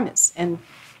what the harm is, and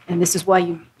this is why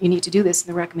you need to do this, and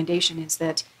the recommendation is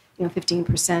that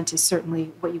 15% is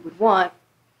certainly what you would want.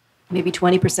 Maybe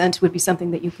 20% would be something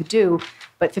that you could do,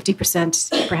 but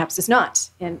 50% perhaps is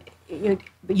not. And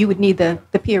you would need the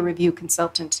peer review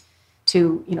consultant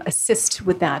to assist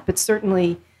with that. But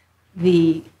certainly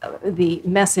the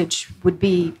message would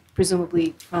be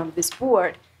presumably from this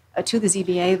board to the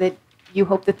ZBA that you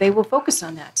hope that they will focus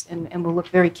on that and will look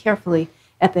very carefully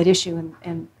at that issue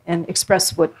and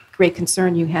express what great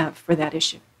concern you have for that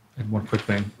issue. And one quick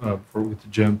thing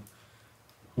with Jim.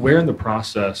 Where in the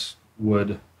process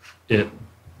would it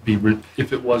be,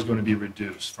 if it was going to be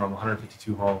reduced from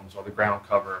 152 homes or the ground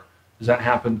cover, does that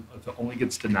happen if it only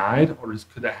gets denied, or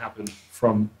could that happen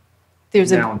from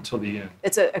now until the end?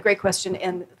 It's a great question,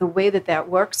 and the way that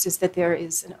works is that there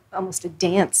is almost a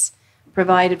dance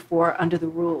provided for under the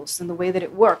rules, and the way that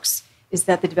it works is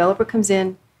that the developer comes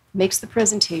in, makes the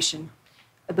presentation,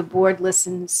 the board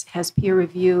listens, has peer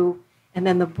review, and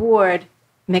then the board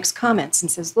makes comments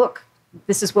and says, look,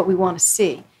 this is what we want to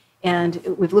see. And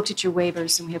we've looked at your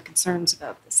waivers and we have concerns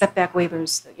about the setback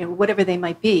waivers, whatever they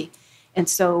might be. And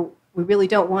so we really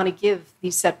don't want to give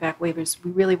these setback waivers.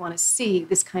 We really want to see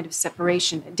this kind of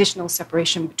separation, additional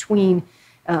separation between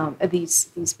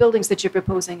these buildings that you're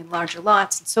proposing in larger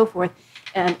lots and so forth,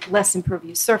 and less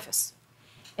impervious surface.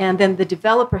 And then the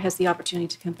developer has the opportunity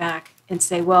to come back and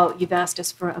say, well, you've asked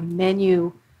us for a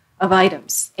menu of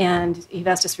items, and you've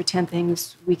asked us for 10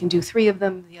 things. We can do 3 of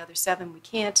them. The other 7 we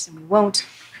can't and we won't.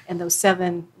 And those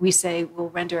 7, we say, will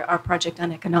render our project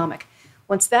uneconomic.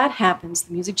 Once that happens,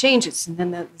 the music changes, and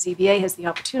then the ZBA has the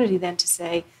opportunity then to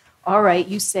say, all right,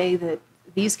 you say that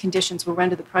these conditions will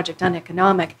render the project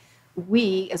uneconomic.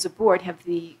 We, as a board, have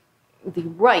the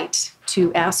right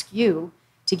to ask you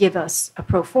to give us a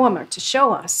pro forma to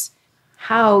show us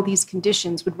how these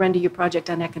conditions would render your project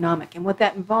uneconomic. And what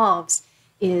that involves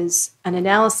is an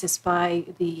analysis by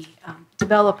the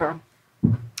developer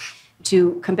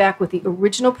to come back with the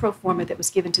original pro forma that was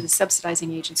given to the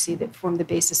subsidizing agency that formed the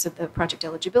basis of the project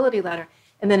eligibility letter,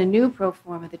 and then a new pro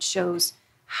forma that shows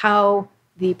how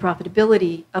the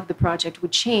profitability of the project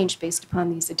would change based upon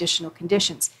these additional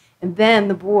conditions. And then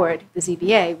the board, the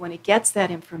ZBA, when it gets that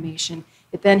information,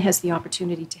 it then has the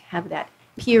opportunity to have that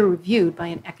peer reviewed by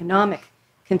an economic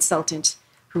consultant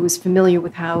who is familiar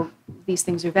with how these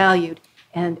things are valued.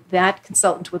 And that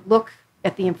consultant would look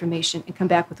at the information and come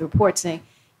back with a report saying,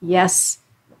 yes,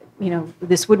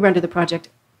 this would render the project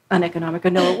uneconomic, or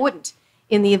no, it wouldn't.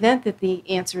 In the event that the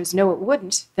answer is no, it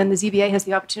wouldn't, then the ZBA has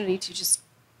the opportunity to just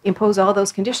impose all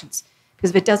those conditions.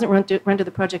 Because if it doesn't render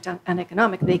the project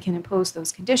uneconomic, they can impose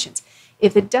those conditions.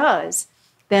 If it does,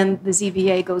 then the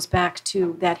ZBA goes back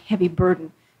to that heavy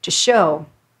burden to show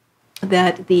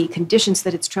that the conditions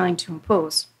that it's trying to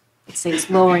impose, let's say it's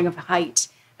lowering of height,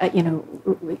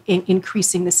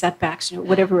 increasing the setbacks,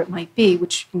 whatever it might be,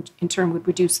 which in turn would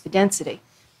reduce the density.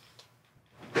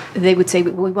 They would say,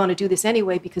 well, we want to do this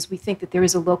anyway because we think that there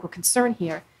is a local concern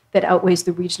here that outweighs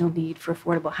the regional need for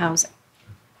affordable housing.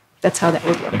 That's how that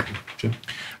would work. Jim?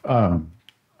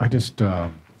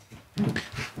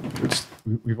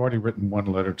 We've already written one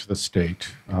letter to the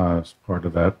state as part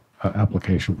of that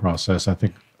application process. I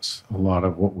think a lot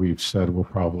of what we've said will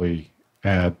probably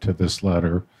add to this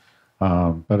letter,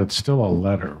 but it's still a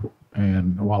letter.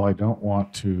 And while I don't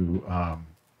want to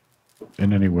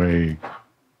in any way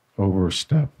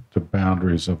overstep the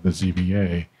boundaries of the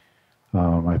ZBA,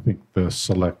 I think the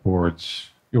select boards,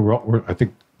 I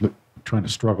think, trying to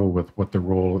struggle with what the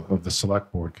role of the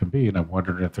select board can be, and I'm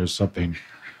wondering if there's something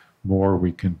more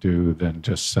we can do than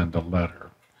just send a letter.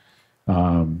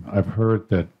 I've heard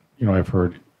that, I've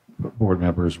heard board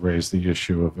members raise the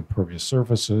issue of impervious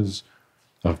surfaces,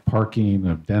 of parking,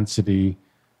 of density,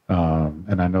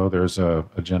 and I know there's a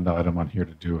agenda item on here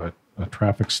to do a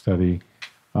traffic study.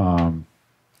 And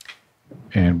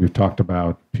we've talked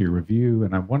about peer review,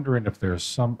 and I'm wondering if there's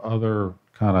some other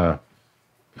kind of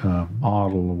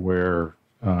model where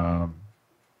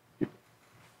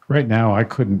right now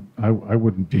I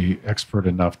wouldn't be expert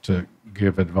enough to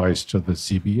give advice to the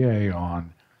CBA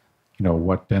on,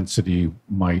 what density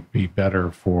might be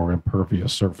better for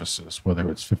impervious surfaces, whether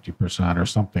it's 50% or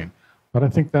something. But I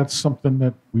think that's something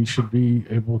that we should be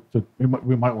able to,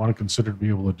 we might want to consider to be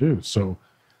able to do. So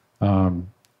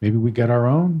maybe we get our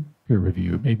own peer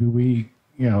review. Maybe we,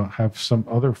 have some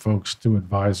other folks to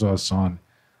advise us on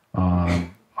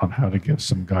how to give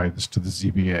some guidance to the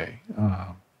ZBA.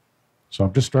 So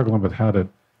I'm just struggling with how to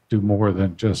do more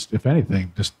than just, if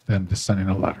anything, just sending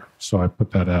a letter. So I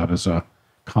put that out as a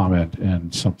comment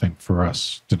and something for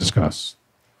us to discuss.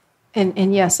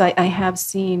 And yes, I have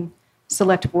seen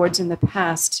select boards in the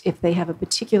past, if they have a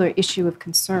particular issue of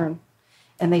concern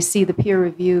and they see the peer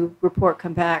review report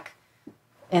come back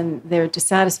and they're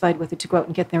dissatisfied with it, to go out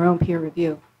and get their own peer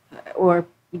review, or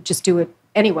just do it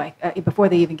anyway before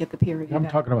they even get the peer review. I'm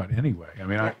back. talking about anyway. I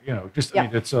mean, Yeah. I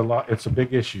mean, it's a lot. It's a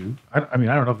big issue. I mean,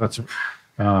 I don't know if that's,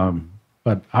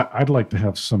 but I'd like to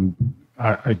have some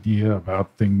idea about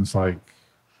things like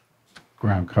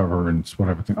ground cover and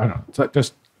whatever thing. I don't know. So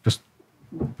just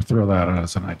throw that out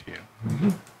as an idea.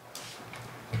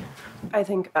 I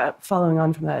think following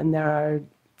on from that, and there are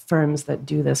firms that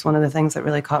do this. One of the things that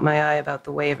really caught my eye about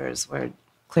the waivers, where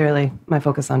clearly my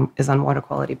focus is on water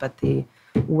quality, but the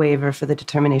waiver for the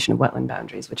determination of wetland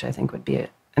boundaries, which I think would be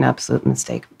an absolute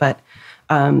mistake. But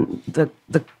the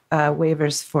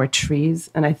waivers for trees,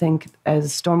 and I think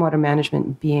as stormwater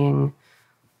management being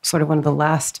sort of one of the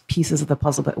last pieces of the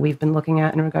puzzle that we've been looking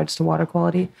at in regards to water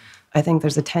quality, I think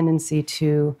there's a tendency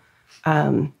to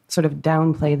sort of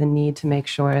downplay the need to make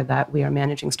sure that we are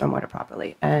managing stormwater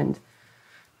properly. And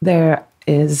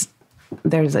there's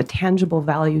a tangible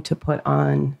value to put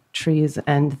on trees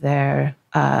and their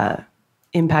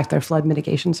impact their flood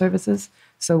mitigation services.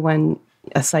 So when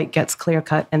a site gets clear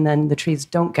cut and then the trees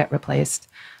don't get replaced,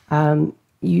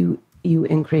 you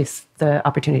increase the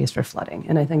opportunities for flooding.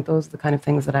 And I think those are the kind of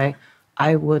things that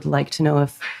I would like to know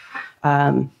if,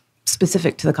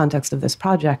 specific to the context of this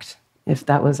project, if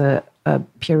that was a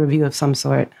peer review of some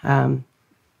sort,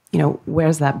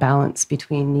 where's that balance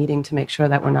between needing to make sure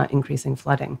that we're not increasing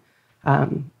flooding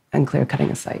and clear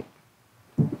cutting a site?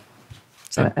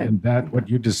 So and that, what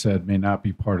you just said, may not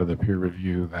be part of the peer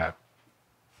review that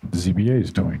the ZBA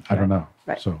is doing. I don't know.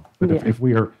 Right. So, but if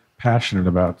we are passionate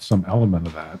about some element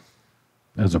of that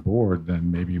as a board,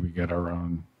 then maybe we get our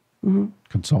own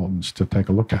consultants to take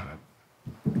a look at it.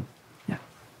 Yeah.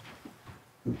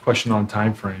 Question on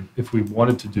time frame. If we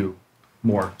wanted to do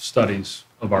more studies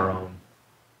of our own,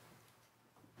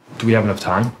 do we have enough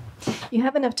time? You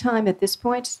have enough time at this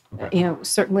point. Okay.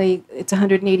 Certainly it's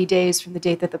 180 days from the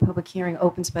date that the public hearing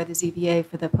opens by the ZBA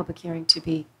for the public hearing to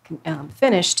be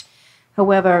finished.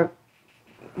 However,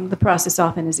 the process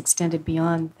often is extended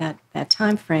beyond that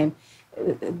time frame.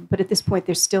 But at this point,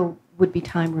 there still would be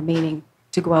time remaining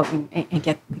to go out and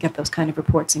get those kind of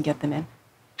reports and get them in.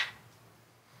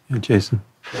 Yeah, Jason.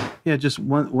 Yeah, just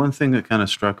one thing that kind of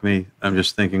struck me, I'm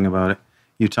just thinking about it.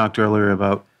 You talked earlier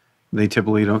about they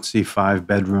typically don't see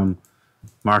 5-bedroom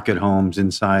market homes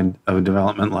inside of a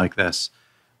development like this.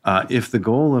 If the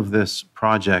goal of this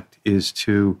project is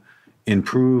to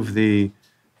improve the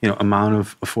amount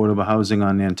of affordable housing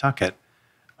on Nantucket,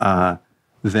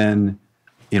 then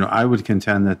I would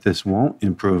contend that this won't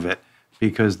improve it,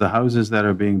 because the houses that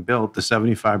are being built, the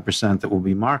 75% that will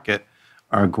be market,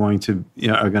 are going to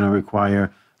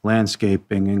require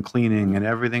landscaping and cleaning and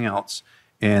everything else.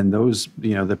 And those,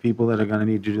 the people that are going to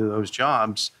need to do those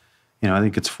jobs, I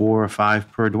think it's 4 or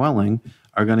 5 per dwelling,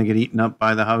 are going to get eaten up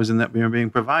by the housing that we are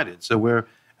being provided. So we're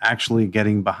actually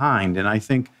getting behind. And I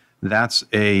think that's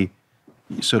a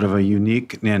sort of a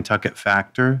unique Nantucket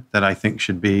factor that I think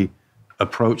should be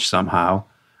approached somehow.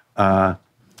 And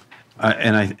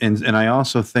I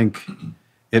also think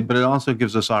but it also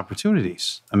gives us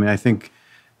opportunities. I mean, I think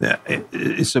that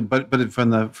but from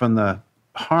the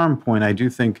harm point, I do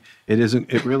think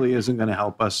it really isn't going to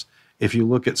help us if you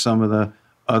look at some of the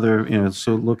other,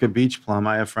 so look at Beach Plum.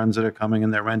 I have friends that are coming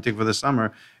and they're renting for the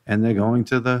summer, and they're going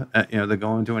to they're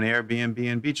going to an Airbnb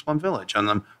in Beach Plum Village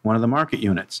on one of the market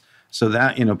units. so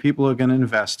that, people are going to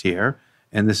invest here.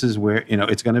 And this is where,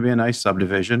 it's going to be a nice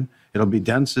subdivision. It'll be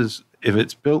dense if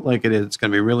it's built like it is, it's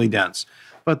going to be really dense.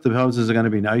 But the houses are going to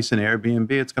be nice and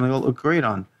Airbnb. It's going to look great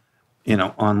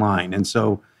online. And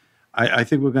so I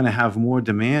think we're going to have more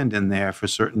demand in there for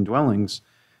certain dwellings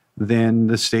than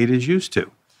the state is used to.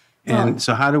 And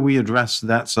so how do we address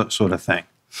that sort of thing?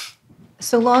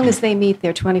 So long as they meet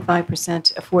their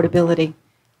 25% affordability,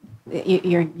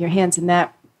 your hands in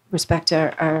that respect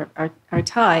are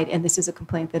tied. And this is a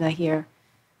complaint that I hear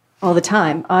all the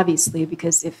time, obviously,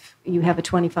 because if you have a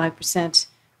 25%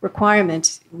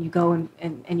 requirement, and you go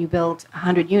and you build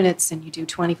 100 units and you do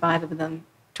 25 of them,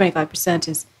 25%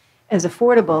 is as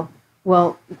affordable,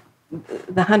 well,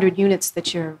 the 100 units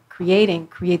that you're creating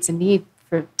creates a need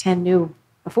for 10 new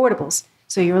affordables.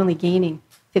 So you're only gaining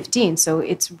 15. So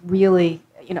it's really,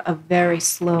 a very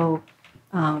slow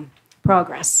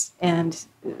progress. And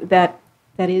that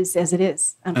is as it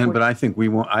is. But I think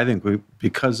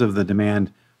because of the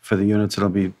demand for the units that'll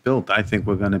be built, I think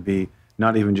we're going to be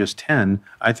not even just 10.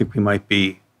 I think we might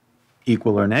be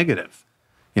equal or negative.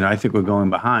 I think we're going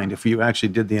behind. If you actually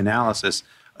did the analysis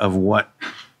of what,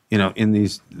 in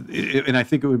these, and I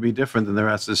think it would be different than the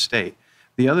rest of the state.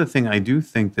 The other thing, I do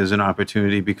think there's an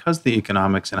opportunity because the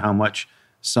economics and how much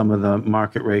some of the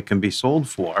market rate can be sold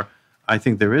for, I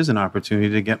think there is an opportunity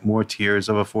to get more tiers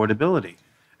of affordability.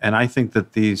 And I think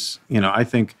that these, I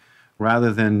think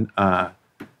rather than,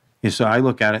 so I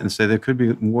look at it and say there could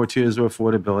be more tiers of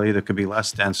affordability, there could be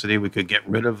less density, we could get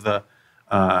rid of the,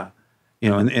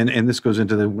 and this goes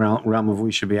into the realm of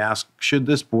we should be asked, should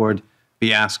this board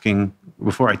be asking,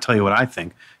 before I tell you what I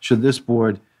think, should this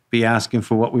board be asking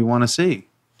for what we want to see?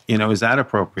 Is that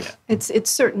appropriate? It's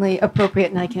certainly appropriate,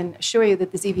 and I can assure you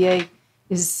that the ZBA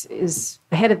is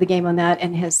ahead of the game on that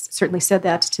and has certainly said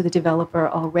that to the developer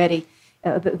already.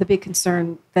 The big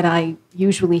concern that I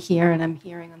usually hear, and I'm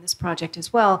hearing on this project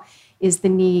as well, is the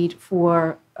need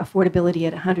for affordability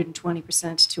at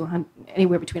 120% to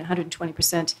anywhere between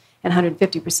 120% and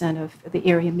 150% of the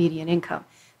area median income.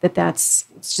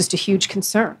 It's just a huge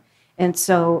concern. And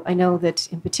so I know that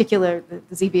in particular,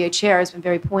 the ZBA chair has been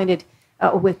very pointed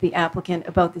with the applicant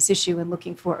about this issue and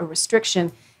looking for a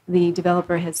restriction. The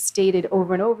developer has stated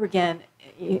over and over again,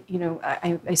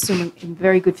 I assume in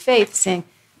very good faith, saying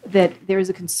that there is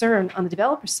a concern on the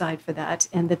developer side for that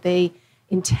and that they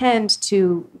intend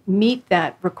to meet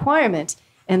that requirement.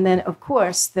 And then, of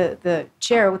course, the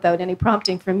chair, without any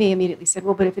prompting from me, immediately said,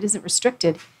 well, but if it isn't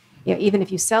restricted, even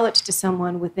if you sell it to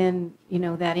someone within,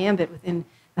 that ambit, within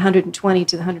 120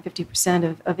 to the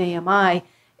 150% of AMI,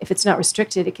 if it's not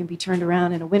restricted, it can be turned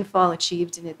around and a windfall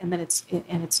achieved, and then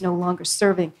it's no longer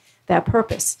serving that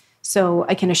purpose. So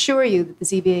I can assure you that the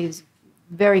ZBA is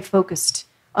very focused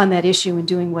on that issue and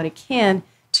doing what it can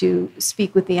to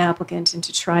speak with the applicant and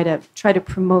to try to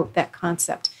promote that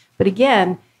concept. But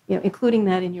again, including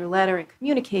that in your letter and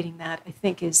communicating that, I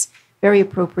think is very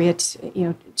appropriate.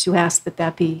 To ask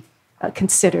that be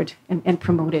considered and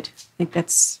promoted. I think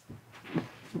that's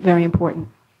very important.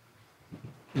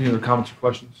 Any other comments or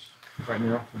questions right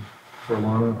now for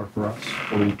Alana or for us?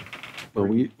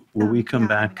 Will we come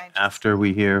back after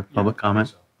we hear public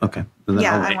comment? Okay.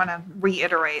 I want to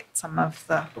reiterate some of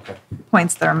the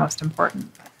points that are most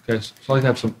important. Okay, so I'd like to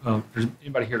have some, is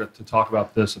anybody here to talk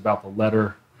about this, about the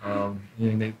letter,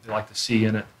 anything they'd like to see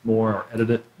in it more or edit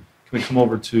it? Can we come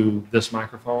over to this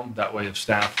microphone? That way if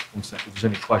if there's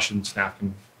any questions, staff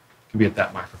can be at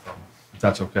that microphone, if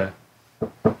that's okay.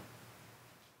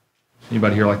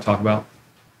 Anybody here like to talk about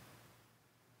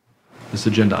this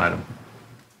agenda item?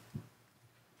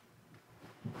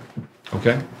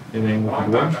 Okay, anything with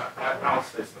the board? I'll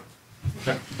say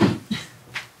something.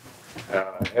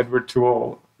 Okay. Edward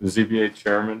Toole, the ZBA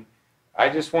chairman. I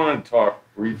just want to talk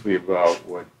briefly about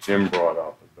what Jim brought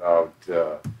up about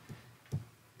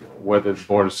whether the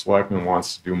Board of Selectmen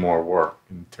wants to do more work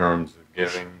in terms of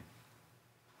giving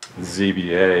the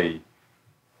ZBA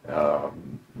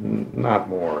not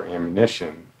more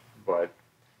ammunition, but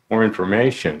more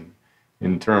information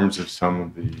in terms of some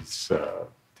of these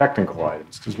technical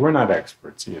items, because we're not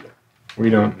experts either. We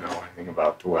don't know anything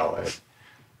about the wellhead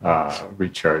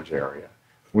recharge area.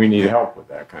 We need help with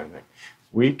that kind of thing.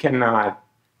 We cannot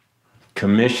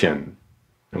commission,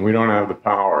 and we don't have the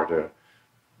power to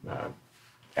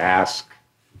ask,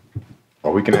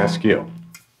 well, we can ask you.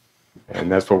 And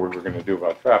that's what we were going to do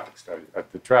about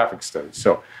the traffic study.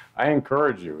 So I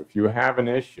encourage you, if you have an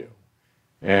issue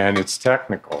and it's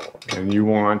technical and you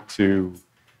want to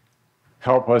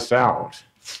help us out,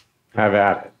 have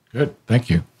at it. Good, thank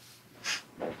you.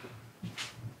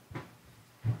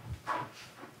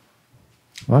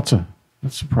 Well,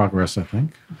 that's a progress, I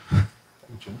think.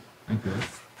 Thank you.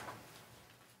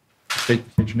 State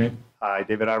your name. Hi,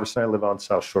 David Iverson. I live on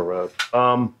South Shore Road.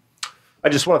 I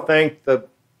just want to thank the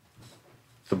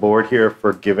board here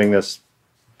for giving us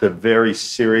the very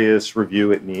serious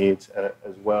review it needs,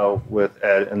 as well with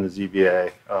Ed and the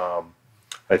ZBA.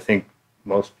 I think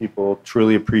most people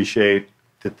truly appreciate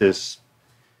that this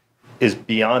is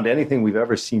beyond anything we've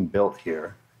ever seen built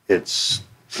here. It's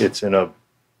in a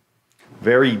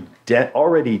very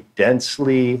already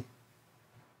densely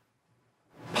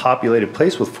populated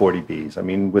place with 40Bs. I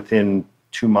mean, within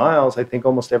 2 miles, I think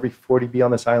almost every 40B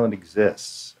on this island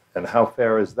exists. And how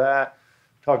fair is that?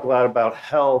 Talk a lot about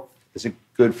health. Is it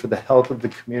good for the health of the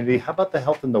community? How about the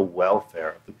health and the welfare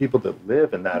of the people that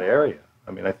live in that area?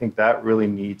 I mean, I think that really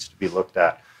needs to be looked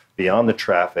at beyond the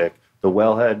traffic. The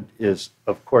wellhead is,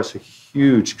 of course, a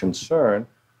huge concern,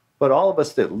 but all of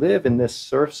us that live in this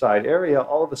Surfside area,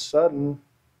 all of a sudden,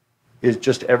 is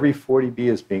just every 40B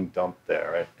is being dumped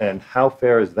there. And how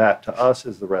fair is that to us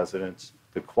as the residents,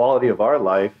 the quality of our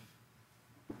life,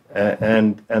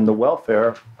 and the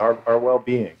welfare, our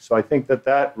well-being. So I think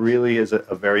that really is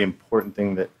a very important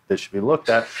thing that should be looked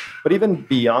at. But even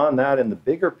beyond that, in the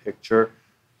bigger picture,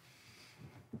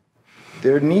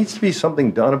 there needs to be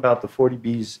something done about the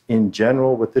 40Bs in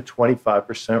general with the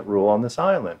 25% rule on this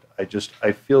island.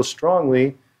 I feel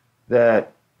strongly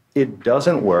that it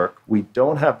doesn't work. We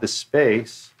don't have the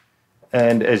space.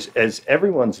 And as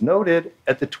everyone's noted,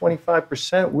 at the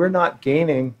 25%, we're not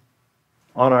gaining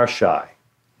on our shy.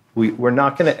 We're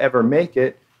not going to ever make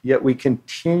it, yet we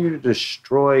continue to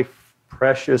destroy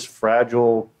precious,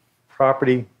 fragile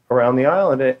property around the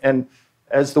island. And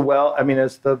as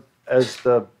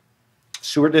the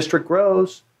sewer district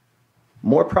grows,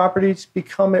 more properties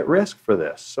become at risk for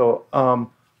this. So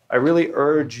I really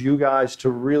urge you guys to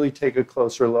really take a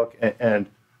closer look. And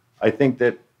I think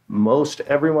that most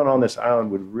everyone on this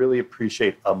island would really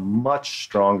appreciate a much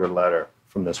stronger letter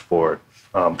from this board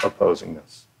opposing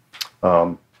this.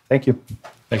 Thank you.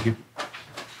 Thank you.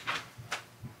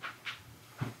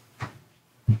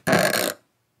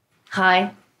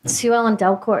 Hi, Sue Ellen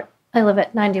Delcourt. I live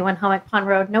at 91 Hummock Pond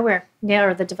Road, nowhere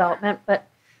near the development, but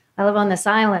I live on this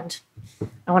island.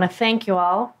 I want to thank you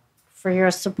all for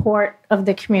your support of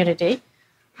the community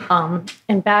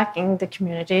and backing the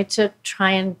community to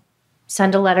try and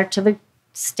send a letter to the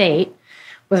state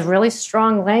with really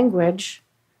strong language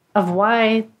of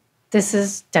why this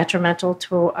is detrimental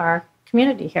to our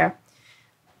community here.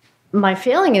 My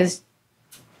feeling is,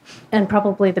 and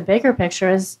probably the bigger picture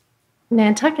is,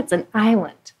 Nantucket's an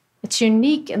island. It's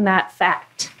unique in that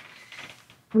fact.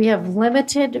 We have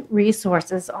limited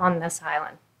resources on this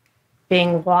island,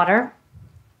 being water,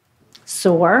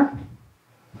 sewer,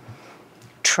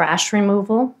 trash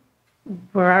removal.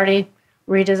 We're already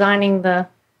redesigning the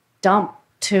dump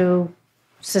to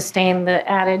sustain the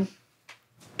added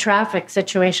traffic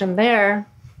situation there.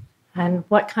 And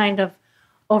what kind of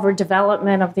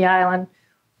overdevelopment of the island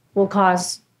will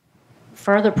cause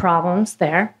further problems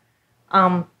there.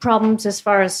 Problems as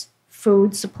far as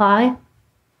food supply,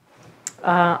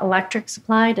 electric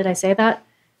supply. Did I say that?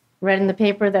 Read in the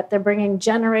paper that they're bringing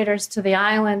generators to the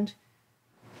island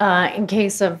in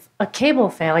case of a cable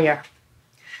failure.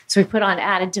 So we put on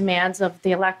added demands of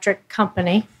the electric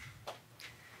company,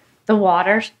 the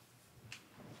water.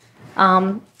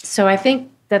 So I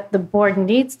think that the board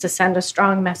needs to send a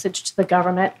strong message to the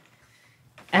government.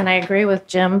 And I agree with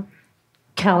Jim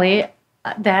Kelly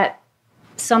that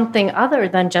something other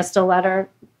than just a letter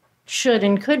should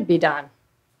and could be done.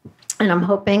 And I'm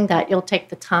hoping that you'll take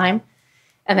the time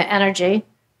and the energy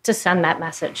to send that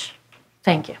message.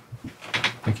 Thank you.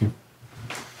 Thank you.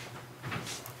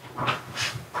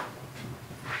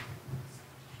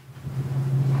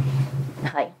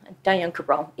 Hi, Diane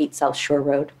Cabral, 8 South Shore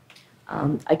Road.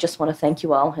 I just want to thank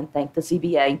you all and thank the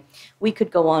ZBA. We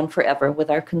could go on forever with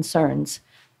our concerns,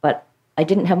 but I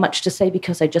didn't have much to say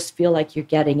because I just feel like you're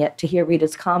getting it. To hear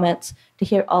Rita's comments, to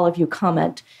hear all of you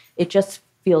comment, it just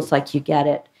feels like you get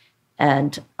it.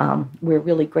 And we're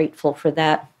really grateful for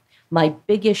that. My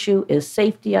big issue is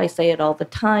safety. I say it all the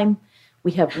time.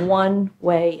 We have one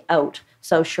way out.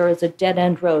 South Shore is a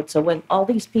dead-end road. So when all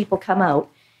these people come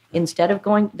out, instead of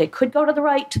going, they could go to the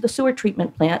right to the sewer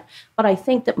treatment plant, but I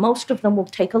think that most of them will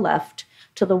take a left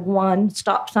to the one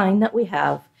stop sign that we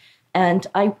have. And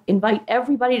I invite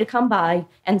everybody to come by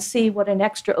and see what an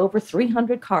extra over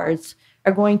 300 cars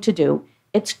are going to do.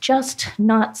 It's just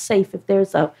not safe. If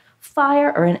there's a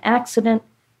fire or an accident,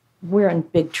 we're in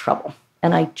big trouble.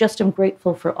 And I just am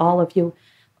grateful for all of you.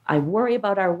 I worry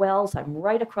about our wells. I'm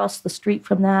right across the street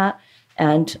from that.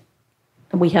 And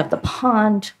we have the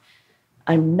pond.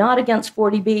 I'm not against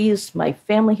 40Bs. My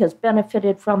family has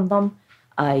benefited from them.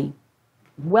 I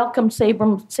welcome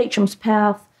Satcham's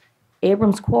Path,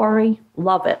 Abrams Quarry,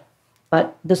 love it.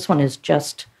 But this one is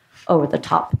just over the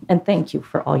top. And thank you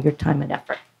for all your time and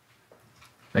effort.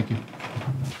 Thank you.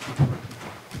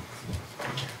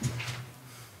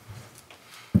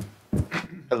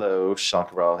 Hello, Sean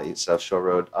Cabral, 8 South Shore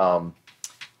Road.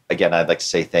 Again, I'd like to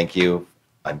say thank you.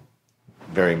 I'm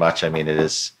very much, I mean, it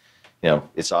is,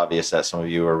 it's obvious that some of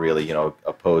you are really,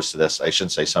 opposed to this. I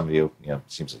shouldn't say some of you, it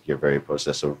seems like you're very opposed to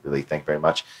this, so really thank you very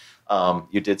much.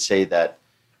 You did say that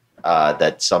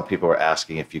that some people were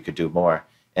asking if you could do more.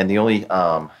 And the only,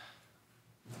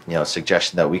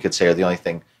 suggestion that we could say, or the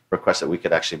only request that we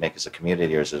could actually make as a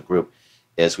community or as a group,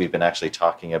 is we've been actually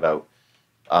talking about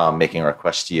making a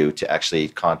request to you to actually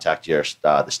contact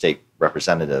the state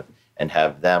representative and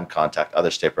have them contact other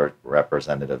state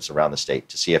representatives around the state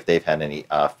to see if they've had any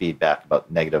feedback about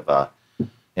negative, about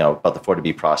the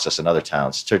 40B process in other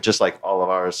towns. So just like all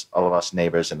of us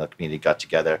neighbors in the community got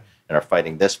together and are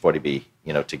fighting this 40B,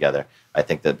 together. I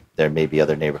think that there may be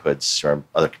other neighborhoods or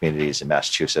other communities in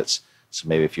Massachusetts. So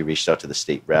maybe if you reached out to the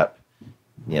state rep,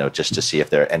 just to see if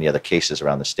there are any other cases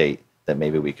around the state, that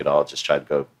maybe we could all just try to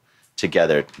go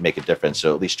together to make a difference.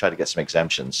 So at least try to get some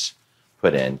exemptions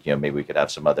put in. Maybe we could have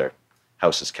some other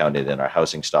houses counted in our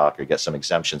housing stock, or get some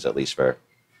exemptions at least for,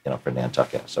 for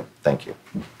Nantucket. So thank you.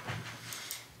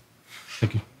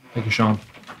 Thank you. Thank you, Sean.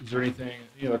 Is there any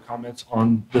other comments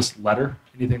on this letter?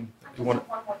 Anything you want?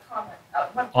 One more comment.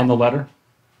 On the letter?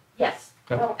 Yes.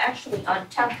 Okay. Well, actually, on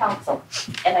town council,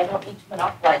 and I don't need to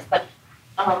monopolize, but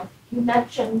town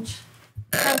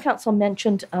council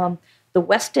mentioned the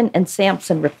Weston and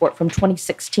Sampson report from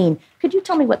 2016. Could you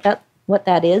tell me what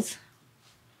that is?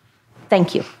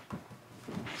 Thank you.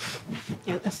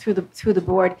 Yeah, through the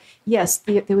board. Yes,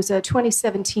 there was a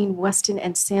 2017 Weston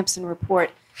and Sampson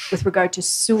report with regard to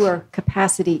sewer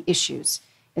capacity issues.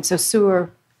 And so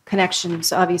sewer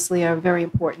connections obviously are very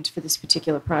important for this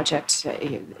particular project.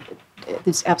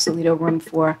 There's absolutely no room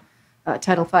for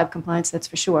Title V compliance, that's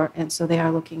for sure. And so they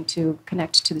are looking to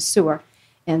connect to the sewer.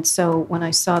 And so when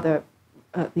I saw the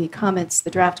comments, the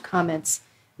draft comments,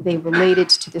 they related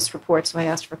to this report. So I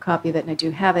asked for a copy of it, and I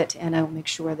do have it, and I will make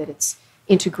sure that it's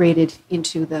integrated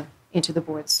into the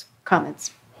board's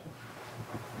comments.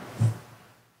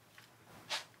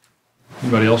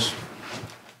 Anybody else?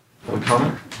 Public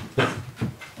comment?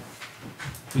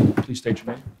 Please state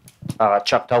your name.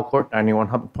 Chuck Delcourt, 91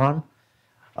 Hubbard Pond.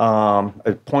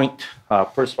 A point,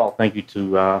 first of all, thank you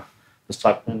to the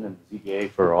Selectmen and the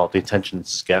ZBA for all the attention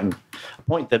this is getting. A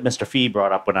point that Mr. Fee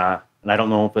brought up, and I don't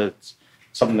know if it's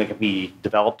something that can be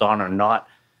developed on or not,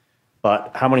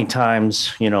 but how many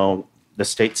times, the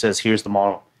state says, here's the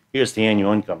model, here's the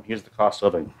annual income, here's the cost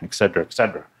of living, et cetera, et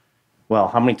cetera. Well,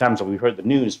 how many times have we heard the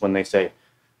news when they say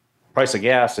price of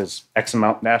gas is X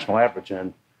amount national average,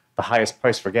 and the highest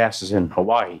price for gas is in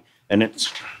Hawaii, and it's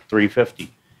 $3.50,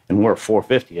 and we're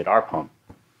 $4.50 at our pump.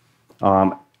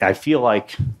 I feel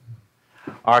like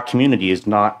our community is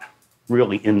not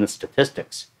really in the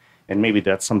statistics, and maybe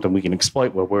that's something we can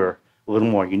exploit where we're a little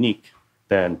more unique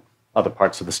than other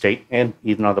parts of the state and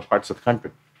even other parts of the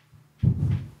country.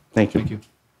 Thank you. Thank you.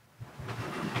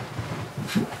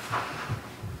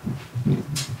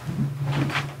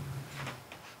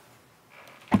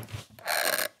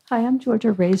 Hi, I'm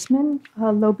Georgia Raisman,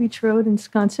 Low Beach Road in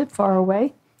Sconset, far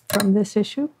away from this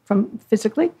issue, from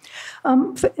physically.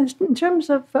 In terms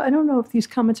of, I don't know if these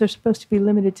comments are supposed to be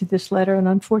limited to this letter, and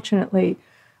unfortunately,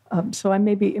 so it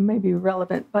may be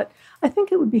irrelevant, but I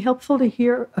think it would be helpful to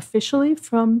hear officially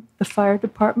from the fire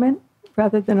department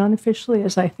rather than unofficially,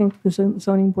 as I think the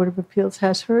Zoning Board of Appeals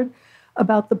has heard,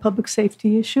 about the public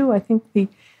safety issue. I think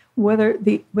whether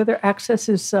access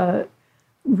is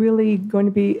really going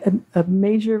to be a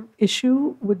major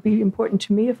issue would be important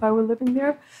to me if I were living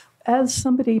there. As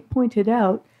somebody pointed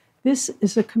out, this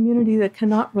is a community that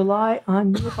cannot rely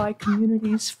on nearby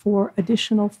communities for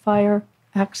additional fire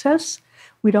access.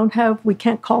 We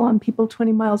can't call on people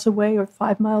 20 miles away or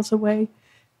 5 miles away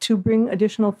to bring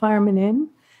additional firemen in.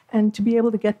 And to be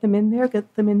able to get them in there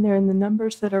in the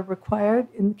numbers that are required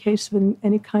in the case of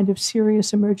any kind of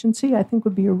serious emergency, I think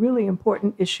would be a really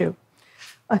important issue.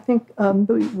 I think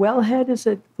the wellhead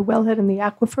and the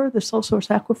aquifer, the sole source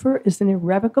aquifer, is an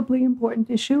irrevocably important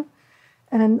issue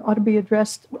and ought to be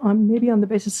addressed maybe on the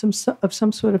basis of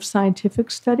some sort of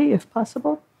scientific study, if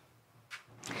possible.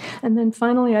 And then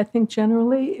finally, I think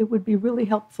generally it would be really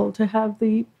helpful to have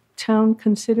the town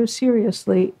consider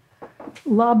seriously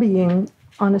lobbying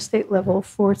on a state level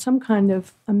for some kind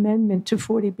of amendment to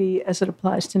 40B as it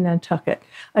applies to Nantucket.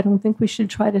 I don't think we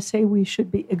should try to say we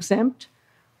should be exempt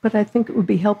but I think it would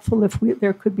be helpful if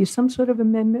there could be some sort of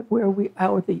amendment where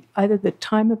either the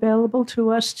time available to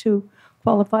us to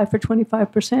qualify for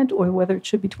 25%, or whether it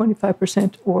should be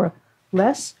 25% or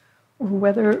less, or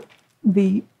whether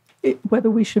we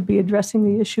should be addressing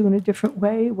the issue in a different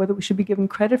way, whether we should be given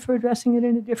credit for addressing it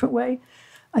in a different way.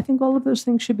 I think all of those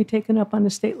things should be taken up on the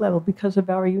state level because of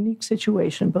our unique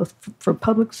situation, both for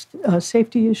public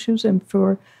safety issues and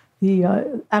for the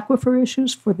aquifer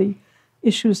issues, for the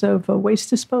issues of waste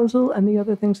disposal and the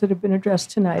other things that have been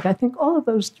addressed tonight. I think all of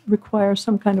those require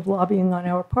some kind of lobbying on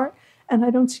our part, and I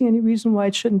don't see any reason why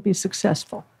it shouldn't be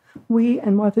successful. We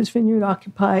and Martha's Vineyard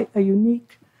occupy a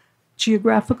unique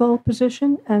geographical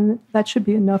position, and that should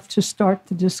be enough to start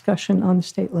the discussion on the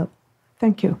state level.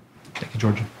 Thank you. Thank you,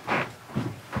 Georgia.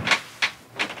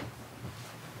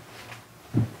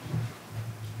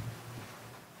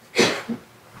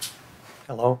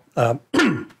 Hello.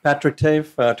 Patrick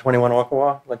Tave, 21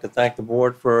 Okawa. I'd like to thank the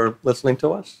board for listening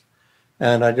to us.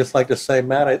 And I'd just like to say,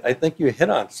 Matt, I think you hit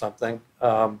on something.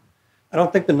 I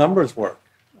don't think the numbers work.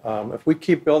 If we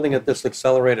keep building at this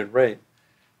accelerated rate,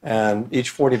 and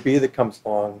each 40B that comes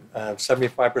along,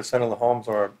 75% of the homes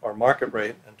are market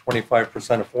rate and 25%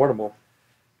 affordable,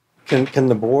 can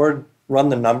the board run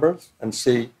the numbers and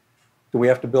see, do we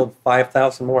have to build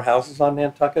 5,000 more houses on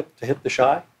Nantucket to hit the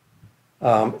shy?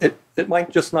 It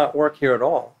might just not work here at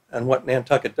all. And what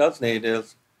Nantucket does need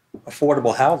is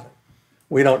affordable housing.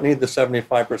 We don't need the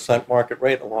 75% market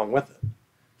rate along with it.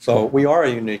 So we are a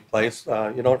unique place.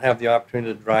 You don't have the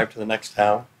opportunity to drive to the next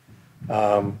town.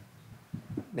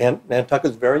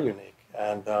 Nantucket is very unique,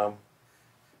 and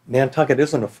Nantucket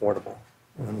isn't affordable.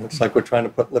 And it's like we're trying to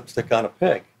put lipstick on a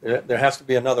pig. There has to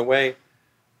be another way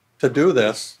to do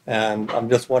this, and I'm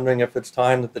just wondering if it's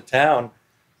time that the town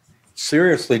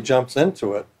seriously jumps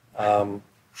into it,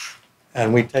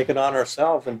 and we take it on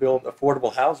ourselves and build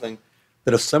affordable housing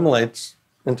that assimilates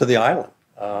into the island,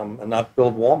 and not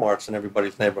build Walmarts in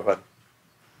everybody's neighborhood.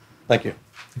 Thank you.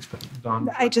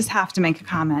 I just have to make a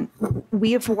comment.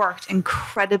 We have worked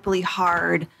incredibly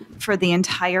hard for the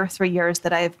entire 3 years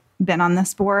that I've been on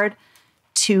this board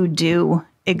to do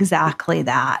exactly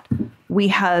that. We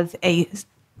have a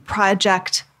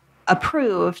project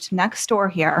approved next door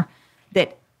here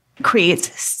that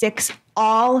creates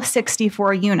all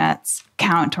 64 units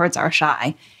count towards our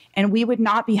shy. And we would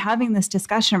not be having this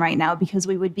discussion right now because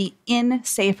we would be in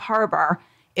safe harbor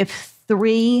if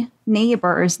 3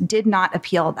 neighbors did not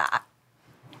appeal that.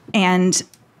 And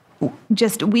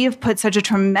we have put such a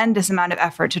tremendous amount of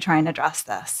effort to try and address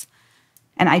this.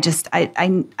 And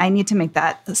I need to make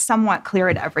that somewhat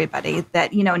clear to everybody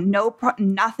that,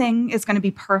 nothing is going to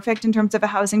be perfect in terms of a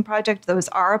housing project. Those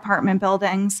are apartment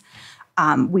buildings.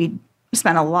 We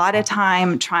spent a lot of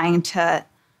time trying to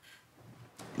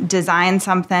design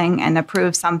something and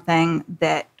approve something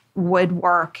that would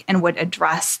work and would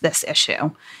address this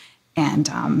issue. And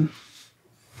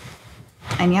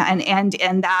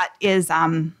that is,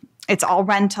 it's all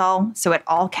rental, so it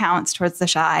all counts towards the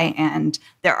shy, and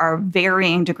there are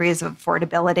varying degrees of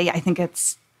affordability. I think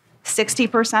it's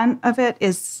 60% of it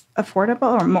is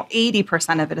affordable, or more,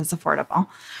 80% of it is affordable.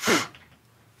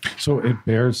 So it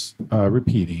bears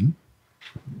repeating,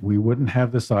 we wouldn't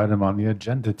have this item on the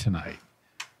agenda tonight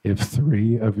if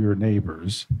 3 of your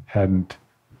neighbors hadn't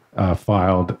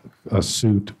filed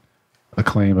a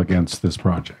claim against this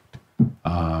project.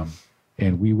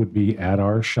 And we would be at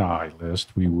our shy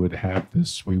list. We would have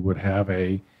this, we would have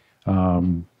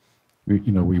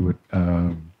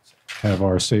have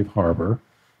our safe harbor,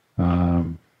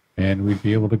 and we'd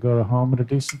be able to go home at a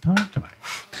decent time tonight.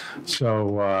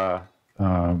 So,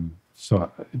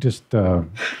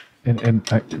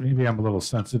 maybe I'm a little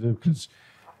sensitive because,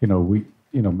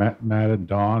 Matt and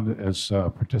Dawn as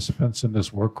participants in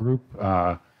this work group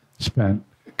spent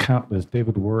countless,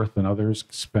 David Worth and others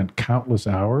spent countless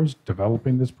hours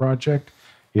developing this project.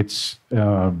 It's,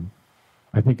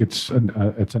 I think it's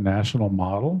a national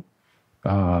model,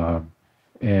 and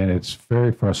it's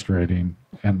very frustrating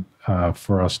and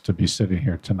for us to be sitting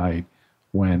here tonight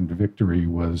when victory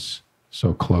was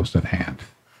so close at hand.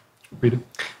 Rita?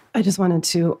 I just wanted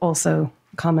to also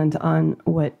comment on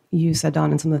what you said,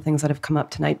 Don, and some of the things that have come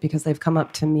up tonight, because they've come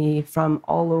up to me from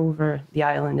all over the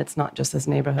island. It's not just this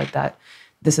neighborhood, that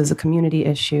this is a community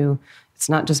issue. It's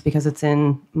not just because it's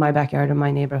in my backyard or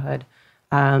my neighborhood.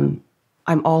 I'm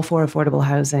all for affordable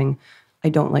housing. I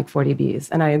don't like 40Bs.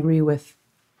 And I agree with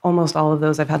almost all of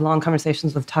those. I've had long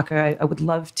conversations with Tucker. I would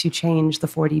love to change the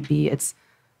 40B. It's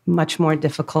much more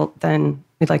difficult than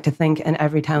we'd like to think, and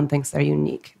every town thinks they're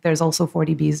unique. There's also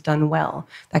 40Bs done well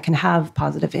that can have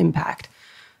positive impact.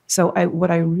 So what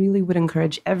I really would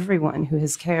encourage everyone who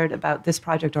has cared about this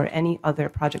project or any other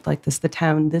project like this, the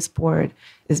town, this board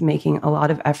is making a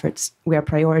lot of efforts. We are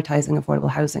prioritizing affordable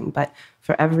housing, but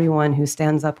for everyone who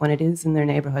stands up when it is in their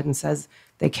neighborhood and says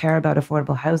they care about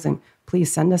affordable housing,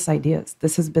 please send us ideas.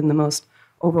 This has been the most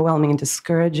overwhelming and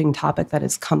discouraging topic that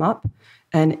has come up,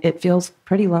 and it feels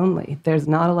pretty lonely. There's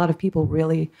not a lot of people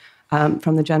really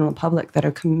from the general public that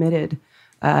are committed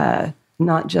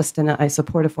not just in I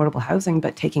support affordable housing,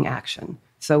 but taking action.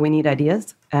 So we need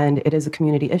ideas, and it is a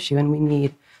community issue, and we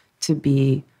need to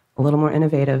be a little more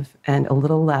innovative and a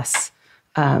little less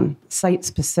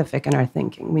site-specific in our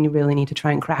thinking. We really need to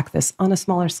try and crack this on a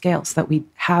smaller scale so that we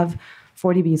have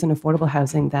 40Bs in affordable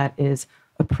housing that is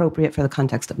appropriate for the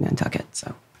context of Nantucket.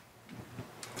 So,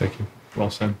 Thank you. Well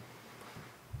said.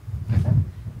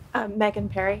 Megan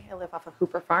Perry. I live off of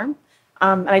Hooper Farm.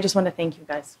 And I just want to thank you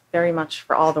guys very much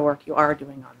for all the work you are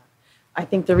doing on that. I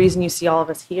think the reason you see all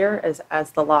of us here is,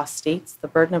 as the law states, the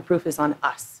burden of proof is on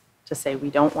us to say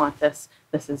we don't want this.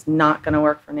 This is not going to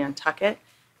work for Nantucket.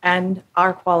 And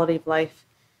our quality of life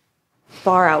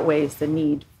far outweighs the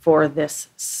need for this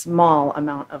small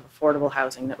amount of affordable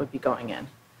housing that would be going in.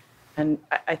 And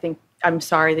I think, I'm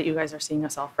sorry that you guys are seeing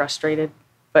us all frustrated,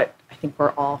 but I think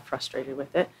we're all frustrated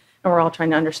with it. And we're all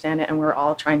trying to understand it, and we're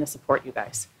all trying to support you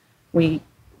guys. We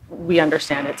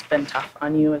understand it's been tough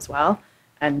on you as well.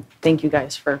 And thank you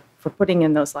guys for putting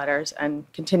in those letters and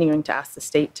continuing to ask the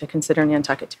state to consider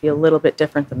Nantucket to be a little bit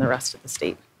different than the rest of the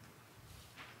state.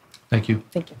 Thank you.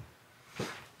 Thank you.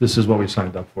 This is what we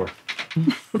signed up for.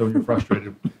 So when you're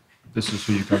frustrated, this is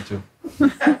who you come to.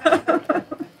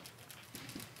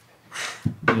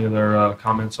 Any other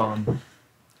comments on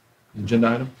the agenda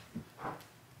item?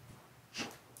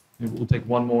 Maybe we'll take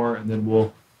one more, and then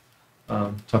we'll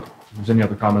talk if there's any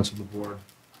other comments of the board.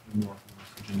 Any more on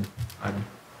this agenda item?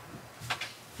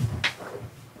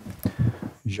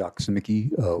 Jacques Zemicki,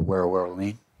 Wara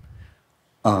Lane.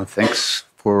 Thanks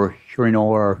for hearing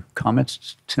all our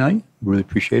comments tonight. Really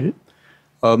appreciate it.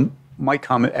 My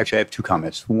comment, actually, I have two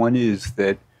comments. One is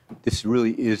that this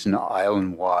really is an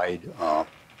island-wide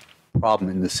problem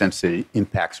in the sense that it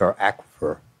impacts our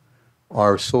aquifer.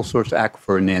 Our sole source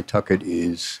aquifer in Nantucket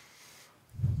is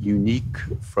unique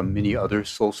from many other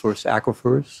sole source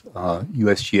aquifers.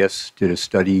 USGS did a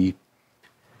study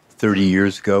 30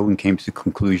 years ago and came to the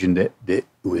conclusion that it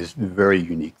was very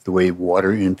unique. The way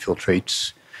water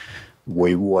infiltrates, the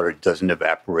way water doesn't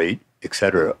evaporate, et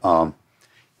cetera.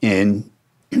 And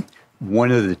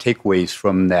one of the takeaways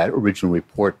from that original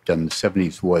report done in the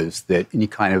 70s was that any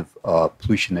kind of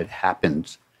pollution that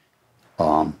happens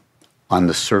on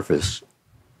the surface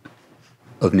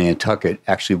of Nantucket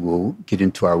actually will get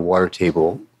into our water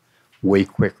table way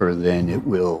quicker than it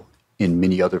will in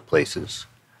many other places.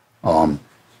 The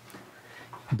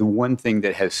one thing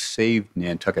that has saved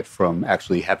Nantucket from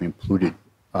actually having polluted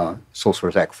sole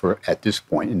source aquifer at this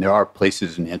point, and there are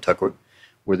places in Nantucket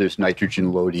where there's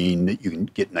nitrogen loading, that you can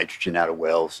get nitrogen out of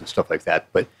wells and stuff like that,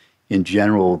 but in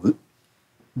general,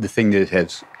 the thing that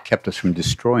has kept us from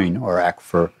destroying our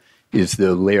aquifer is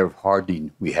the layer of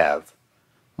hardening we have,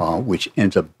 which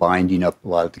ends up binding up a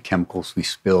lot of the chemicals we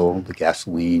spill, the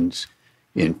gasolines,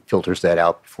 and filters that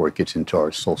out before it gets into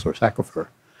our sole source aquifer.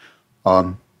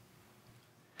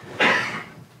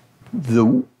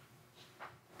 The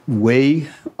way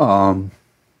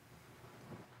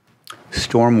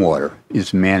stormwater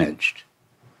is managed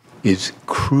is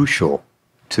crucial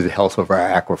to the health of our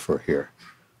aquifer here.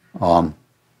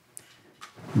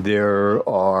 There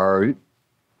are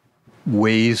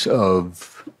ways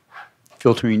of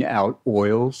filtering out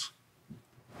oils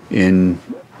in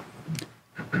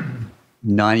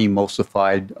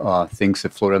non-emulsified things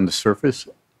that float on the surface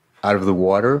out of the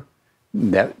water.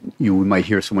 That we might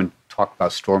hear someone talk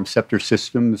about storm scepter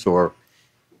systems or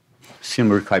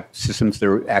similar type systems that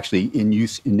are actually in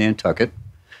use in Nantucket.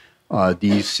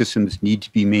 These systems need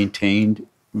to be maintained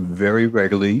very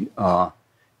regularly. A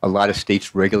lot of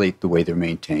states regulate the way they're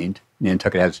maintained.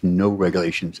 Nantucket has no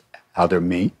regulations how they're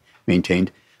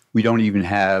maintained. We don't even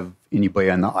have anybody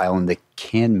on the island that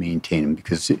can maintain them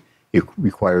because it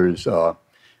requires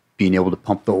being able to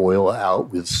pump the oil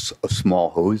out with a small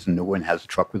hose, and no one has a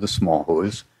truck with a small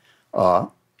hose.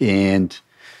 And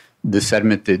the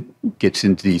sediment that gets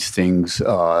into these things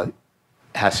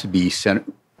has to be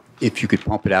sent, if you could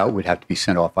pump it out, would have to be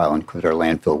sent off island because our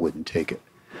landfill wouldn't take it.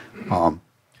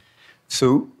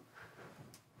 So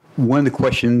one of the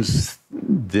questions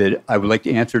that I would like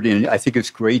to answer, and I think it's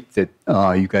great that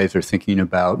you guys are thinking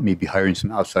about maybe hiring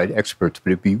some outside experts,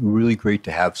 but it'd be really great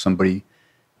to have somebody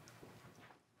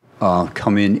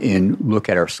come in and look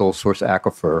at our sole source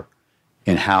aquifer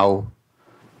and how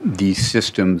these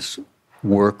systems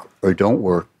work or don't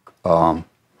work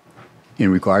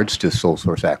in regards to sole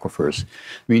source aquifers. I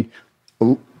mean,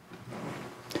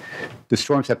 the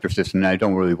storm scepter system, and I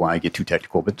don't really want to get too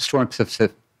technical, but the storm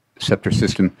scepter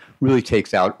system really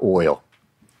takes out oil,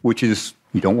 which is,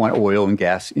 you don't want oil and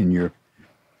gas in your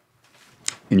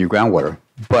groundwater.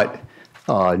 But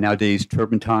nowadays,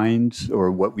 turpentines,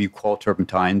 or what we call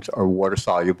turpentines, are water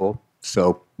soluble,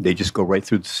 so they just go right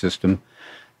through the system.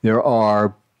 There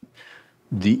are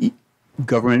the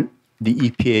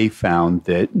EPA found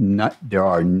that there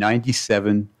are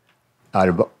 97 out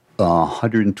of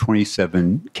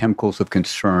 127 chemicals of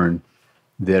concern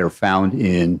that are found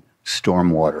in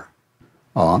stormwater.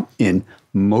 And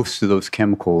most of those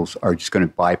chemicals are just going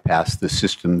to bypass the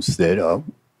systems that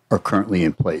are currently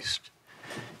in place.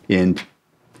 And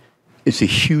it's a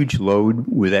huge load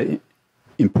with that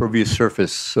impervious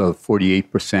surface of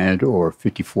 48% or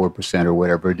 54% or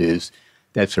whatever it is.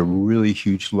 That's a really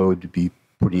huge load to be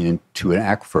putting into an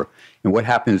aquifer. And what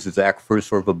happens is the aquifer is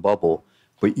sort of a bubble,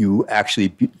 but you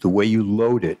actually, the way you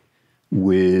load it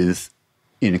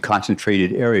in a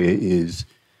concentrated area is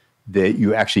that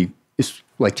you actually, it's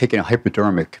like taking a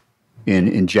hypodermic and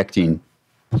injecting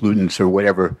pollutants or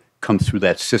whatever comes through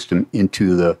that system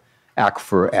into the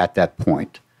aquifer at that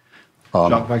point.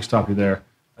 John, if I can stop you there.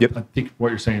 Yep. I think what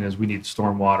you're saying is we need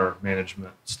stormwater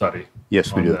management study.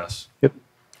 Yes, we on do. This. Yep.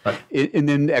 And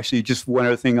then actually just one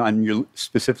other thing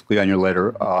specifically on your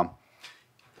letter,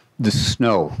 the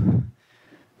snow.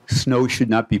 Snow should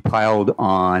not be piled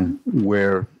on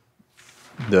where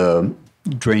the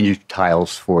drainage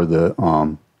tiles for the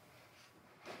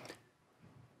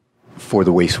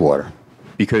wastewater.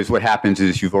 Because what happens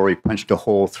is you've already punched a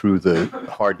hole through the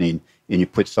hardening and you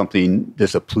put something,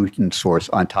 there's a pollutant source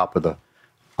on top of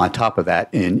that,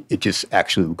 and it just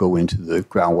actually will go into the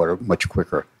groundwater much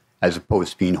quicker, as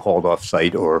opposed to being hauled off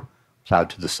site or plowed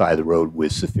to the side of the road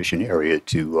with sufficient area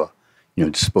to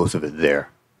dispose of it there.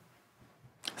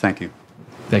 Thank you.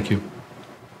 Thank you.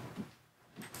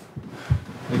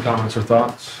 Any comments or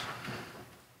thoughts?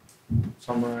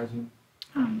 Summarizing.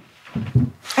 I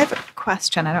have a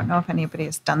question. I don't know if anybody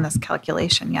has done this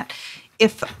calculation yet.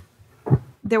 If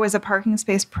there was a parking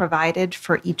space provided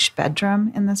for each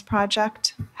bedroom in this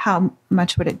project, how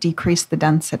much would it decrease the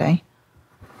density?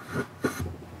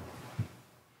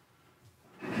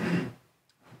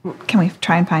 Can we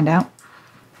try and find out?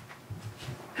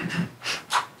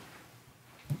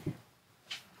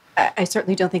 I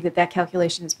certainly don't think that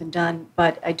calculation has been done,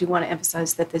 but I do want to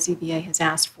emphasize that the ZBA has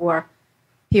asked for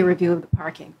peer review of the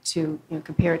parking to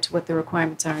compare it to what the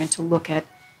requirements are and to look at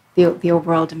the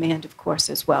overall demand, of course,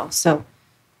 as well. So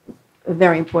a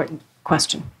very important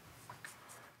question.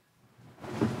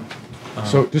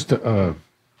 So just to,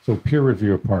 so peer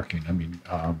review of parking. I mean,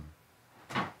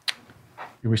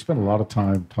 we spend a lot of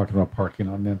time talking about parking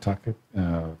on Nantucket.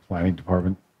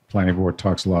 Planning board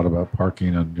talks a lot about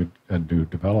parking and new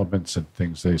developments and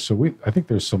things. I think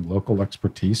there's some local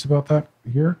expertise about that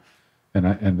here,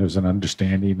 and there's an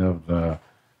understanding of the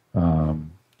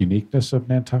uniqueness of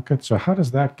Nantucket. So how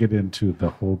does that get into the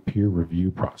whole peer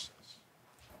review process?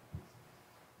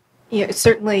 Yeah,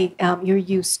 certainly you're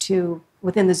used to,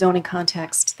 within the zoning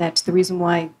context, that the reason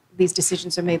why these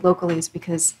decisions are made locally is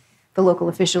because the local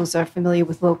officials are familiar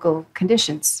with local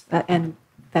conditions, and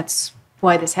that's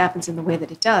why this happens in the way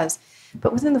that it does.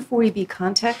 But within the 40B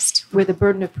context, where the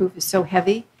burden of proof is so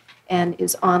heavy and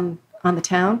is on the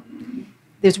town,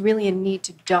 there's really a need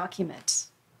to document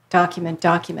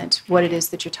what it is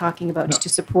that you're talking about to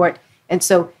support. And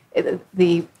so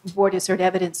the board has heard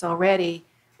evidence already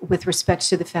with respect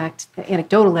to the fact,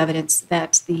 anecdotal evidence,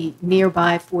 that the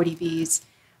nearby 40Bs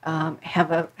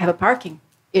have a parking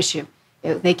issue.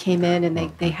 They came in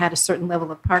and they had a certain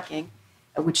level of parking,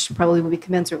 which probably will be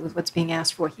commensurate with what's being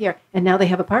asked for here, and now they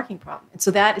have a parking problem. And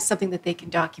so that is something that they can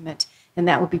document, and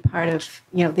that would be part of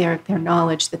their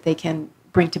knowledge that they can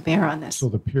bring to bear on this. So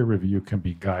the peer review can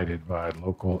be guided by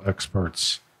local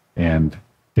experts and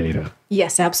data.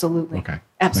 Yes, absolutely. Okay.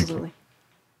 Absolutely.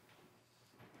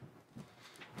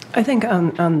 I think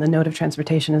on the note of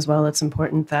transportation as well, it's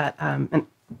important that, and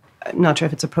I'm not sure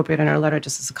if it's appropriate in our letter,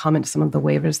 just as a comment to some of the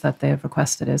waivers that they have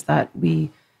requested, is that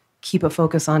we keep a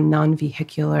focus on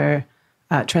non-vehicular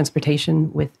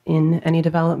transportation within any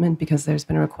development, because there's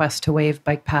been a request to waive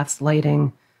bike paths,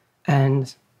 lighting,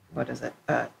 and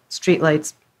street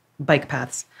lights, bike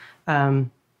paths. And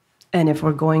if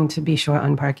we're going to be short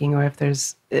on parking, or if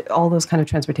there's all those kind of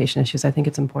transportation issues, I think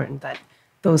it's important that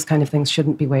those kind of things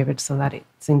shouldn't be waived, so that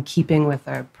it's in keeping with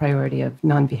our priority of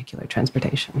non-vehicular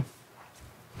transportation.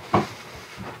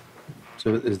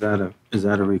 So is that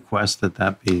a request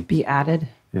that be added?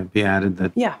 Yeah, be added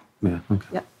that. Yeah. Yeah, okay.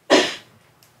 Yep. Because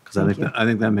Thank you. I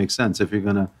think that makes sense. If you're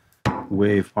going to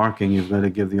waive parking, you've got to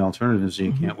give the alternatives,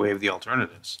 and you can't waive the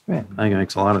alternatives. Right. I think it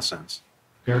makes a lot of sense.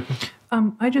 Erica?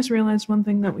 I just realized one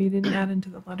thing that we didn't add into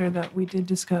the letter that we did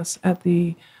discuss at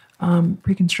the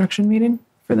pre-construction meeting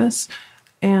for this,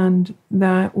 and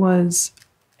that was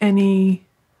any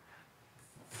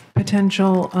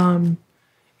potential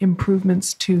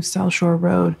improvements to South Shore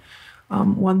Road.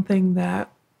 One thing that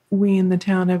we in the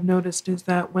town have noticed is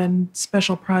that when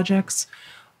special projects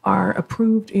are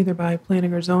approved either by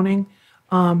planning or zoning,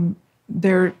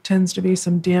 there tends to be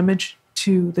some damage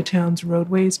to the town's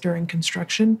roadways during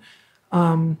construction.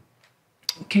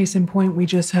 Case in point, we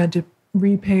just had to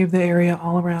repave the area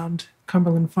all around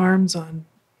Cumberland Farms on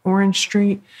Orange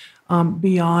Street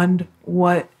beyond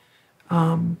what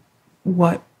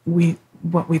we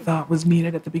thought was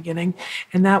needed at the beginning,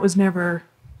 and that was never,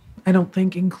 I don't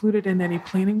think, included in any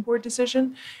planning board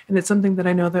decision. And it's something that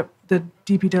I know that the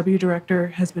DPW director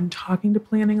has been talking to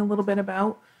planning a little bit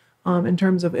about in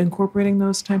terms of incorporating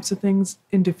those types of things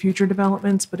into future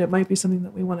developments. But it might be something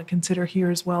that we want to consider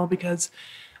here as well, because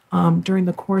during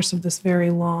the course of this very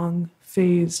long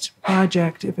phased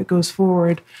project, if it goes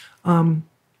forward,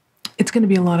 it's going to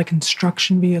be a lot of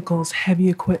construction vehicles, heavy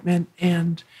equipment,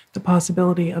 and the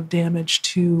possibility of damage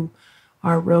to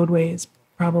our roadways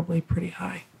probably pretty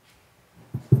high.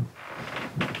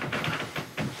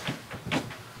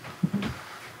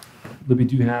 Libby,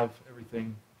 do you have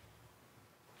everything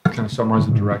kind of summarize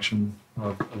the direction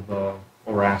of what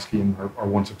we're asking or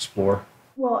want to explore?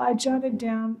 Well, I jotted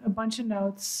down a bunch of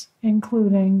notes,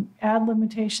 including add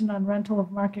limitation on rental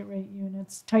of market rate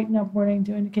units, tighten up wording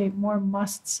to indicate more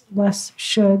musts, less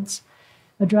shoulds,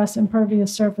 address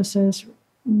impervious surfaces,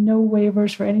 no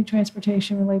waivers for any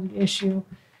transportation-related issue,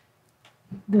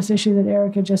 this issue that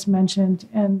Erica just mentioned,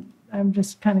 and I'm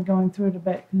just kind of going through it a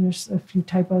bit, and there's a few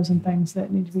typos and things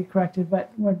that need to be corrected,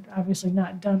 but we're obviously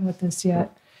not done with this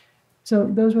yet. So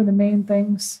those were the main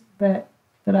things that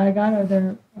I got.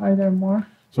 Are there more?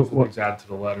 So what's added to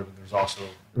the letter, but there's also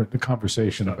The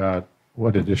conversation about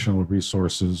what additional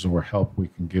resources or help we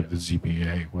can give the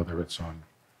ZBA, whether it's on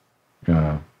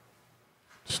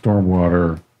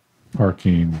stormwater,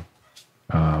 parking,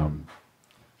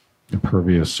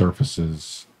 impervious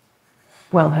surfaces.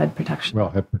 Wellhead protection.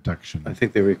 Wellhead protection. I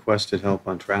think they requested help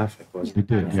on traffic, wasn't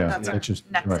They it? did, yeah. That's our It's just,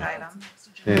 next right. item.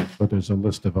 Yeah. But there's a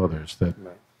list of others that,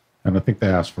 Right. and I think they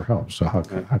asked for help, so how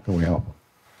can we help them?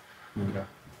 okay.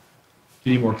 Do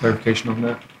you need more clarification on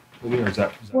that, Libby, or is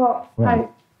that Well,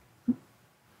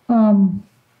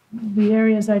 the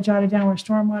areas I jotted down were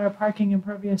stormwater, parking,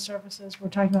 impervious surfaces. We're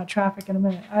talking about traffic in a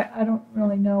minute. I don't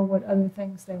really know what other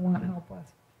things they want help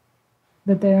with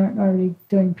that they aren't already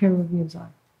doing peer reviews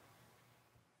on.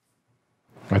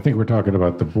 I think we're talking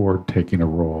about the board taking a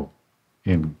role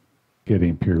in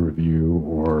getting peer review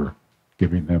or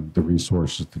giving them the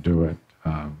resources to do it.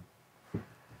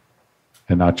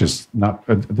 And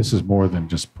this is more than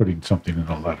just putting something in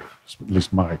a letter, at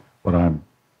least what I'm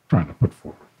trying to put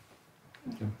forward.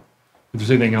 okay. If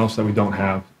there's anything else that we don't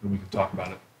have, then we can talk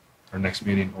about it our next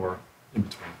meeting or in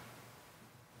between.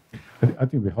 I think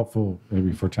it'd be helpful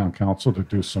maybe for town council to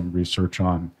do some research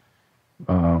on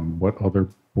what other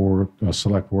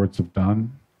select boards have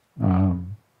done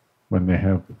when they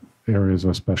have areas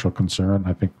of special concern.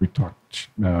 I think we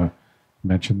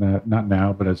mentioned that, not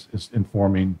now, but as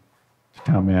informing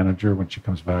the town manager when she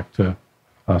comes back to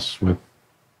us with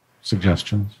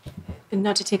suggestions. And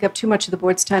not to take up too much of the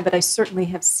board's time, but I certainly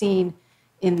have seen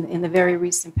in the very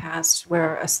recent past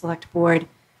where a select board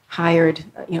hired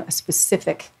a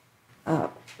specific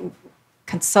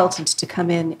consultant to come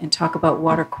in and talk about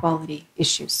water quality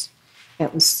issues.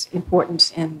 That was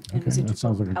important and was Okay, that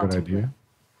sounds like a good idea.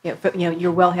 Yeah, but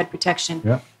your wellhead protection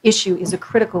Yeah. issue is a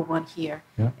critical one here.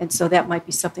 Yeah. And so that might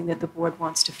be something that the board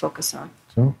wants to focus on.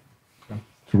 So,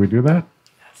 should we do that?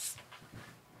 Yes.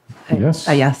 Yes.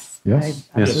 Yes. Yes.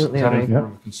 I absolutely Is that agree. in form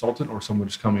of a consultant or someone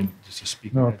just coming just to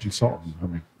speak? No, on a it? consultant. I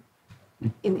mean,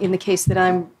 In the case that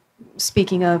I'm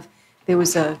speaking of, there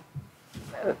was a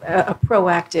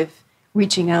proactive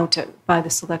reaching out by the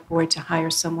select board to hire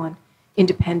someone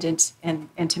independent and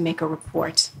to make a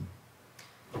report.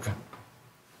 Okay.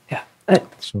 Yeah.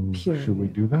 so should we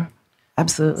do that?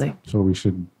 Absolutely. So we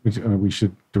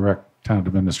should direct town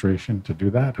administration to do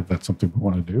that if that's something we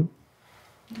want to do.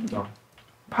 No.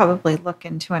 Probably look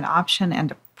into an option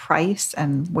and a price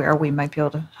and where we might be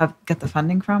able to get the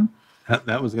funding from.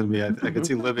 That was going to be, I could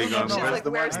see Libby going, She's where's like,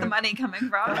 the where's money? the money coming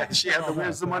from? She had the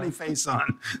where's the money face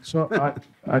on. So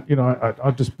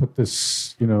I'll just put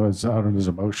this, as out as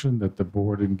a motion that the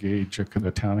board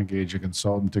the town engage a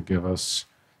consultant to give us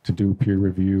to do peer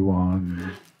review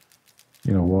on,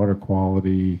 water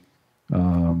quality,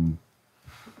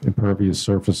 impervious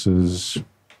surfaces,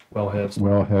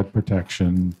 wellhead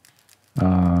protection,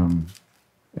 and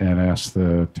ask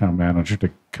the town manager to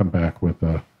come back with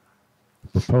a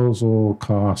proposal,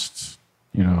 costs,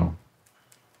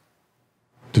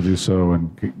 to do so,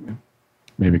 and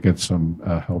maybe get some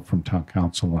help from town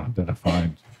council on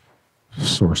identifying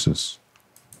sources.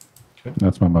 Okay.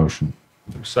 That's my motion.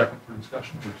 Second for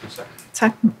discussion. Second.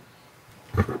 Second.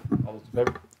 All those in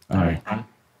favor? Aye.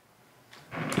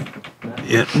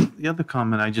 Yeah, the other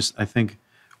comment, I think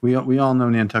we all know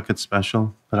Nantucket's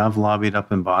special, but I've lobbied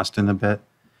up in Boston a bit,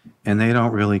 and they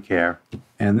don't really care.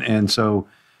 And so,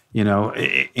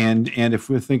 and if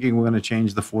we're thinking we're going to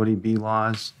change the 40B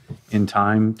laws in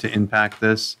time to impact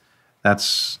this,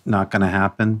 that's not going to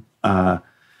happen.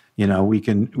 We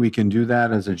can do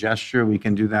that as a gesture. We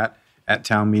can do that at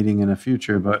town meeting in the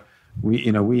future, but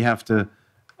we have to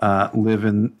live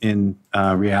in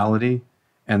reality.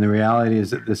 And the reality is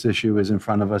that this issue is in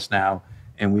front of us now,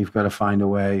 and we've got to find a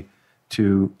way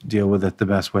to deal with it the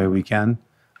best way we can.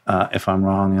 If I'm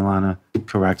wrong, Ilana,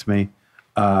 correct me.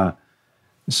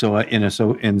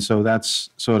 So that's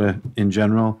sort of in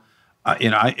general.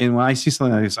 And when I see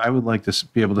something like this, I would like to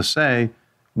be able to say,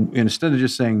 instead of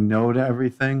just saying no to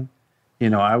everything,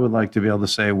 I would like to be able to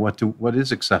say what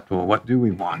is acceptable, what do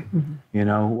we want,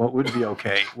 what would be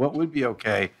okay, what would be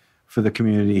okay for the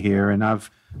community here. And I've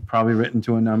probably written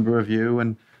to a number of you,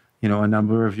 and a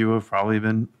number of you have probably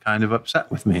been kind of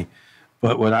upset with me.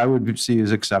 But what I would see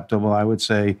as acceptable, I would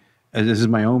say, and this is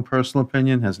my own personal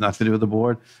opinion, has nothing to do with the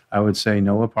board, I would say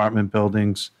no apartment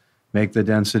buildings, make the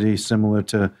density similar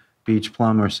to Beach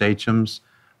Plum or Sachem's.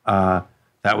 That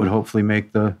would hopefully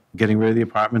getting rid of the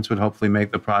apartments would hopefully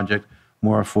make the project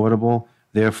more affordable.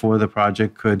 Therefore, the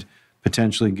project could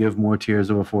potentially give more tiers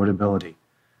of affordability.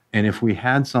 And if we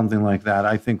had something like that,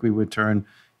 I think we would turn,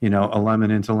 a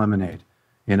lemon into lemonade.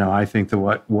 I think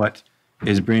that what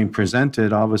is being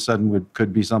presented all of a sudden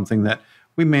could be something that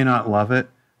we may not love it,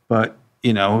 but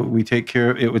we take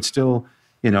care of it. Would still,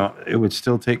 it would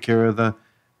still take care of the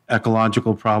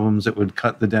ecological problems. It would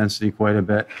cut the density quite a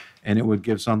bit, and it would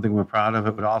give something we're proud of.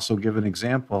 It would also give an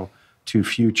example to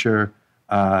future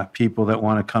people that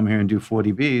want to come here and do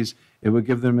 40Bs. It would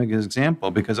give them an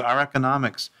example, because our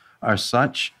economics are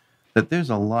such that there's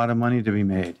a lot of money to be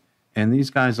made. And these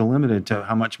guys are limited to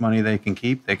how much money they can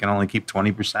keep. They can only keep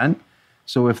 20%.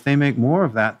 So if they make more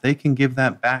of that, they can give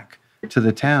that back to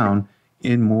the town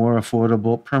in more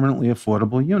affordable, permanently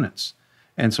affordable units.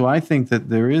 And so I think that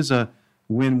there is a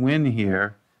win-win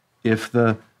here if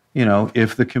the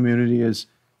community is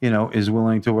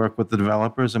willing to work with the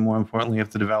developers, and more importantly, if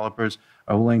the developers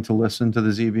are willing to listen to the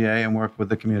ZBA and work with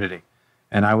the community.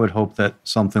 And I would hope that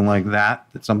something like that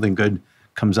something good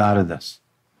comes out of this.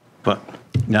 But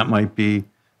that might be,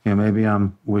 maybe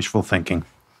I'm wishful thinking.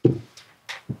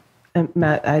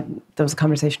 Matt, there was a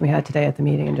conversation we had today at the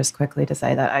meeting, and just quickly to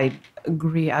say that I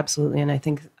agree absolutely. And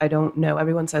I don't know,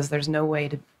 everyone says there's no way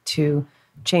to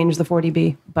change the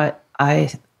 40B, but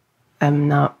I am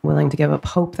not willing to give up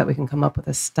hope that we can come up with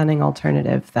a stunning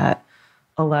alternative that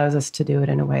allows us to do it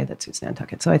in a way that suits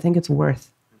Nantucket. So I think it's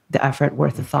worth the effort,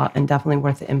 worth the thought, and definitely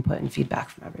worth the input and feedback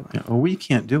from everyone. Well, we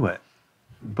can't do it.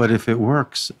 But if it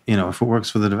works, if it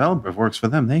works for the developer, if it works for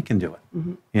them, they can do it,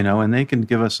 Mm-hmm. and they can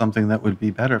give us something that would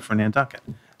be better for Nantucket.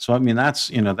 So, I mean,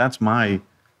 that's my,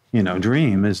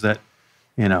 dream is that,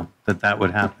 that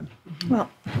would happen. Well,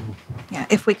 yeah,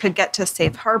 if we could get to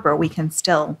safe harbor, we can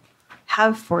still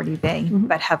have 40B,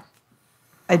 but have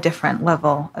a different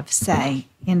level of say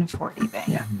in 40B.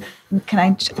 Yeah.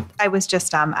 I was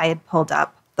just, I had pulled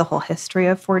up the whole history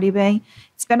of 40B.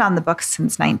 It's been on the books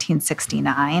since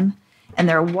 1969. And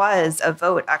there was a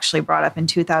vote actually brought up in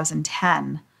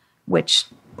 2010, which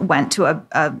went to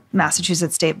a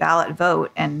Massachusetts state ballot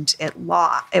vote, and it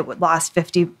lost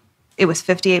 58% to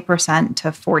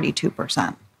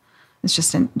 42%. It's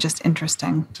just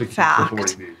interesting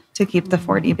fact to keep the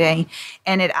 40B.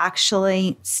 And it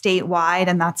actually statewide,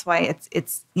 and that's why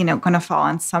it's going to fall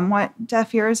on somewhat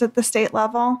deaf ears at the state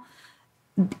level.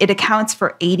 It accounts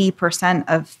for 80%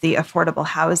 of the affordable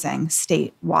housing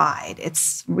statewide.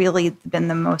 It's really been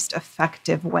the most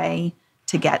effective way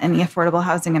to get any affordable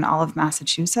housing in all of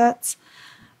Massachusetts.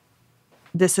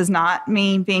 This is not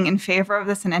me being in favor of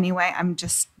this in any way.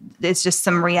 It's just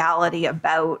some reality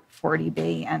about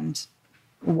 40B and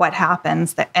what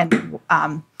happens.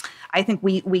 I think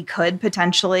we could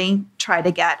potentially try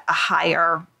to get a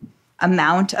higher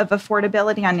amount of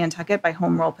affordability on Nantucket by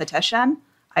home rule petition.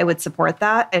 I would support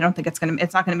that. I don't think it's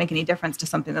not going to make any difference to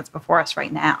something that's before us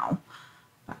right now.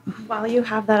 While you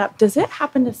have that up, does it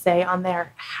happen to say on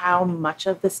there how much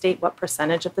of the state, what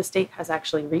percentage of the state has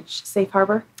actually reached safe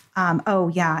harbor? Oh,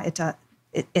 yeah,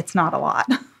 it's not a lot.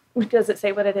 Does it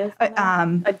say what it is?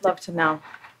 I'd love to know.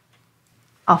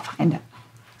 I'll find it.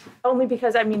 Only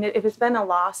because, I mean, if it's been a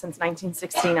law since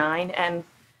 1969 and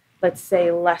let's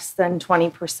say less than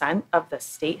 20% of the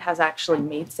state has actually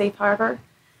made safe harbor,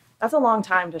 that's a long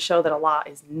time to show that a law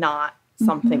is not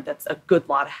something that's a good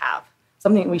law to have,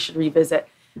 something we should revisit.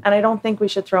 And I don't think we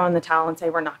should throw in the towel and say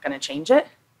we're not going to change it.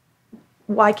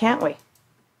 Why can't we?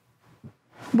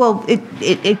 Well,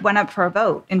 it went up for a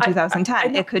vote in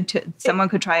 2010. Someone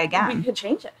could try again. We could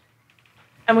change it.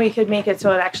 And we could make it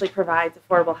so it actually provides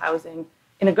affordable housing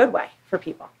in a good way for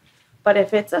people. But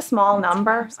if it's a small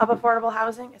number of affordable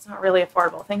housing, it's not really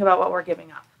affordable. Think about what we're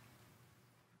giving up.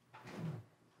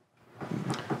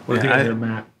 What do you think there,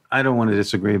 Matt? I don't want to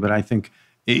disagree, but I think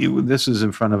this is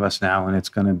in front of us now, and it's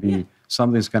going to be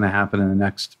something's going to happen in the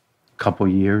next couple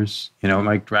years. You know, it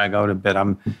might drag out a bit. I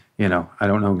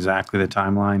don't know exactly the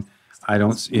timeline. I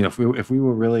don't, if we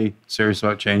were really serious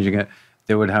about changing it,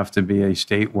 there would have to be a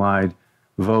statewide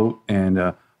vote and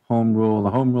a home rule.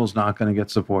 The home rule's not going to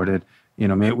get supported.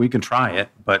 We can try it,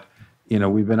 but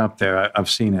we've been up there. I've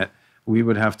seen it. We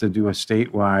would have to do a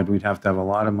statewide. We'd have to have a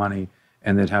lot of money,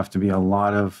 and there'd have to be a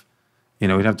lot of,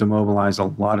 we'd have to mobilize a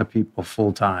lot of people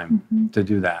full time to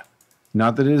do that.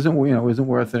 Not that it isn't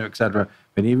worth it, et cetera.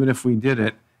 But even if we did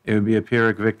it, it would be a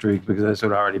Pyrrhic victory because this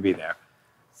would already be there.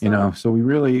 So we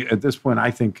really, at this point,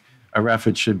 I think our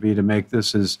effort should be to make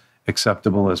this as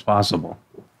acceptable as possible.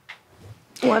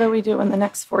 What do we do when the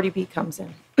next 40B comes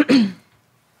in?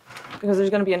 Because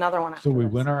there's going to be another one. So we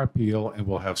win our appeal and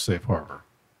we'll have safe harbor.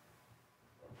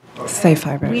 Safe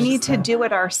harbor. We need to do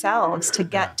it ourselves to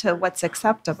get to what's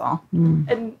acceptable.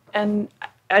 And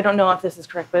I don't know if this is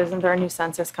correct, but isn't there a new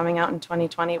census coming out in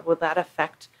 2020? Will that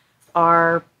affect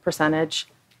our percentage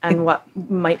and what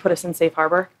might put us in safe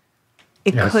harbor?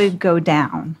 It could go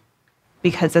down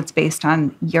because it's based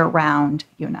on year-round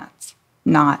units,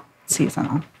 not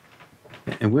seasonal.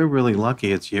 And we're really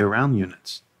lucky it's year-round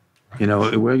units.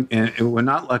 We're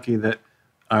not lucky that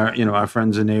our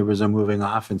friends and neighbors are moving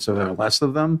off, and so there are less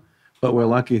of them. But we're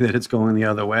lucky that it's going the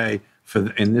other way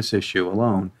in this issue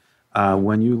alone.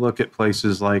 When you look at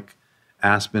places like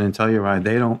Aspen and Telluride,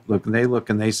 they look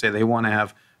and they say they want to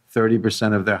have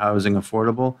 30% of their housing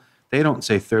affordable. They don't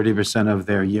say 30% of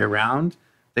their year-round.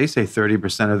 They say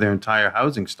 30% of their entire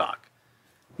housing stock.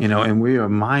 And we are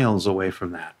miles away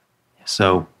from that.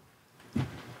 So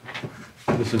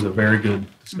this is a very good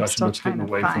discussion. Let's get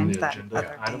away from the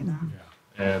agenda item.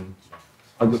 And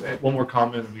one more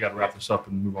comment, and we got to wrap this up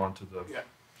and move on to the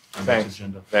next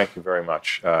agenda. Thank you very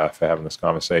much for having this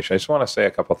conversation. I just want to say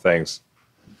a couple things.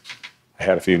 I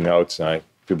had a few notes, and I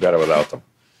do better without them.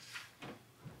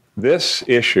 This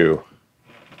issue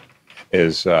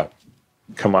is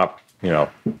come up,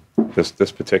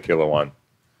 this particular one,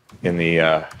 in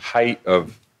the height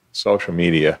of social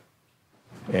media,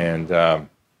 and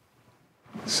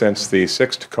since the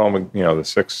Six Tacoma, the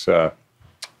Six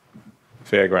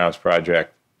Fairgrounds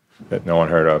project that no one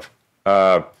heard of,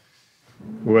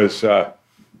 was,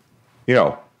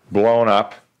 blown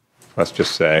up, let's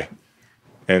just say,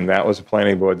 and that was a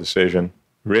planning board decision.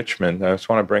 Richmond, I just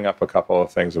want to bring up a couple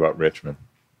of things about Richmond.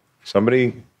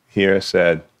 Somebody here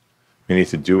said we need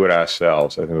to do it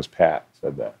ourselves. I think it was Pat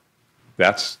said that.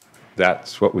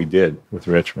 That's what we did with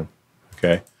Richmond,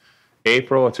 okay?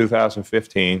 April of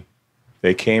 2015,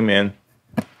 they came in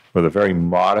with a very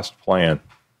modest plan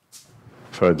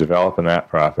for developing that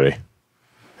property,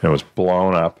 and it was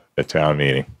blown up at town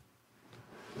meeting.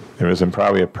 There isn't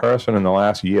probably a person in the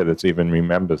last year that's even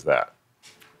remembers that.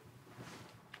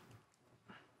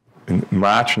 In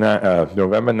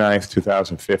November 9th,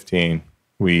 2015,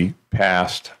 we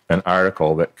passed an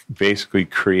article that basically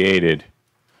created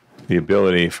the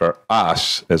ability for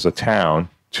us as a town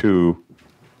to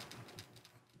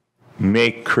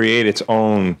create its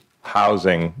own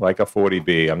housing like a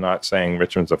 40B. I'm not saying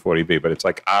Richmond's a 40B, but it's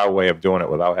like our way of doing it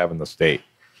without having the state.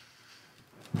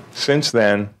 Since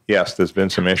then, yes, there's been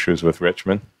some issues with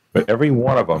Richmond, but every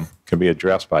one of them can be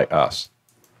addressed by us,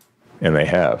 and they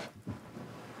have.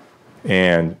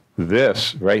 And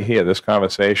this, right here, this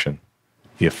conversation,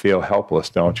 you feel helpless,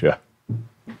 don't you?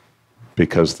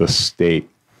 Because the state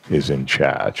is in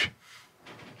charge,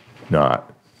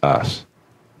 not us.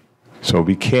 So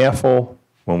be careful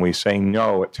when we say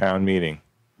no at town meeting,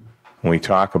 when we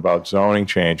talk about zoning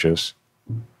changes,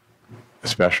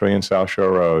 especially in South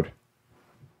Shore Road.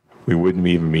 We wouldn't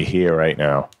even be here right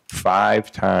now.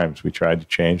 5 times we tried to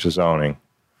change the zoning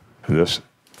for this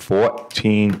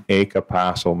 14-acre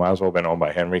parcel, might as well have been owned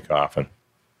by Henry Coffin,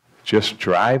 just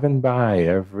driving by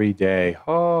every day.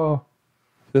 Oh,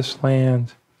 this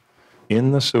land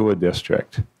in the sewer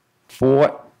district,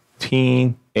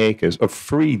 14 acres of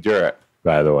free dirt,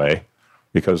 by the way,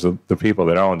 because the people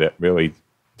that owned it really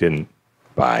didn't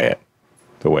buy it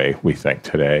the way we think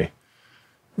today.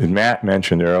 And Matt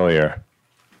mentioned earlier,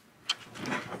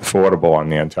 affordable on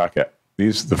Nantucket. The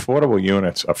affordable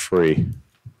units are free.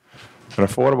 An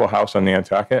affordable house on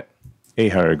Nantucket,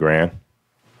 800 grand.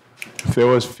 If there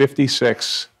was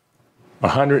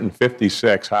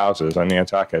 156 houses on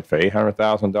Nantucket for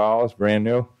 $800,000, brand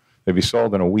new, they'd be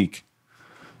sold in a week.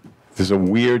 This is a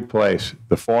weird place.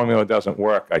 The formula doesn't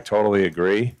work. I totally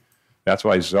agree. That's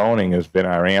why zoning has been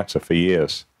our answer for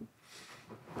years.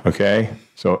 Okay?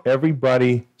 So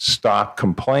everybody stop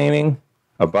complaining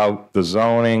about the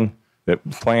zoning that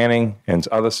planning and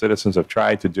other citizens have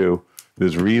tried to do.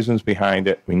 There's reasons behind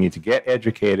it. We need to get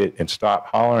educated and stop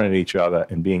hollering at each other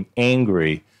and being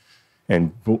angry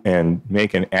and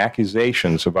making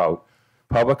accusations about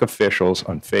public officials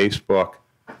on Facebook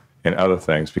and other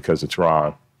things because it's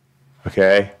wrong.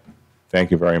 Okay?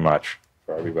 Thank you very much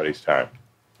for everybody's time.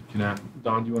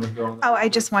 Don, do you want to go on? Oh, I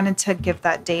just wanted to give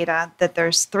that data that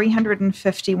there's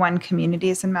 351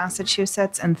 communities in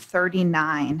Massachusetts and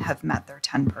 39 have met their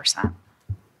 10%.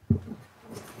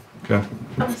 Okay.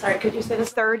 I'm sorry, could you say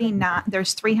this? 39,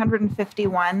 there's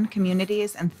 351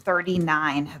 communities and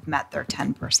 39 have met their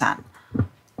 10%.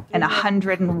 And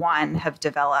 101 have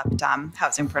developed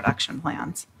housing production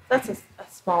plans. That's a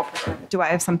small percentage. Do I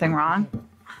have something wrong?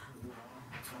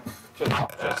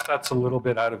 That's a little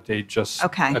bit out of date. Just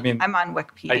Okay, I mean, I'm on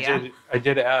Wikipedia. I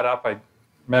did add up.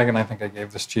 Megan, I think I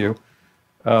gave this to you.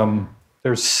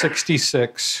 There's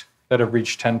 66 that have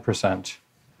reached 10%.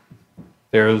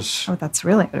 There's Oh, that's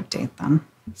really out of date then.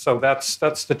 so that's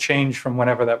the change from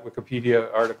whenever that Wikipedia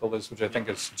article is, which I think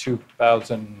is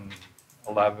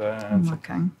 2011. I'm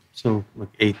looking. So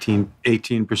like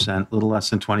 18%, a little less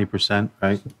than 20%,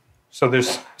 right? So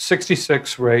there's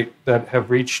 66, right, that have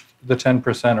reached the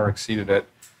 10% or exceeded it.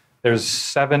 There's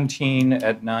 17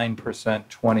 at 9%,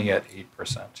 20 at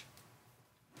 8%.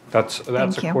 That's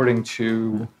Thank you. according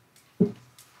to,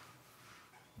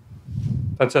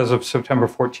 that's as of September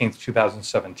 14th,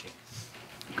 2017.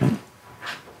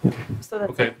 So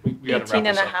that's Okay, we gotta wrap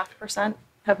this up. 18.5%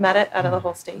 have met it out of the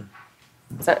whole state.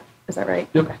 Is that right?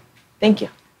 Yep. Okay. Thank you.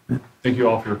 Thank you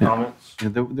all for your comments. Yeah,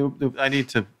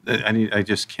 I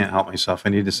just can't help myself. I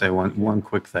need to say one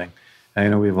quick thing. I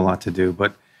know we have a lot to do,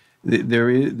 but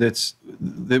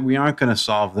that we aren't going to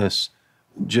solve this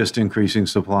just increasing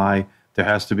supply. There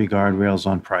has to be guardrails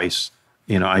on price.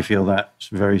 I feel that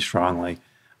very strongly.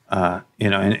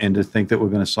 And to think that we're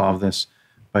going to solve this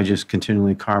by just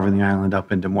continually carving the island up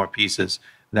into more pieces,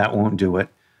 that won't do it.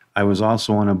 I was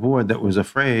also on a board that was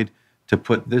afraid to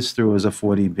put this through as a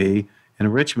 40B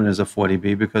and Richmond as a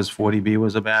 40B because 40B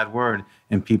was a bad word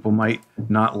and people might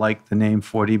not like the name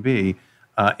 40B.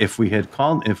 If we had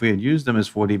used them as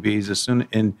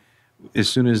 40Bs as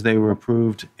soon as they were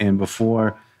approved and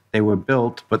before they were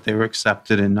built, but they were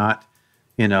accepted and not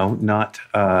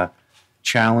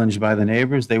challenged by the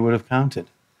neighbors, they would have counted.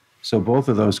 So both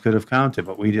of those could have counted,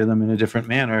 but we did them in a different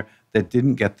manner that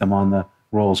didn't get them on the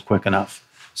rolls quick enough.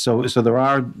 So there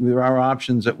are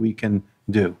options that we can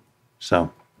do.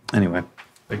 So anyway.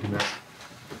 Thank you, Matt.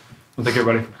 Well, thank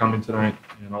everybody for coming tonight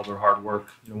and all their hard work.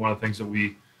 One of the things that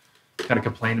we kind of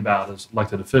complain about as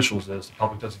elected officials is the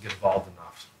public doesn't get involved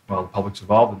enough. Well, the public's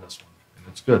involved in this one, and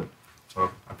it's good.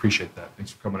 So I appreciate that.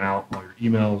 Thanks for coming out, all your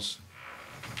emails.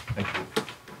 Thank you.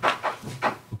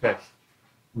 Okay,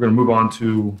 we're going to move on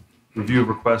to review of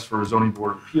requests for a zoning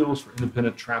board of appeals for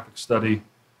independent traffic study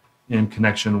in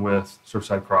connection with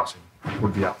Surfside Crossing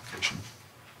would be application.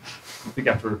 I think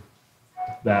after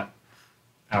that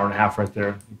hour and a half right there,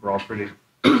 I think we're all pretty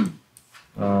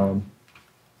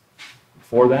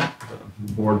for that.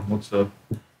 The board wants to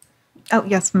Oh,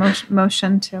 yes,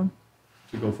 motion to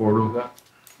go forward with that.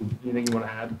 Anything you want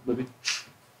to add, Libby?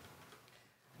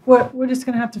 We're just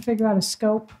going to have to figure out a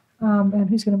scope and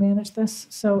who's going to manage this.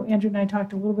 So Andrew and I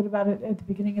talked a little bit about it at the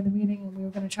beginning of the meeting, and we were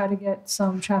going to try to get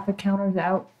some traffic counters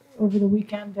out over the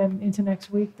weekend and into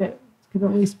next week that could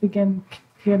at least begin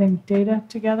getting data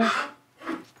together.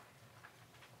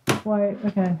 Why?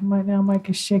 Okay, right now Mike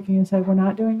is shaking his head. We're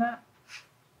not doing that.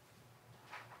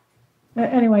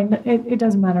 Anyway, it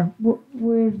doesn't matter.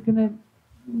 We're going to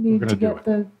need to get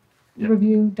the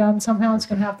review done somehow. It's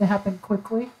going to have to happen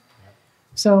quickly.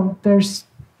 So there's,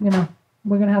 we're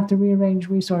going to have to rearrange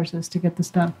resources to get this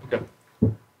done. Okay.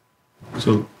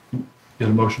 So, get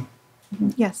a motion?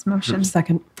 Yes, motion.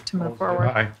 Second. To move forward.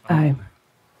 Aye. Aye.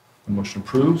 The motion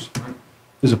approves.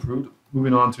 Is approved.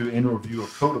 moving on to annual review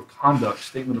of code of conduct,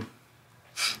 statement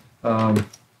of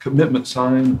commitment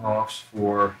sign-offs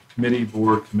for committee,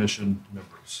 board, commission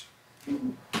members.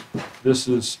 This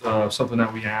is something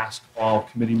that we ask all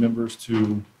committee members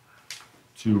to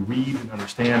read and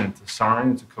understand and to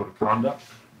sign. It's a code of conduct,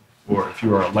 or if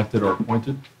you are elected or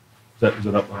appointed. Is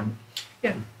that up behind me?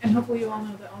 Yeah, and hopefully you all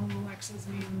know that all Alexas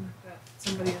mean that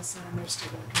somebody has signed their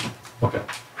statement of commitment. Okay.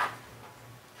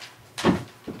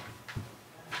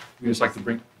 We just like to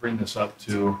bring this up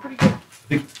to, I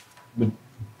think,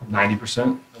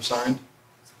 90% have signed.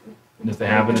 And if they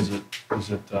haven't, is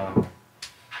it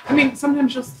I mean,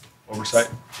 sometimes just oversight?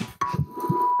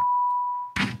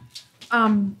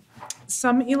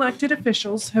 Some elected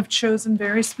officials have chosen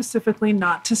very specifically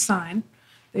not to sign.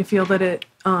 They feel that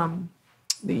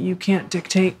that you can't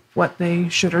dictate what they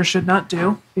should or should not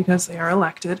do because they are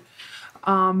elected.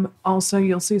 Also,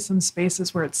 you'll see some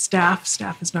spaces where it's staff.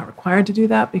 Staff is not required to do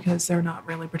that because they're not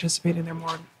really participating. They're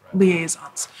more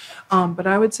liaisons. But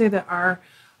I would say that our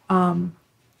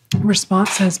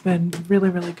response has been really,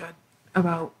 really good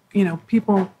about,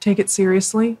 people take it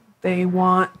seriously. They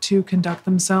want to conduct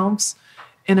themselves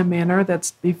in a manner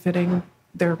that's befitting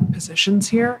their positions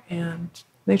here, and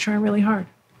they try really hard.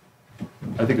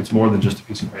 I think it's more than just a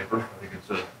piece of paper. I think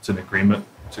it's an agreement,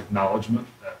 it's acknowledgement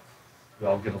that we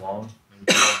all get along and we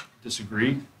can all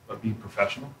disagree, but be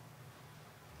professional.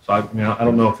 So I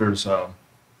don't know if there's not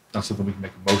something we can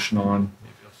make a motion on.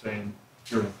 If you're saying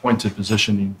you're in an appointed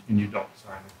position and you don't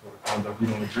sign the code of conduct, you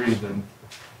don't agree, then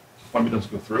appointment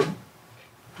doesn't go through.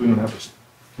 We don't have a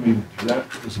committee to do that.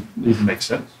 It doesn't even make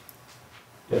sense.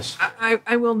 Yes.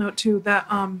 I will note too that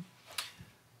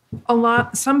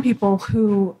some people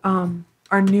who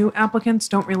are new applicants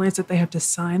don't realize that they have to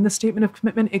sign the statement of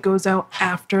commitment. It goes out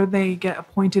after they get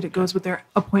appointed. It goes with their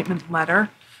appointment letter.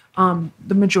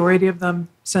 The majority of them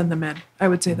send them in. I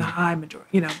would say the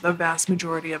the vast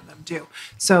majority of them do.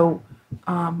 So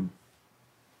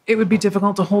it would be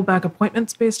difficult to hold back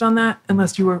appointments based on that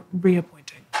unless you were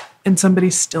reappointing and somebody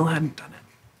still hadn't done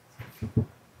it.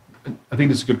 I think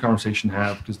it's a good conversation to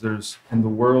have because there's, in the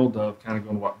world of kind of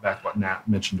going back to what Nat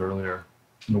mentioned earlier,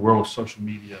 in the world of social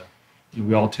media,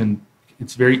 we all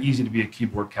it's very easy to be a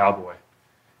keyboard cowboy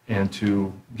and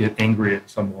to get angry at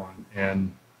someone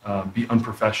and be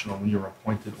unprofessional when you're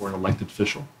appointed or an elected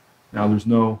official. Now, there's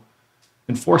no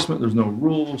enforcement, there's no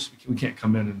rules. We can't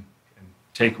come in and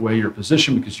take away your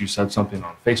position because you said something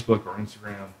on Facebook or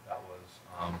Instagram that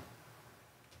was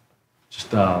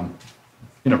just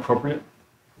inappropriate.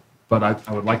 But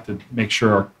I would like to make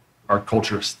sure our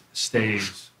culture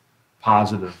stays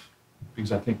positive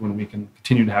because I think when we can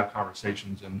continue to have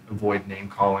conversations and avoid name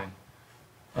calling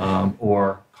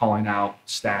or calling out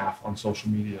staff on social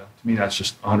media, to me that's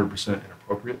just 100%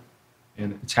 inappropriate.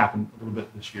 And it's happened a little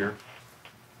bit this year.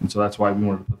 And so that's why we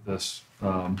wanted to put this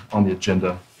on the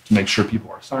agenda to make sure people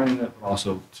are signing it, but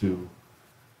also to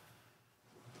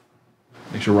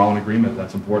make sure we're all in agreement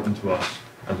that's important to us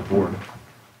as a board.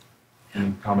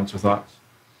 Any comments or thoughts?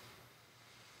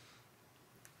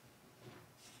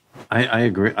 I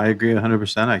agree. I agree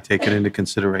 100%. I take it into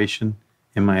consideration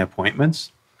in my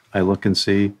appointments. I look and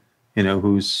see,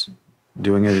 who's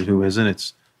doing it and who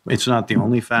isn't. It's not the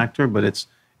only factor, but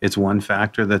it's one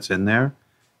factor that's in there.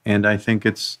 And I think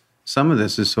some of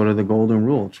this is sort of the golden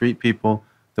rule. Treat people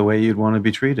the way you'd want to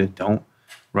be treated. Don't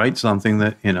write something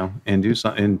that, and do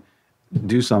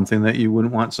something that you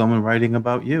wouldn't want someone writing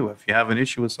about you. If you have an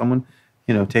issue with someone,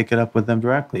 take it up with them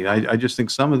directly. I just think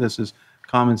some of this is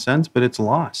common sense, but it's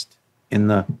lost in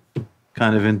the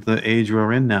age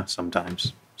we're in now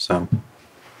sometimes. So.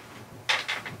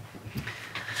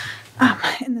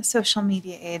 In the social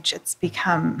media age, it's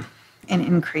become an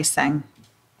increasing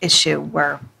issue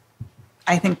where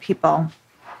I think people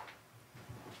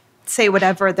say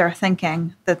whatever they're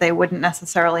thinking that they wouldn't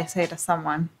necessarily say to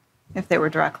someone if they were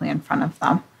directly in front of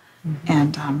them. Mm-hmm.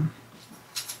 And I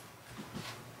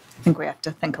think we have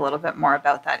to think a little bit more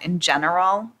about that in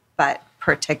general, but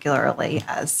particularly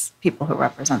as people who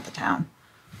represent the town.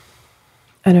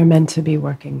 And are meant to be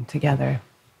working together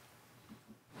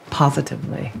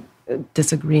positively,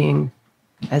 disagreeing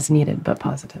as needed, but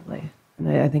positively. And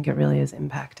I think it really is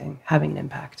having an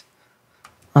impact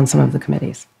on some of the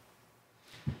committees.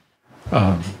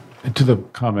 To the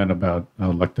comment about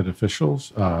elected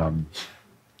officials, I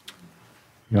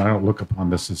don't look upon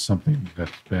this as something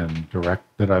that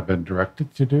I've been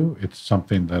directed to do. It's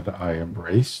something that I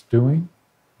embrace doing,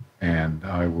 and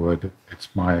it's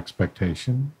my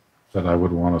expectation that I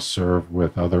would want to serve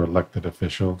with other elected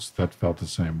officials that felt the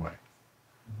same way.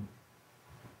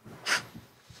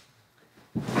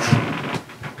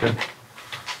 Okay.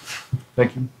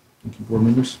 Thank you. Thank you, board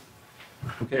members.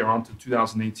 Okay, we're on to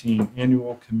 2018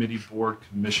 Annual Committee Board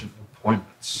Commission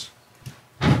Appointments.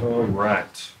 All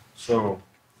right, so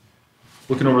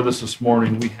looking over this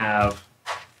morning, we have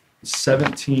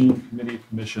 17 committee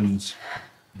commissions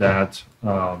that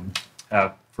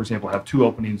have, for example, have 2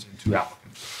 openings and 2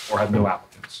 applicants, or have no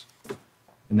applicants.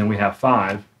 And then we have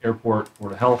 5, Airport,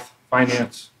 Board of Health,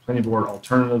 Finance, Planning Board,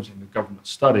 Alternatives, and the Government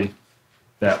Study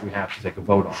that we have to take a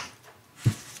vote on.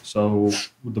 So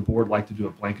would the board like to do a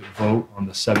blanket vote on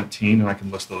the 17, and I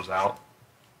can list those out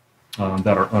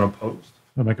that are unopposed?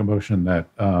 I'll make a motion that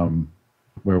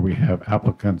where we have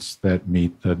applicants that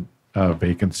meet the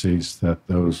vacancies, that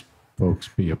those folks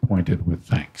be appointed with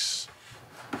thanks.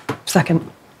 Second.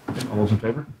 Okay, all those in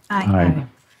favor? Aye. Aye.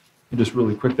 And just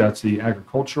really quick, that's the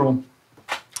Agricultural,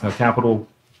 Capital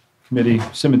Committee,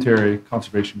 Cemetery,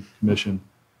 Conservation Commission,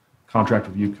 Contract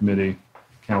Review Committee,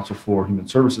 Council for Human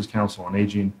Services, Council on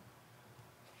Aging.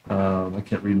 I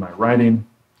can't read my writing.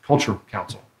 Culture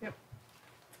Council. Yep.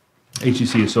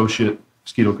 HEC Associate,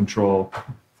 Mosquito Control,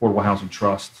 Affordable Housing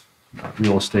Trust,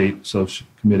 Real Estate Associate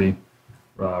Committee,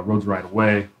 Roads Right of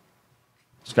Way,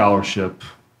 Scholarship,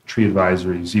 Tree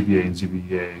Advisory, ZBA and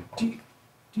ZBA.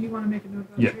 Do you want to make a note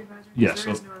about Yeah. tree advisory? 'Cause Yeah, there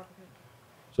so- is no applicant.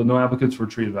 So no applicants for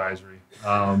Tree Advisory.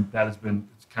 That has been,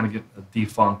 it's kind of getting a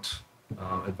defunct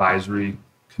advisory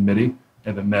committee.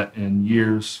 They haven't met in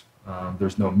years.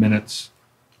 There's no minutes.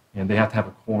 And they have to have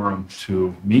a quorum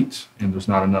to meet, and there's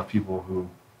not enough people who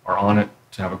are on it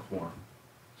to have a quorum.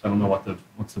 So I don't know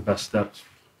what's the best steps.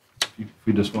 If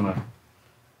we just want to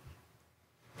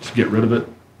just get rid of it,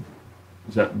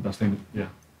 is that the best thing? Yeah.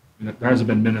 I mean, there hasn't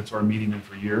been minutes or a meeting in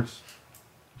for years.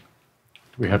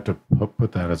 Do we have to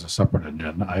put that as a separate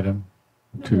agenda item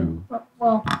to?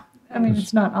 Well, I mean,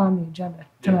 it's not on the agenda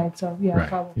tonight, so yeah, Right,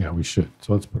 probably. yeah, we should.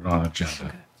 So let's put it on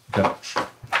agenda. Okay.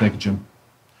 Thank you, Jim.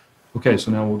 Okay,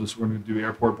 so now we're going to do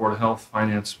Airport, Board of Health,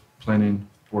 Finance, Planning,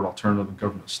 Board Alternative, and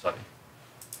Government Study.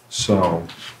 So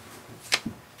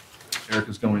Eric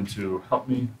is going to help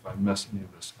me if I mess any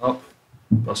of this up.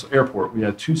 So Airport, we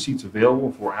had 2 seats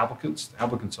available for applicants. The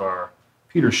applicants are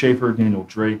Peter Schaefer, Daniel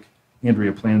Drake,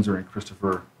 Andrea Planzer, and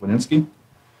Christopher Wininski.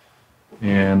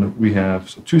 And we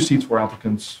have 2 seats for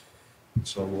applicants.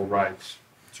 So we'll write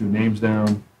 2 names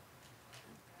down.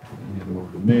 And hand them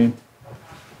over to me.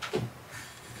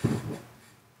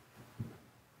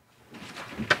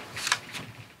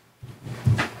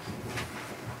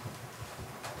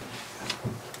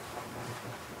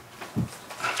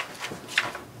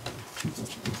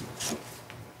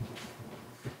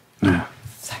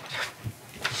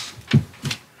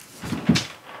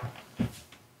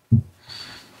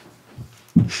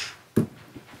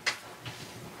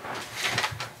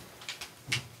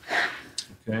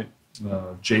 Okay,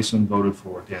 Jason voted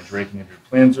for Dan Drake and Andrew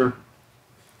Planzer.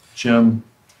 Jim,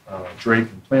 Drake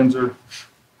and Planzer.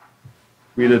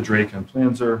 Rita, Drake and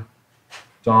Planzer.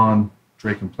 Don,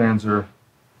 Drake and Planzer.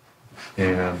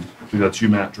 And I believe that's you,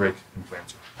 Matt, Drake and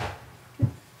Planzer.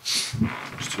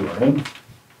 Those 2 are in.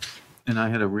 And I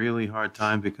had a really hard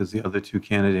time because the other 2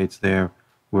 candidates there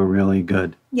were really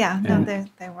good. Yeah, no, And-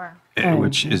 they were.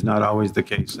 Which is not always the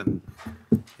case. And,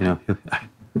 you know,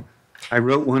 I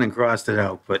wrote one and crossed it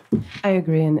out, but I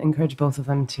agree and encourage both of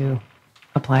them to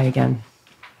apply again.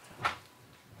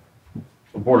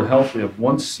 The Board of Health, we have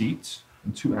 1 seat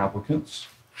and 2 applicants.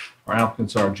 Our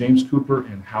applicants are James Cooper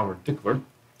and Howard Dickler.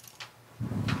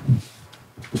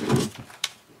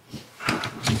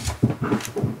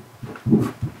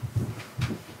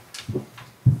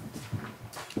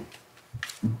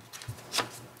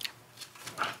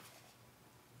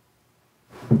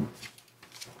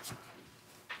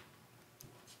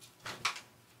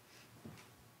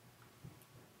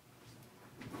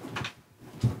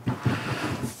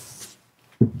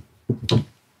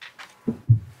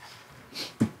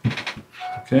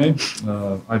 Okay,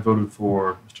 I voted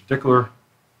for Mr. Dickler.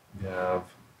 We have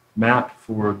Matt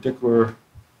for Dickler.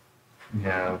 We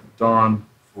have Don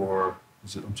for,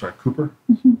 Cooper?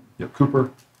 Yeah,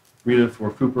 Cooper. Rita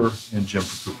for Cooper, and Jim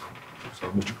for Cooper. So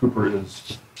Mr. Cooper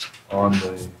is on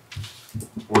the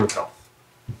Board of Health.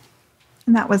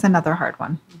 And that was another hard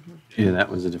one. yeah, that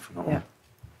was a difficult one.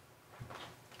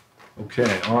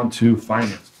 Okay, on to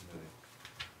Finance Committee.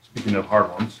 Speaking of hard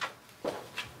ones.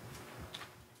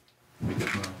 Let me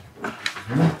get my,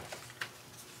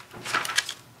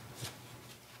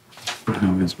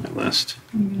 Where's my list?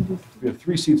 we have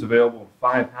 3 seats available,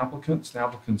 5 applicants. The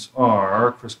applicants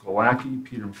are Chris Glowacki,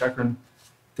 Peter McEachran,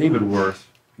 David Worth,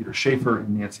 Peter Schaefer,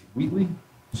 and Nancy Wheatley.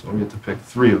 So we have to pick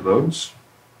 3 of those.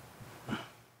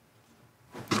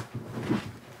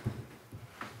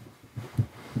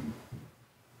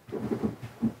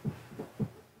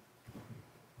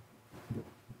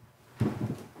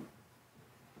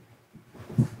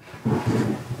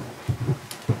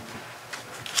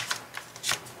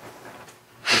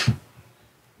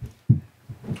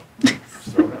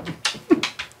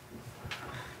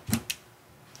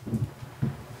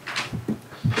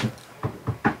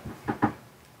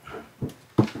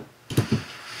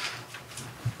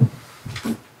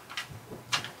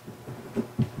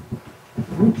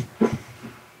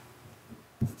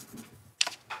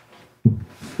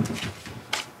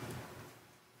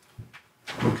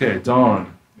 Okay,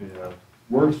 Dawn, we have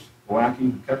Worth,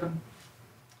 Boacki, McEachran.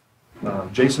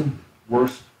 Jason,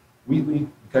 Worth, Wheatley,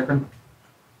 McEachran.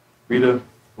 Rita,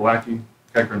 Boacki,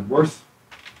 McEachran, Worth.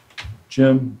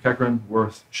 Jim, McEachran,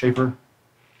 Worth, Schaefer.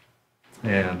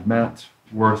 And Matt,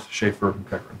 Worth, Schaefer,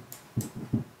 McEachran.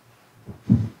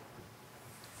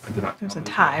 I did not. There's a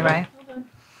tie, right?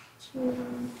 Two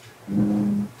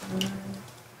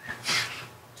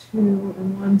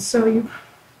and one. So you,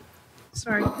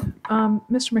 sorry,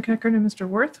 Mr. McEachran and Mr.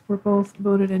 Worth were both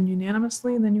voted in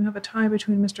unanimously, and then you have a tie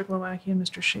between Mr. Glowacki and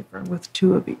Mr. Schaefer with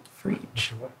two of each for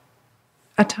each.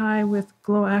 A tie with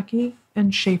Glowacki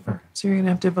and Schaefer. So you're going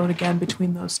to have to vote again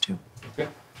between those two. Okay.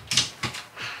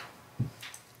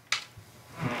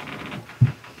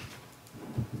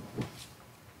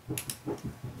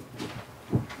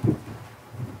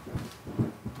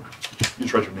 You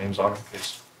just write your names on it in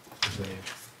case there's any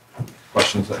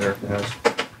questions that Eric has.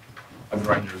 I've been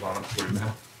writing yours on it for you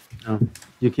now. No,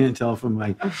 you can't tell from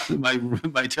my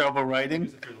terrible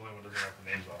writing.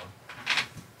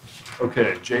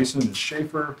 Okay, Jason is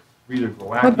Schaefer, Rita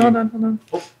Glowacki. Hold on.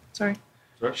 Oh, Sorry.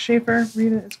 sorry. Schaefer,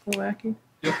 Rita is Glowacki.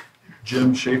 Yep.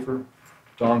 Jim Schaefer,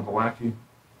 Don Glowacki,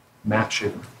 Matt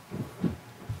Schaefer.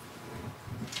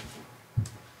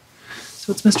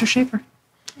 So it's Mr. Schaefer.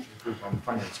 On the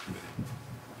Finance Committee.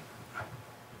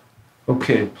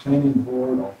 Okay, Planning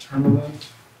Board Alternative.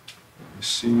 Let me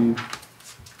see.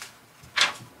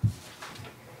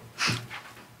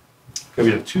 Okay,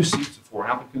 we have 2 seats and 4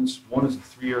 applicants. One is a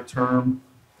 3-year term,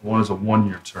 one is a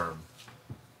 1-year term.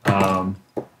 How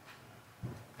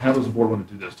does the board want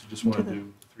to do this? Do you just want to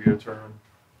do the 3-year term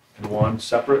and one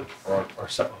separate, or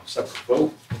separate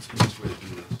vote? What's the easiest way to do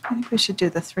this? I think we should do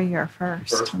the 3-year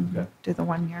first and okay. do the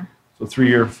 1 year. So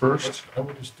 3-year first? I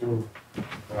would just do, I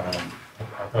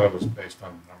thought it was based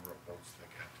on the number of votes they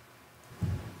get.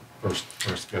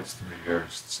 First gets 3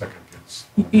 years, second gets.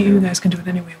 You guys can do it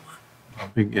any way you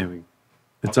want.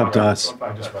 It's up to us.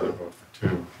 I'd just rather vote for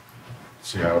 2,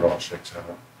 see how it all shakes out,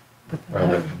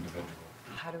 rather than individual.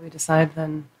 How do we decide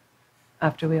then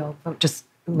after we all vote? Just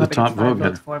The whoever top gets 5 vote votes,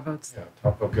 gets- 4 votes? Yeah,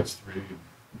 top vote gets 3.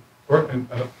 And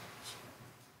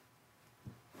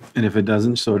And if it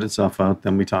doesn't sort itself out,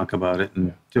 then we talk about it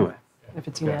and do it. If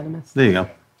it's unanimous? There you go.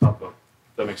 Top vote.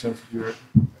 Does that make sense to you, Eric?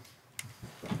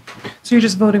 So you're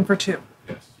just voting for 2?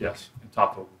 Yes. And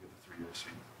top vote will get the 3-year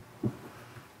seat.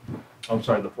 I'm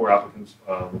sorry, the 4 applicants,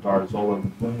 Ladar Zola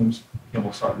and Williams,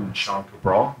 Campbell Sutton, and Sean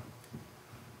Cabral.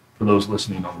 For those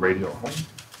listening on radio at home.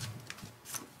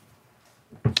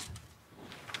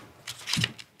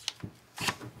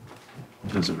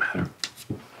 Doesn't matter.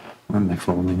 Why am I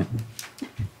folding it?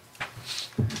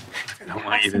 I don't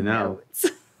want you to know.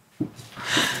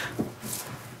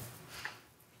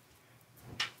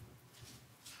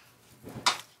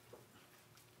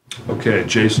 Okay,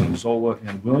 Jason Zola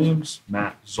and Williams,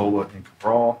 Matt Zola and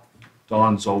Cabral,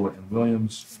 Don Zola and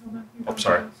Williams. Oh,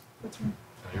 sorry.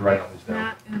 You're right on these down.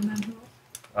 Matt and then who?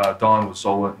 Don was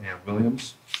Zola and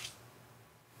Williams.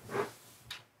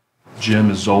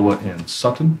 Jim is Zola and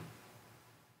Sutton.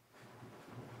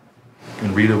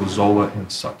 And Rita was Zola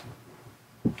and Sutton.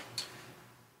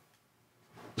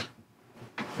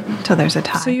 So there's a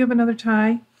tie. So you have another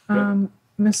tie.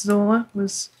 Miss Zola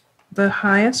was the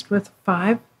highest with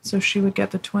 5, so she would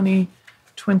get the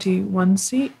 2021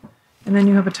 seat. And then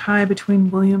you have a tie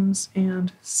between Williams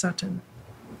and Sutton.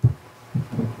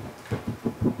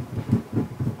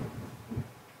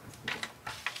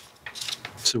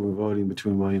 So we're voting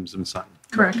between Williams and Sutton.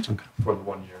 Correct. Okay. For the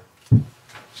 1 year.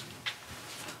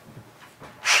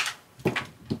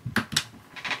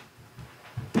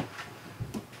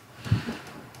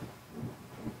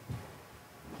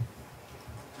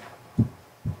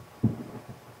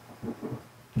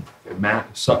 Okay,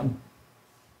 Matt Sutton.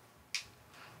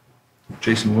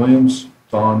 Jason Williams,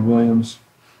 Don Williams,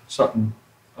 Sutton,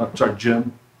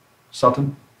 Jim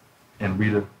Sutton, and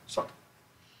Rita Sutton.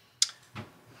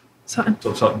 Sutton.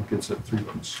 So Sutton gets it 3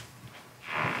 votes.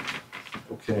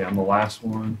 Okay, on the last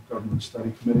one, Government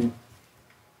Study Committee.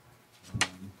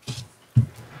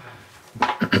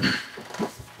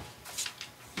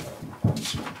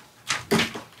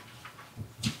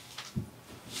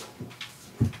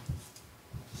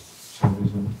 For some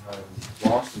reason, I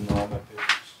lost them all my papers.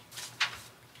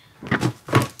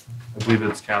 I believe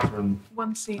it's Catherine.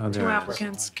 1 seat, Oh, there 2 it is.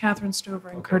 applicants, Catherine Stover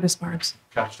and Curtis Barnes.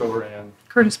 Catherine Stover and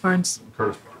Curtis Barnes.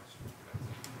 Curtis Barnes.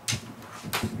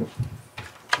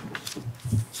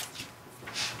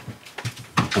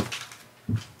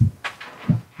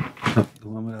 Oh, the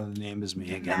one without the name is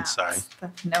me again, sorry.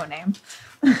 That's the no name.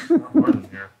 I'm learning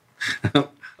here.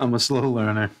 I'm a slow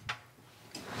learner.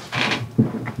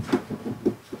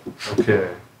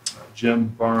 Okay, Jim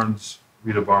Barnes,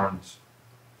 Rita Barnes,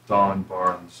 Don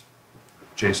Barnes,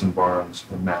 Jason Barnes,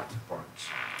 and Matt Barnes.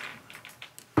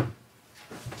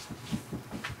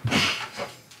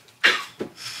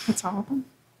 That's all of them?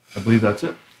 I believe that's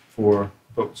it for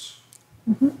votes.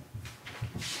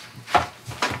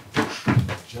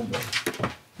 Agenda.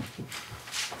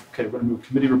 Okay, we're going to move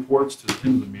committee reports to the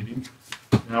end of the meeting.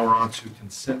 Now we're on to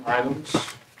consent items.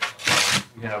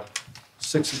 We have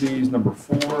 6 of these. Number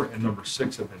 4 and number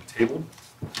 6 have been tabled.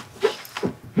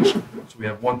 So we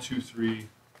have 1, 2, 3,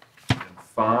 and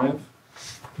 5.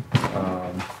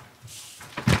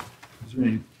 Is there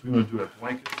any, do we want to do a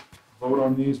blanket vote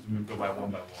on these? Do we go by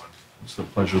one? It's the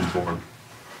pleasure of the board.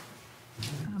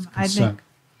 I'd make Consent.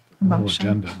 a The whole motion.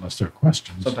 agenda, unless there are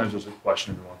questions. Sometimes there's a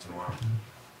question every once in a while.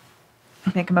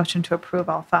 I'd make a motion to approve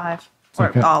all 5,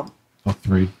 Second. or all Oh,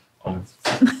 3. All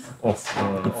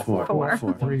Four.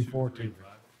 Four. 3, 4, 2.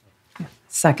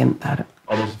 Second that.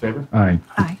 All those in favor? Aye.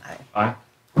 Aye. Aye.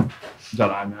 Is that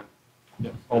aye, Matt?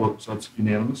 Yeah. All those, so that's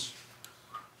unanimous.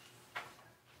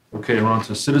 Okay, we're on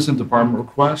to citizen department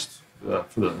request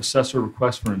for the assessor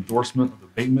request for endorsement of the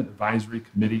abatement advisory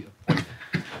committee appointment.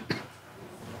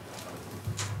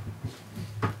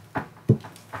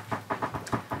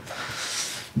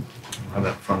 I have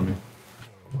that in front of me.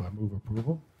 I move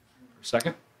approval.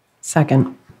 Second?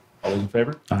 Second. All those in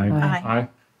favor? Aye. Aye. Aye.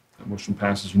 That motion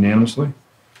passes unanimously.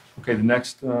 Okay, the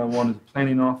next one is the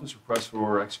planning office request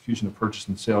for execution of purchase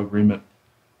and sale agreement,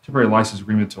 temporary license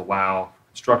agreement to allow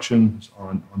construction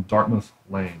on Dartmouth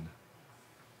Lane.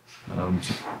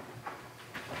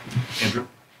 Andrew,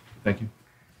 thank you.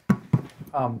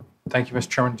 Thank you, Mr.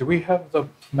 Chairman. Do we have the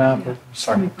map?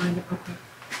 Sorry. Let me find it real quick.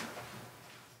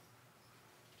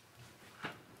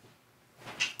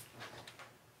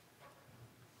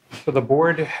 So the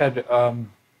board had,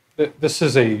 this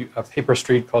is a paper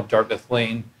street called Dartmouth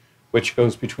Lane, which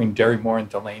goes between Derrymore and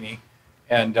Delaney.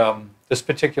 And this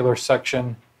particular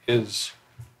section is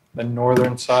the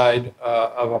northern side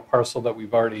of a parcel that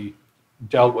we've already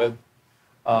dealt with.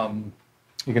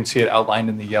 You can see it outlined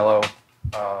in the yellow,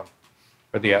 or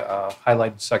the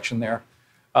highlighted section there.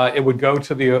 It would go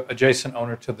to the adjacent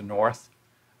owner to the north.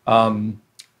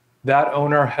 That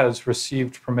owner has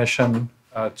received permission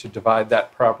to divide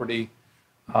that property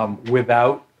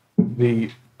without the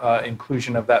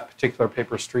inclusion of that particular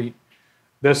paper street.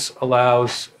 This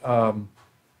allows,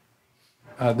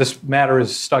 this matter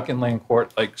is stuck in land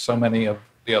court like so many of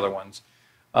the other ones.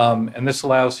 And this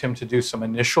allows him to do some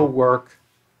initial work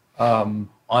on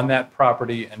that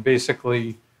property, and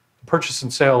basically the purchase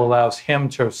and sale allows him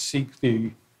to seek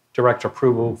the direct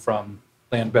approval from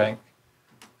land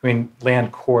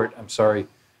court, I'm sorry,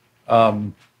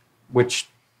 which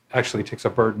actually takes a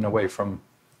burden away from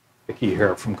Vicki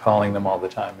here from calling them all the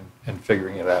time and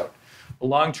figuring it out. The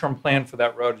long-term plan for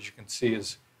that road, as you can see,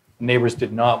 is neighbors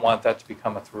did not want that to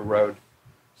become a through road.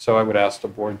 So I would ask the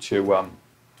board to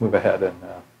move ahead and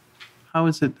How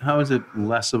is it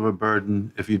less of a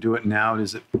burden if you do it now?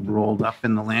 Is it rolled up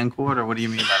in the land court, or what do you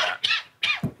mean by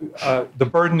that? the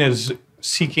burden is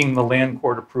seeking the land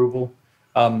court approval.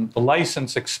 The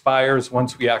license expires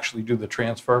once we actually do the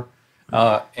transfer.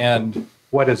 And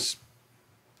what is,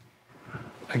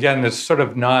 again, there's sort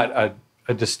of not a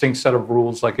distinct set of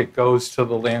rules, like it goes to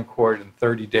the land court and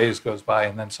 30 days goes by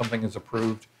and then something is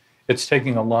approved. It's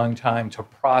taking a long time to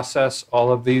process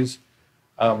all of these.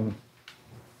 Am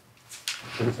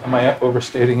I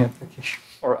overstating it, Vicki,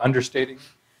 or understating it?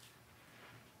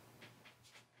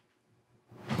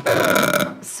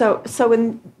 So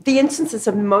in the instances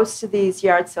of most of these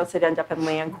yard sales that end up in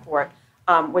land court,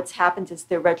 what's happened is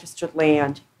they're registered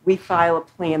land. We file a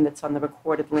plan that's on the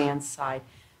recorded land side.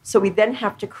 So we then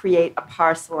have to create a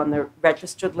parcel on the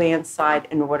registered land side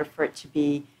in order for it to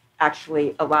be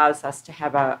actually allows us to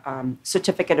have a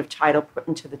certificate of title put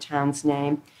into the town's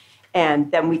name.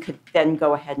 And then we could then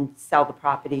go ahead and sell the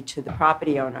property to the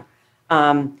property owner.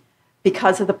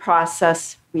 Because of the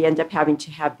process, we end up having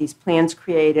to have these plans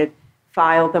created,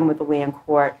 file them with the land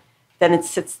court. Then it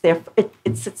sits there.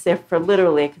 It sits there for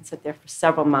literally, it can sit there for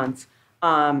several months.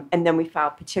 And then we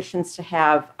file petitions to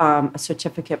have a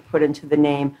certificate put into the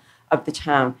name of the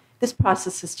town. This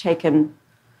process has taken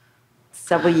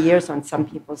several years on some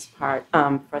people's part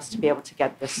for us to be able to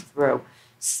get this through.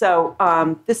 So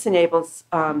this enables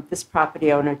this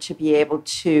property owner to be able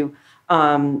to,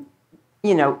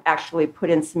 actually put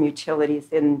in some utilities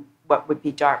in what would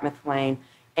be Dartmouth Lane,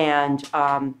 and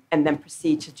then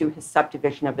proceed to do his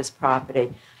subdivision of his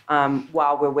property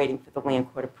while we're waiting for the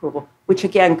land court approval, which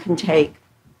again could take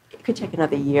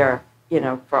another year,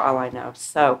 for all I know.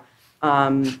 So,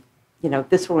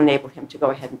 this will enable him to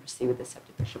go ahead and proceed with the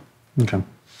subdivision. Okay.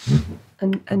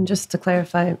 And just to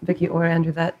clarify, Vicky or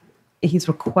Andrew, that he's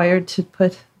required to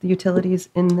put the utilities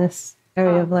in this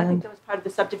area of I think land? that was part of the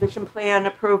subdivision plan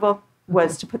approval,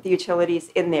 was to put the utilities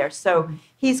in there. So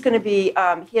he's going to be,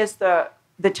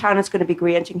 the town is going to be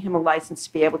granting him a license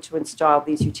to be able to install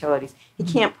these utilities. He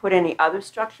can't put any other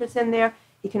structures in there.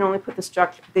 He can only put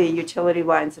the utility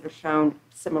lines that are shown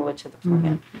similar to the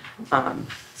plan. I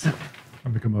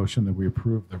make a motion that we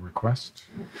approve the request.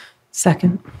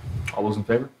 Second. All those in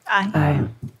favor? Aye.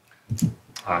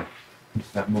 Aye.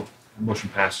 That motion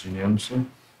passes unanimously.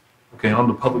 Okay, on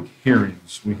to public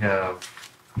hearings. We have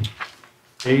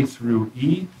A through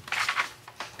E.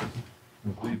 I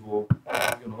believe we're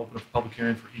going to open a public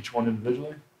hearing for each one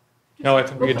individually. No, I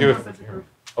think we could do it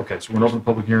Okay, so we're going to open a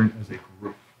public hearing as a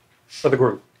group. for the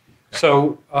group.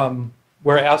 So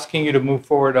we're asking you to move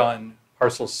forward on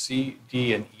parcels C,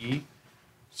 D, and E.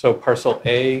 So parcel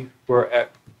A, we're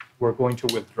going to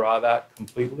withdraw that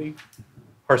completely.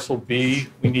 Parcel B,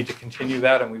 we need to continue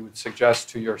that, and we would suggest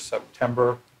to your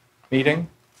September meeting.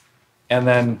 And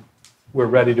then we're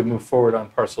ready to move forward on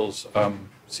parcels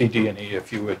C, D, and E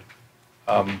if you would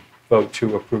vote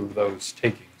to approve those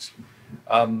takings.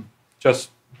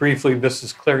 Just briefly, this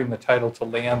is clearing the title to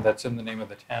land that's in the name of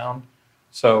the town.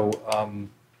 So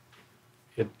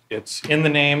it's in the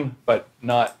name, but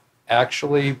not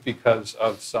actually because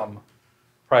of some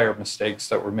prior mistakes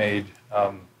that were made.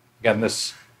 Again,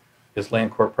 this is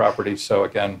land court property, so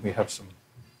again, we have some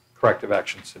corrective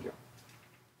actions to do.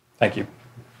 Thank you.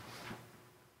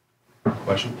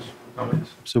 Questions,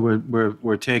 comments? So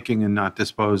we're taking and not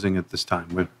disposing at this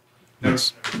time.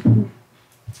 It's,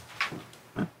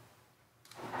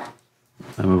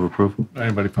 I move approval.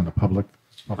 Anybody from the public?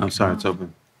 I'm sorry, it's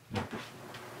open.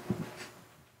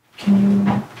 Can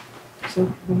you, so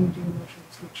when you do a motion,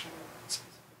 just make sure it says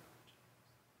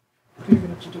you're going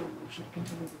to have to do a motion to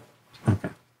continue.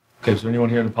 Okay, is there anyone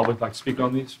here in the public like to speak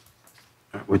on these?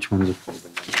 Which one's it?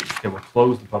 Okay, we'll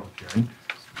close the public hearing.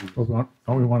 Don't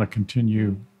we want to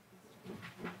continue?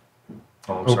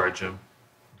 Oh, I'm sorry, Jim.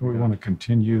 Do we want to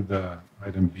continue the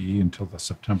item B until the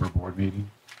September board meeting?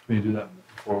 Can you do that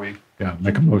before we? Yeah,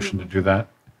 make a motion to do that.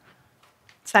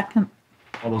 Second.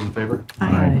 All those in favor?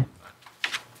 Aye.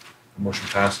 The motion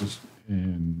passes.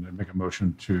 And I make a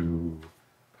motion to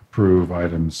approve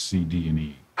items C, D, and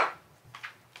E.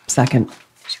 Second.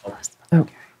 Oh,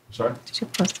 Sorry? Did you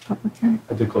close the public hearing?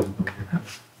 I did close the public hearing.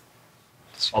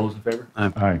 All those in favor?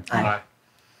 Aye. Aye.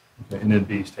 Okay, and then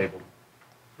B is tabled.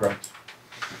 Correct.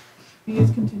 B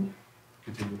is continued.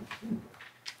 Continue.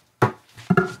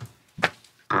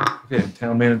 Okay,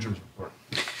 town manager's report.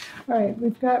 All right,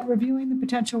 we've got reviewing the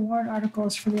potential warrant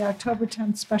articles for the October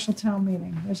 10th special town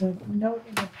meeting. There's a note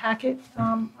in the packet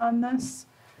on this.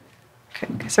 Okay,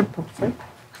 you guys are both right.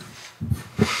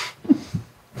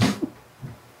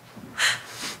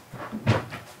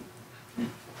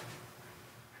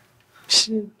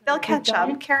 They'll catch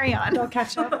up. Carry on. They'll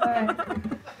catch up. All right.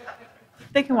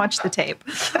 They can watch the tape.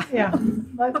 Yeah,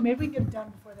 maybe we can get it done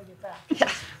before they get back.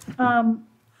 Yeah.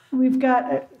 We've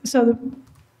got,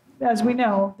 as we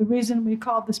know, the reason we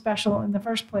called the special in the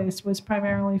first place was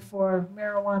primarily for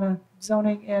marijuana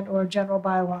zoning and or general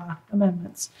bylaw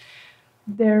amendments.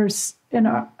 There's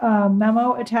a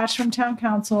memo attached from town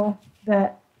council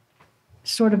that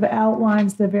sort of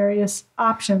outlines the various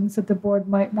options that the board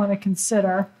might want to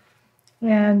consider.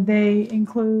 And they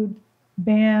include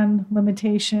ban,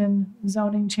 limitation,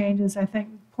 zoning changes. I think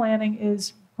planning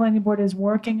board is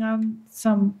working on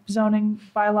some zoning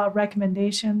bylaw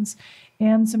recommendations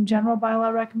and some general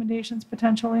bylaw recommendations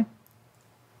potentially.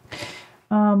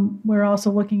 We're also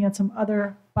looking at some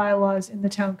other bylaws in the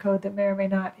town code that may or may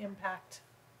not impact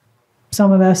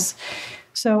some of us.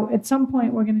 So at some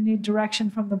point, we're going to need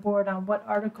direction from the board on what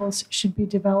articles should be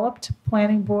developed.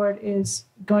 Planning board is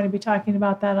going to be talking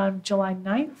about that on July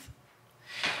 9th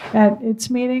at its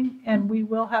meeting, and we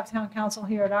will have town council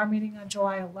here at our meeting on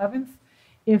July 11th.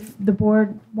 If the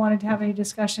board wanted to have any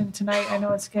discussion tonight, I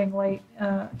know it's getting late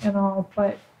and all,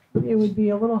 but it would be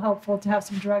a little helpful to have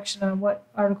some direction on what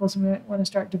articles we want to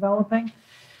start developing.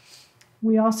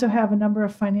 We also have a number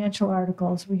of financial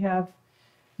articles. We have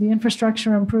the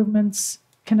infrastructure improvements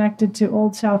connected to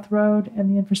Old South Road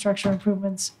and the infrastructure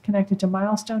improvements connected to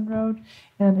Milestone Road.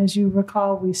 And as you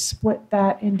recall, we split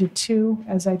that into two,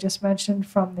 as I just mentioned,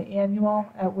 from the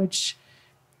annual, at which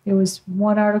it was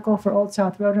one article for Old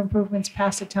South Road improvements,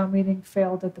 passed at town meeting,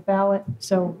 failed at the ballot.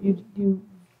 So you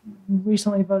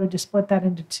recently voted to split that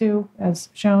into two, as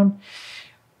shown.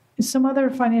 Some other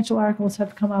financial articles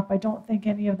have come up. I don't think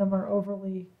any of them are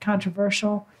overly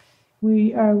controversial.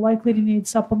 We are likely to need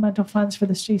supplemental funds for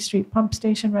the C Street Pump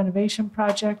Station renovation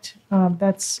project.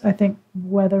 That's, I think,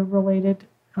 weather-related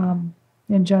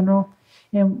in general.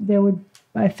 And there would,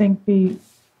 I think, be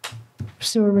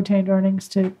sewer retained earnings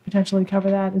to potentially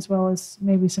cover that, as well as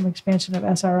maybe some expansion of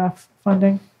SRF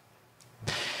funding.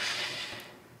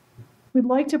 We'd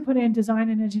like to put in design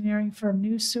and engineering for a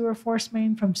new sewer force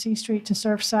main from C Street to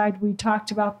Surfside. We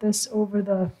talked about this over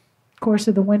the course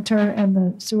of the winter and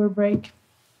the sewer break.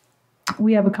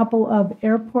 We have a couple of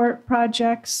airport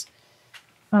projects,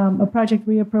 a project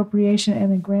reappropriation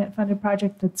and a grant-funded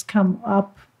project that's come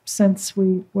up since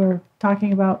we were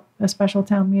talking about a special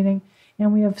town meeting.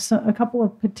 And we have a couple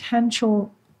of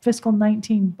potential fiscal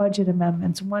 19 budget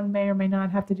amendments. One may or may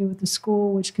not have to do with the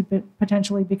school, which could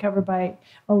potentially be covered by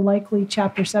a likely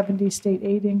Chapter 70 state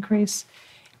aid increase.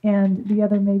 And the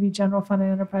other may be general fund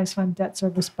and enterprise fund debt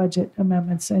service budget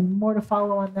amendments. And more to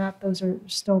follow on that. Those are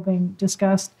still being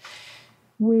discussed.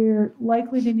 We're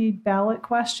likely to need ballot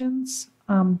questions.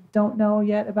 Don't know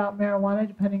yet about marijuana,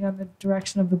 depending on the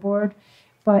direction of the board.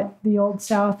 But the Old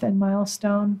South and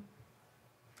Milestone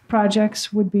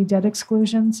projects would be debt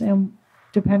exclusions. And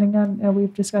depending on,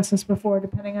 we've discussed this before,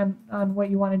 depending on what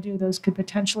you want to do, those could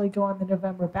potentially go on the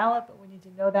November ballot, but we need to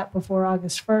know that before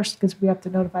August 1st because we have to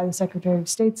notify the Secretary of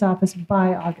State's office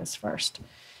by August 1st.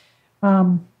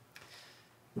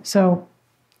 So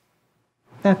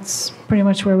that's pretty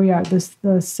much where we are.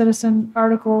 The citizen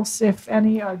articles, if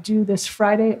any, are due this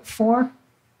Friday at 4.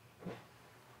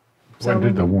 When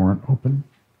did the warrant open?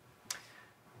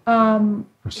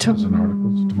 For citizen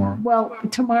articles tomorrow? Well,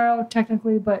 tomorrow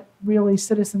technically, but really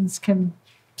citizens can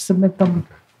submit them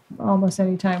almost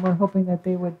any time. We're hoping that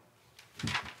they would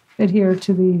adhere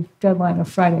to the deadline of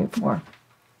Friday at 4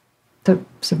 to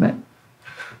submit.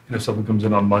 And if something comes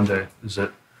in on Monday, is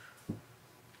it?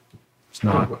 It's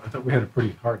not. I thought we had a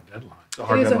pretty hard deadline. It's a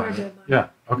hard It is a deadline. hard deadline. Yeah,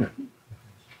 okay.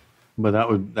 But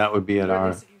that would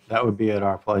be at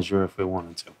our pleasure if we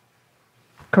wanted to.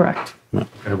 Correct.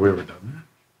 Have we ever done that?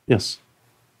 Yes.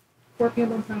 4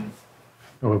 p.m. on Friday.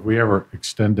 Or have we ever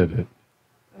extended it?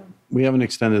 We haven't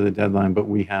extended the deadline, but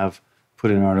we have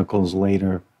put in articles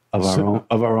later of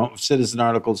our own citizen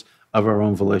articles of our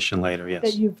own volition later. Yes.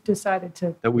 That you've decided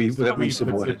to. That we They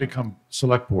supported become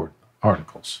select board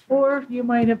articles. Or you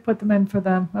might have put them in for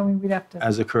them. I mean, we'd have to.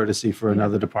 as a courtesy for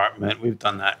another department. We've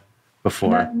done that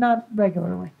before. Not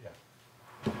regularly.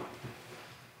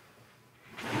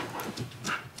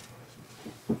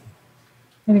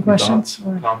 Any questions?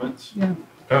 Thoughts, comments?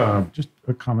 Yeah. Just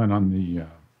a comment on the,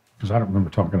 because I don't remember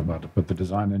talking about it, but the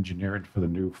design engineering for the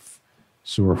new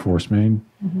sewer force main.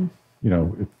 Mhm. You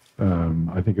know,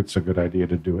 I think it's a good idea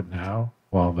to do it now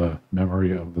while the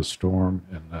memory of the storm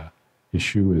and the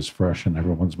issue is fresh in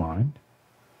everyone's mind.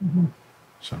 Mhm.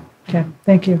 So. Okay,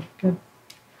 thank you. Good.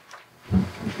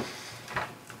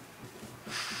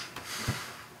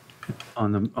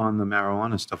 On the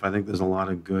marijuana stuff, I think there's a lot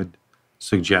of good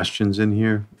suggestions in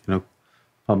here. You know,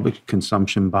 public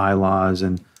consumption bylaws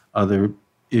and other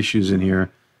issues in here.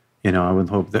 You know, I would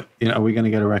hope that, you know, are we going to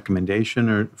get a recommendation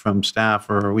or from staff,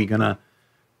 or are we going to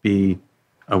be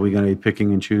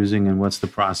picking and choosing, and what's the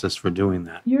process for doing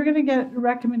that? You're going to get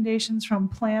recommendations from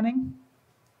planning.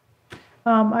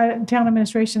 Town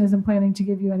administration isn't planning to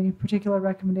give you any particular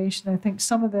recommendation. I think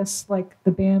some of this, like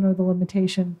the ban or the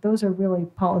limitation, those are really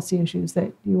policy issues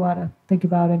that you ought to think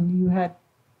about. And you had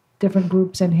different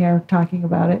groups in here talking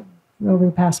about it over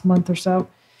the past month or so.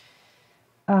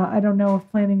 I don't know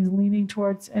if planning is leaning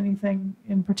towards anything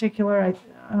in particular.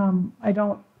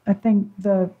 I think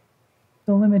the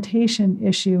limitation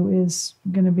issue is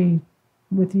going to be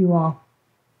with you all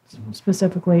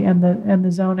specifically, and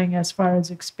the zoning, as far as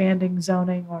expanding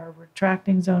zoning or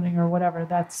retracting zoning or whatever,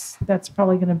 that's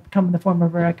probably going to come in the form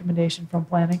of a recommendation from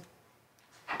planning.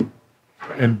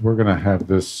 And we're going to have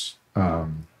this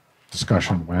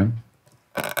discussion when?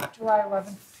 July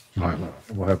 11th. July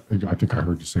 11th. We'll have, I think I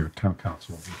heard you say town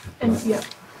council. And yeah.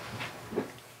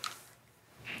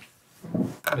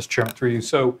 Mr. Chairman, through you.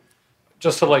 So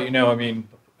just to let you know, I mean,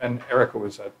 and Erica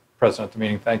was present at the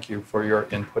meeting. Thank you for your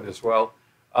input as well.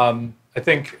 I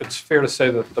think it's fair to say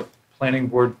that the planning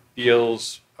board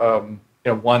feels,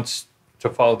 wants to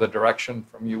follow the direction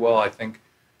from you all. I think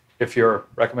if you're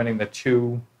recommending the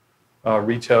 2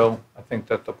 retail, I think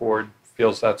that the board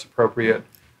feels that's appropriate.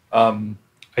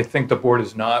 I think the board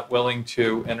is not willing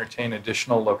to entertain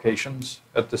additional locations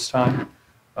at this time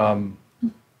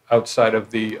outside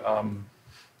of the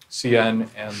CN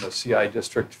and the CI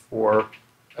district for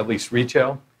at least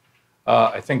retail.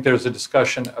 I think there's a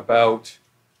discussion about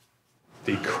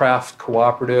the craft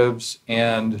cooperatives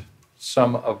and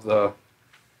some of the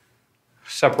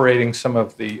separating some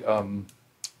of the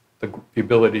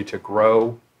ability to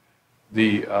grow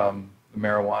the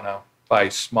marijuana by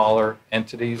smaller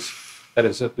entities. That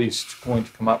is at least going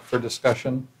to come up for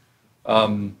discussion.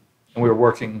 And we were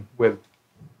working with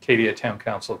Katie at Town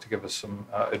Council to give us some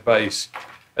advice,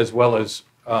 as well as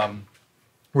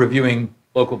reviewing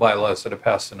local bylaws that have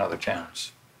passed in other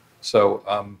towns.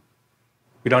 So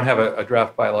we don't have a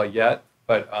draft bylaw yet,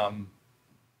 but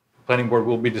Planning Board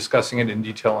will be discussing it in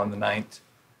detail on the 9th.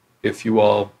 If you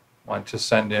all want to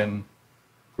send in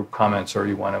group comments or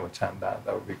you want to attend that,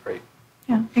 that would be great.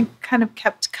 Yeah, it kind of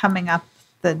kept coming up,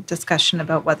 the discussion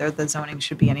about whether the zoning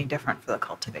should be any different for the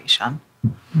cultivation.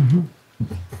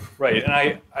 Right,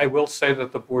 and I will say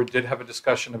that the board did have a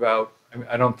discussion about,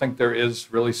 I don't think there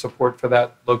is really support for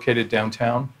that located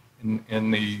downtown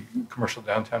in the commercial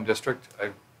downtown district.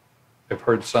 I've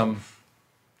heard some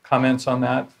comments on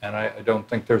that, and I don't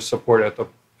think there's support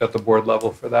at the board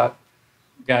level for that.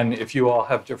 Again, if you all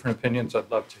have different opinions, I'd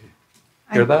love to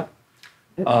hear that.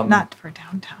 Not for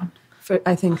downtown.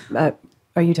 I think,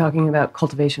 are you talking about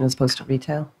cultivation as opposed to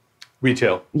retail?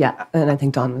 Retail. Yeah, and I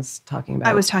think Dawn was talking about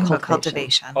I was talking about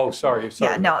cultivation. Oh, sorry.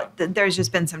 Yeah, no, there's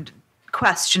just been some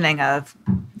questioning of,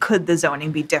 could the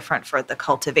zoning be different for the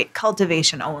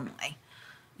cultivation only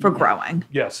for growing?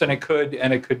 Yes, and it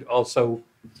could also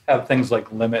have things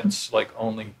like limits, like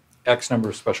only X number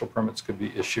of special permits could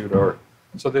be issued, or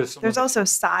so there's also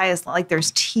size, like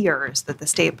there's tiers that the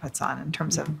state puts on in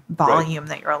terms of volume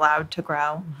that you're allowed to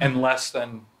grow. And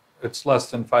it's less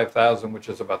than 5,000, which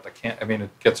is about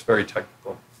it gets very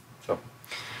technical. So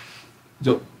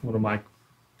one of my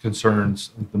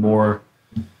concerns, the more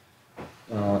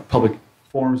public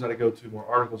forums that I go to, more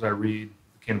articles I read,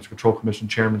 the Cannabis Control Commission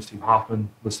Chairman Steve Hoffman,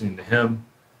 listening to him,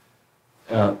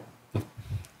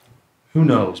 who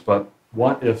knows, but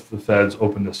what if the feds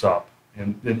open this up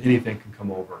and then anything can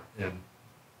come over in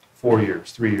 4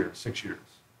 years, 3 years, 6 years?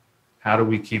 How do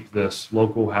we keep this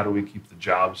local? How do we keep the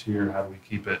jobs here? How do we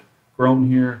keep it grown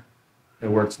here?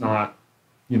 And where it's not,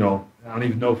 I don't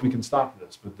even know if we can stop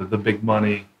this, but the big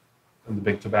money and the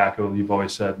big tobacco, you've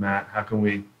always said, Matt, how can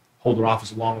we hold it off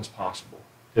as long as possible?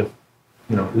 If,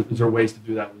 is there ways to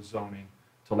do that with zoning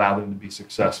to allow them to be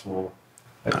successful?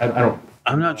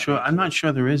 I'm not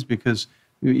sure there is, because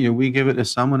we give it to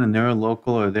someone and they're a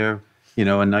local, or they're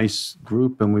a nice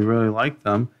group and we really like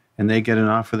them, and they get an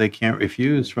offer they can't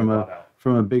refuse from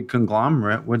a big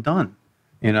conglomerate. We're done.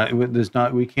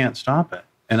 We can't stop it.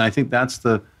 And I think that's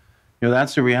the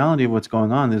reality of what's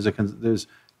going on. There's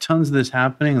tons of this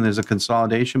happening, and there's a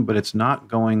consolidation, but it's not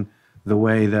going the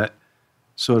way that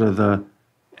sort of the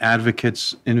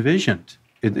advocates envisioned.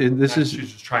 This is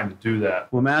just trying to do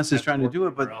that. Well, Mass is trying to do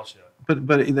it, but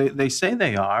they say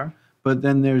they are, but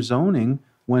then their zoning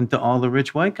went to all the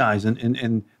rich white guys,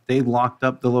 and they locked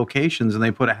up the locations, and they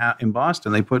put in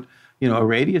Boston, they put a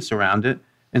radius around it,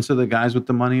 and so the guys with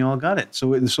the money all got it.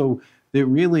 So it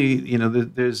really,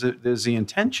 there's the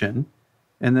intention,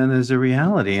 and then there's the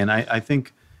reality, and I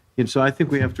think, so I think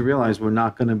we have to realize we're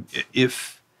not going to,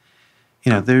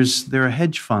 there are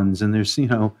hedge funds, and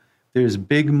there's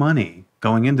big money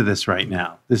going into this right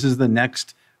now. This is the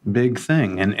next big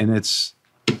thing, and it's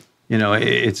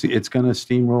it's going to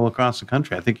steamroll across the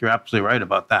country. I think you're absolutely right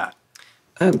about that.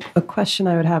 A question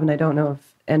I would have, and I don't know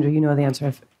if, Andrew, you know the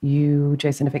answer,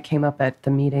 Jason, if it came up at the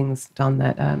meetings, Don,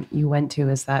 that you went to,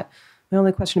 is that my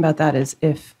only question about that is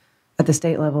if at the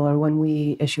state level or when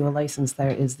we issue a license,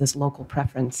 there is this local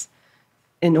preference.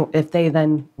 And if they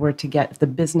then were to if the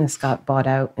business got bought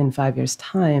out in 5 years'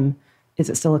 time, is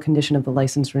it still a condition of the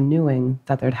license renewing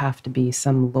that there'd have to be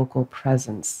some local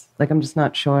presence? Like, I'm just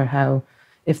not sure how,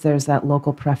 if there's that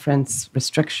local preference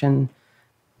restriction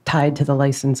tied to the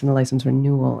license and the license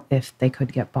renewal, if they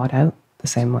could get bought out the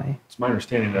same way. It's my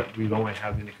understanding that we don't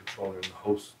have any control in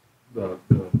the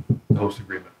host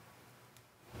agreement,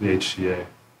 the HCA.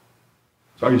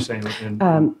 So are you saying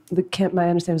my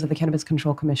understanding is that the Cannabis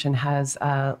Control Commission has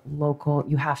local,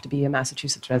 you have to be a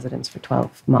Massachusetts resident for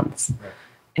 12 months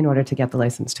in order to get the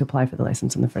license, to apply for the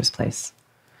license in the first place.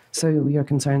 So your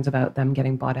concerns about them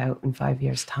getting bought out in 5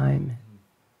 years' time,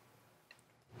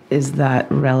 is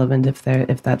that relevant if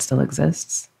that still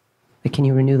exists? Like, can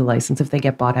you renew the license? If they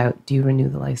get bought out, do you renew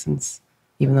the license?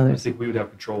 Even though I think we would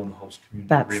have control in the host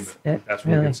community agreement. That's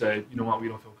where really? we could say, you know what, we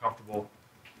don't feel comfortable.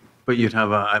 But you'd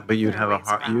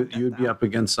be up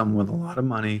against someone with a lot of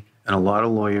money and a lot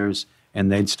of lawyers,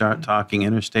 and they'd start talking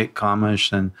interstate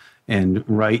commerce and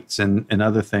rights and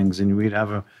other things, and we'd have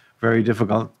a very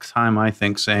difficult time, I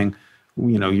think, saying,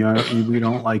 we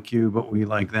don't like you, but we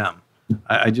like them.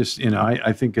 I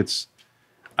think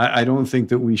I don't think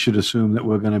that we should assume that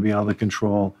we're going to be able to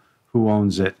control who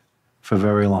owns it for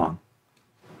very long.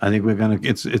 I think we're going to,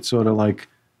 it's sort of like,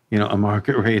 a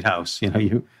market rate house.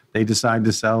 They decide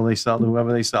to sell, they sell to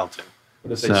whoever they sell to.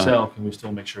 But if they sell, can we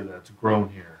still make sure that it's grown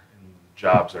here and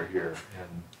jobs are here?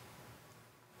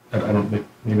 And I don't think,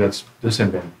 maybe that's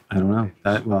disadvantage. I don't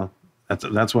know.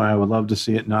 That's why I would love to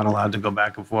see it not allowed to go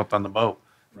back and forth on the boat,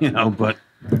 but.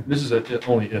 This is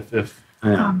only if the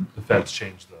feds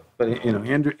change the. But,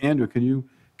 Andrew,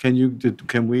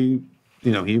 can we,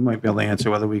 he might be able to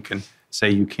answer whether we can say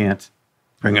you can't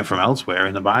bring it from elsewhere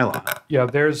in the bylaw. Yeah,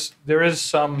 there is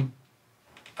some,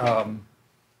 I'm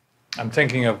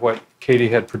thinking of what Katie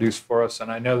had produced for us,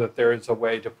 and I know that there is a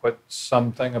way to put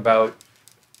something about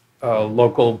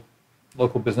local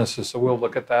businesses, so we'll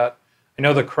look at that. I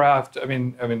know the craft,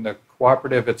 the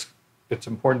cooperative, it's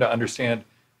important to understand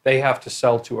they have to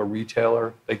sell to a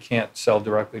retailer. They can't sell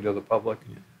directly to the public.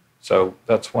 Yeah. So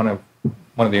that's one of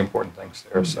the important things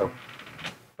there. So,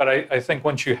 but I think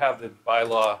once you have the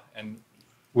bylaw, and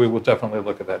we will definitely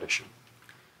look at that issue.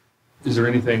 Is there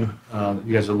anything that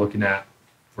you guys are looking at,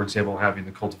 for example, having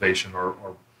the cultivation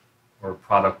or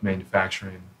product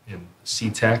manufacturing in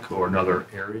C-Tech or another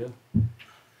area?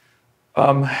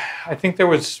 I think there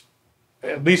was,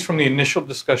 at least from the initial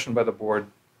discussion by the board,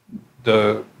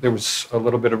 there was a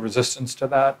little bit of resistance to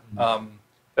that,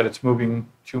 that it's moving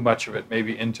too much of it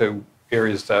maybe into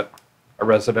areas that are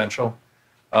residential.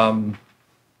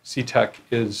 C-Tech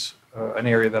is an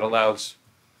area that allows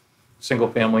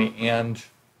single family and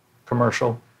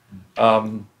commercial.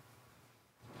 Again,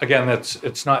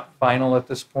 it's not final at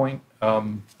this point.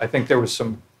 I think there was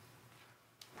some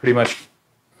pretty much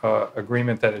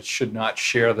agreement that it should not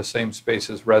share the same space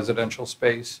as residential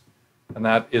space. And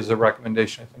that is a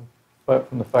recommendation, I think, but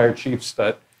from the fire chiefs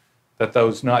that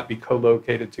those not be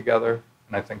co-located together.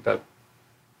 And I think that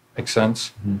makes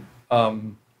sense. Mm-hmm.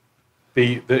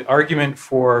 The argument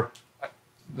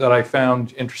that I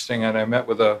found interesting, and I met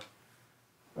with a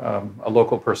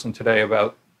local person today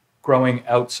about growing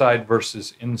outside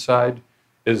versus inside,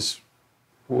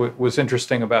 was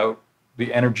interesting about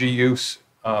the energy use,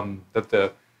 that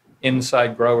the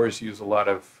inside growers use a lot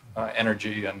of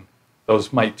energy, and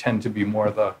those might tend to be more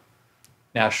the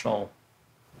national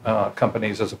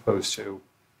companies as opposed to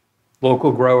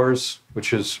local growers,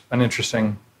 which is an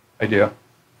interesting idea.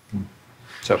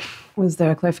 So, was there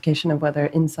a clarification of whether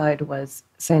inside was,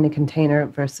 say, in a container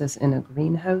versus in a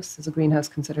greenhouse? Is a greenhouse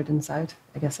considered inside?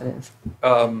 I guess it is.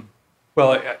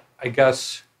 Well, I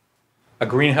guess a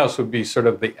greenhouse would be sort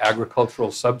of the agricultural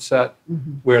subset,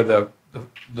 mm-hmm. where the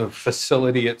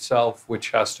facility itself, which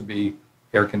has to be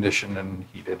air conditioned and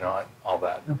heated and all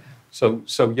that. Okay.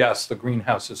 So yes, the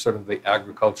greenhouse is sort of the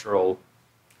agricultural,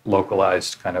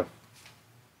 localized kind of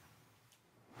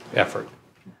effort.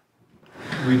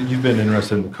 You've been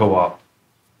interested in the co-op.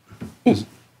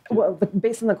 Well,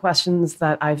 based on the questions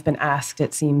that I've been asked,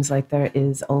 it seems like there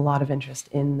is a lot of interest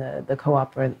in the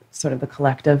co-op, or sort of the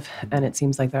collective, and it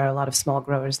seems like there are a lot of small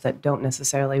growers that don't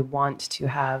necessarily want to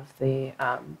have the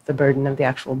burden of the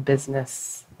actual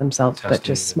business themselves, but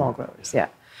just small growers, yeah.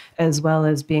 As well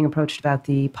as being approached about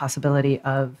the possibility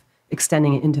of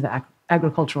extending it into the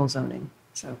agricultural zoning.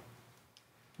 So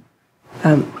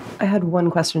I had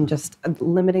one question, just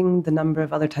limiting the number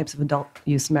of other types of adult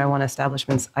use marijuana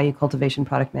establishments, i.e. cultivation,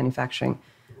 product manufacturing.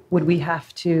 Would we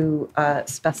have to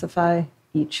specify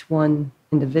each one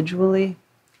individually?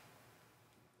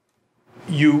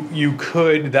 You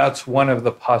could. That's one of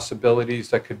the possibilities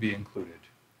that could be included.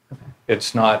 Okay.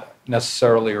 It's not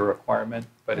necessarily a requirement,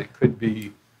 but it could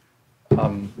be,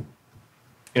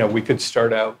 we could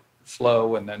start out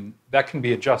slow, and then that can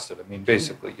be adjusted. I mean,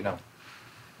 basically,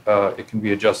 it can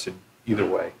be adjusted either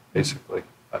way, basically.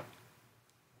 But,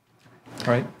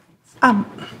 right?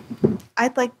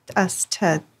 I'd like us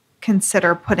to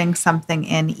consider putting something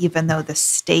in, even though the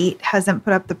state hasn't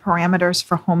put up the parameters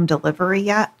for home delivery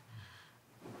yet,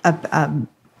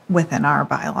 within our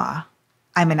bylaw.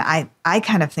 I mean, I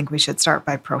kind of think we should start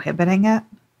by prohibiting it,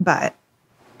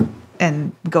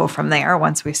 and go from there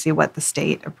once we see what the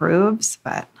state approves.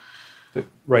 But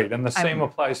right, and the same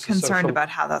applies to concerned about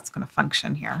how that's going to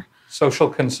function here. Social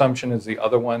consumption is the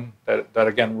other one that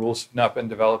again, rules have not been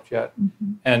developed yet.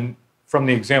 Mm-hmm. And from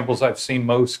the examples I've seen,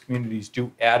 most communities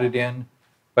do add it in,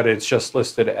 but it's just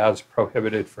listed as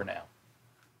prohibited for now.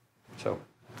 So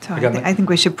again, I think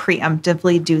we should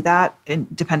preemptively do that,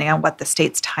 and depending on what the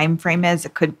state's time frame is,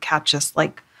 it could catch us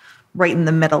like right in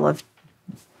the middle of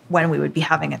when we would be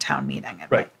having a town meeting.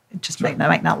 It just might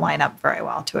not line up very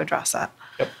well to address it.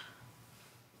 Yep.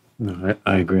 No,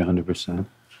 I agree 100%.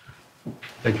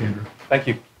 Thank you, Andrew. Thank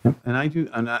you. Yep. And I do,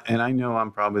 and I know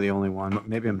I'm probably the only one, but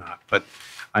maybe I'm not. But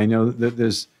I know that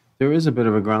there is a bit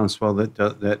of a groundswell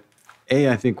that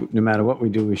I think no matter what we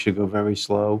do, we should go very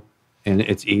slow, and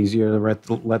it's easier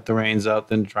to let the reins out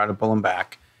than try to pull them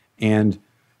back. And,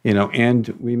 and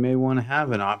we may want to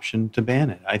have an option to ban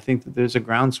it. I think that there's a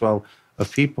groundswell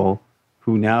of people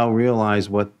who now realize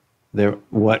what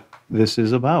this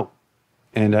is about.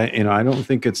 And I don't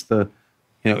think it's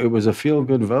it was a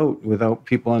feel-good vote without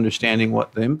people understanding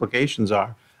what the implications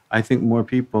are. I think more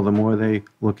people, the more they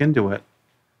look into it,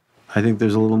 I think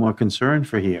there's a little more concern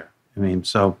for here. I mean,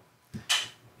 so,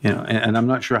 and I'm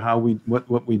not sure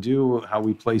what we do, how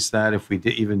we place that if we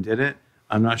even did it.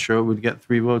 I'm not sure it would get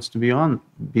 3 votes to be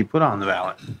put on the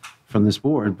ballot from this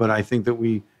board, but I think that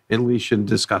we at least should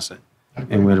discuss it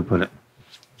and where to put it.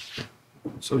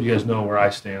 So you guys know where I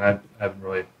stand. I haven't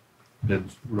really been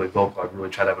really vocal. I've really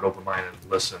tried to have an open mind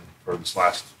and listen for this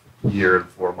last year and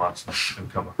 4 months.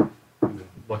 I've been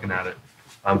looking at it.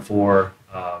 I'm for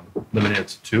limiting it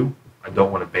to 2. I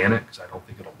don't want to ban it because I don't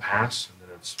think it'll pass. And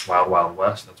then it's wild, wild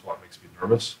west. That's what makes me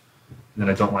nervous. And then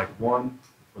I don't like 1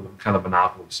 for the kind of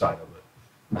monopoly side of it.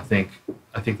 I think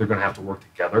they're going to have to work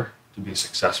together to be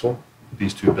successful.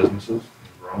 These 2 businesses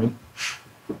growing,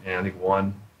 and I think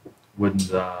 1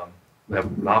 wouldn't have a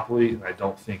monopoly. And I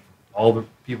don't think all the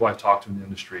people I've talked to in the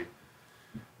industry,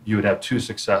 you would have 2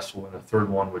 successful, and a 3rd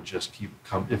one would just keep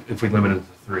coming. If we limited it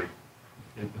to 3,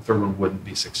 the 3rd one wouldn't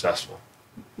be successful.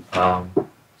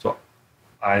 So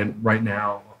I right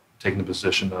now taking the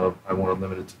position of I want to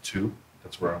limit it to 2.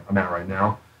 That's where I'm at right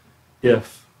now.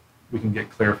 If we can get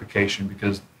clarification,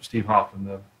 because Steve Hoffman,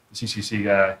 the CCC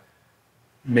guy,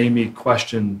 made me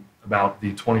question about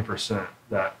the 20%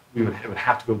 that it would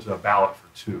have to go to a ballot for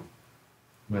 2.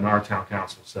 When our town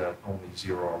council said only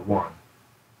 0 or 1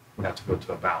 would have to go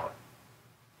to a ballot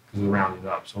because they're rounding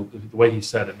up. So the way he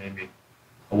said it made me,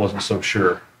 I wasn't so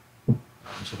sure. So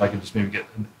if I could just maybe get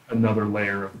another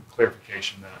layer of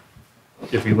clarification that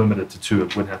if we limit it to 2,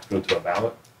 it wouldn't have to go to a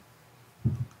ballot.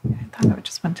 I thought it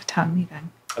just went to town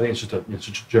meeting. I think it's just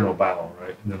a general bylaw,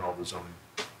 right? And then all the zoning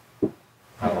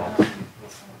bylaw.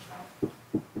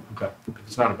 Okay. If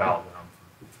it's not a ballot, then I'm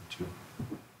for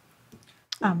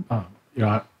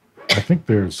 2. I think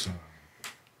there's,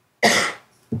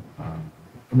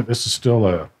 this is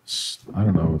still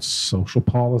it's social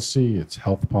policy, it's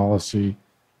health policy.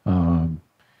 And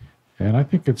I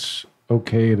think it's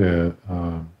okay to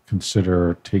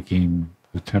consider taking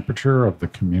the temperature of the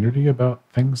community about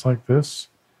things like this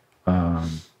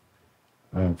from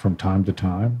time to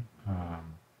time.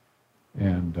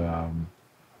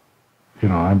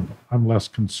 I'm less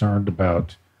concerned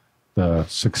about the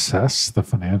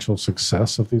financial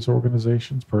success of these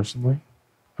organizations personally.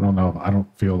 I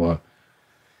don't feel a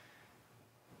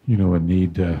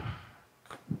need to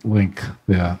link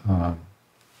that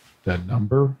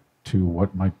number to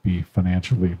what might be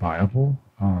financially viable.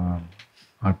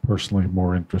 I'm personally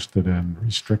more interested in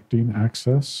restricting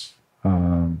access.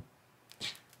 And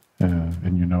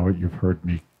you've heard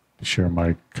me share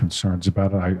my concerns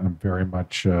about it. I'm very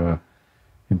much in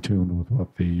tune with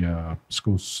what the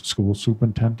school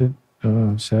superintendent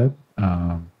said.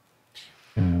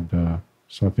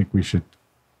 So I think we should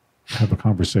have a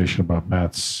conversation about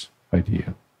Matt's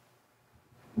idea.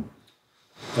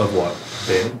 Of what?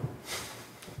 Banning?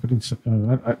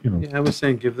 I was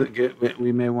saying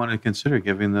we may want to consider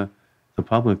giving the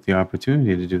public the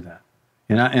opportunity to do that.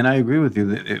 And I agree with you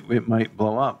that it might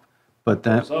blow up, but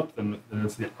that blows up, then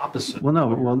it's the opposite. Well,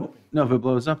 no. If it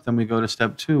blows up, then we go to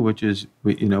step 2, which is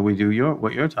we do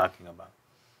what you're talking about.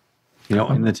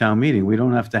 In the town meeting, we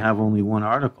don't have to have only 1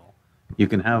 article. You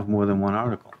can have more than 1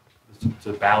 article. It's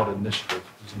a ballot initiative.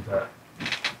 Isn't that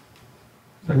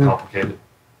complicated?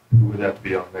 It would have to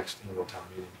be on next annual town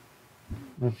meeting.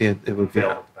 It would be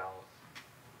fail at the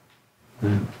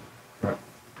ballot. Right.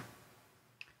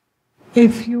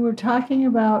 If you were talking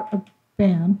about a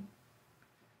ban,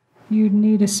 you'd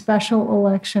need a special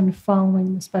election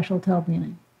following the special town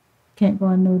meeting. Can't go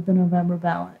on the November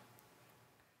ballot.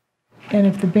 And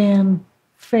if the ban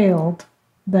failed,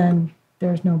 then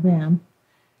there's no ban.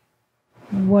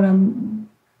 What I'm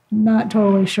not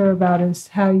totally sure about is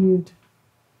how you'd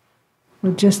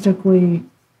logistically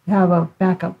have a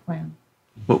backup plan.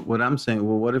 But what I'm saying,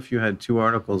 what if you had 2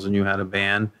 articles and you had a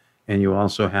ban and you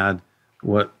also had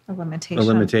a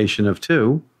limitation of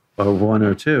 2 or 1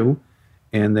 or 2,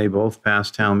 and they both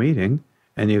pass town meeting,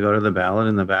 and you go to the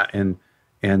ballot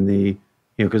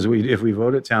because if we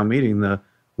vote at town meeting, the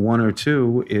 1 or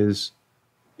 2 is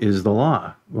the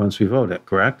law once we vote it,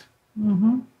 correct?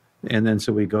 Mm-hmm. And then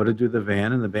so we go to do the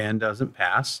ban, and the ban doesn't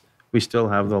pass. We still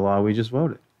have the law we just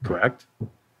voted, correct?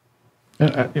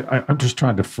 I'm just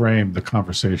trying to frame the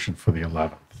conversation for the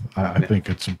 11th. I think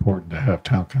it's important to have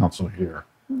town council here.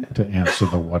 to answer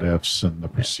the what ifs and the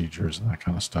procedures and that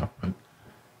kind of stuff. But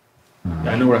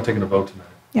I know we're not taking a vote tonight.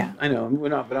 Yeah. I know, we're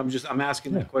not, but I'm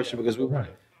asking that question because we're going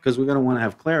to want to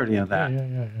have clarity on that.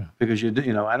 Yeah. Because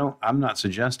I'm not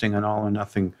suggesting an all or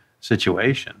nothing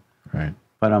situation. Right.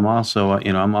 But I'm also,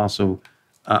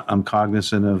 I'm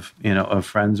cognizant of, of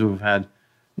friends who have had,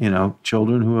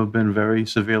 children who have been very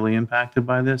severely impacted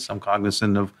by this. I'm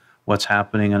cognizant of what's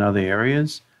happening in other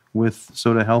areas with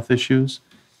sort of health issues.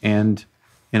 And,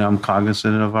 I'm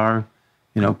cognizant of our,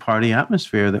 party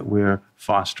atmosphere that we're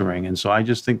fostering. And so I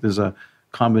just think there's a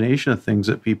combination of things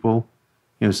that people,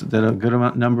 that a good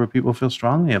number of people feel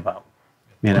strongly about,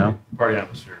 Party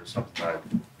atmosphere is something I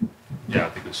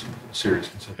think is a serious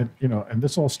concern. And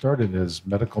this all started as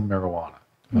medical marijuana.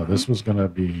 This was going to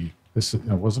be,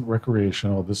 wasn't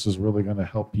recreational. This is really going to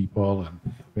help people. And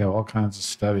we have all kinds of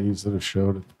studies that have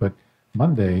showed it. But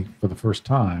Monday, for the first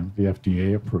time, the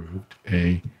FDA approved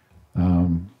a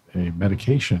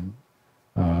medication,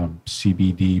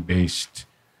 CBD-based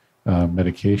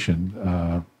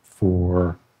medication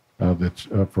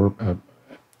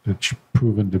that's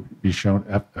proven to be shown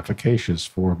efficacious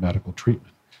for medical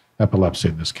treatment, epilepsy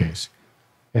in this case.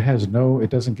 It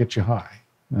doesn't get you high.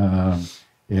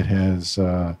 It has,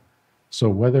 so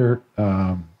whether,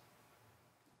 and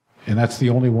that's the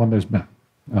only one there's been.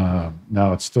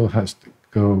 Now it still has to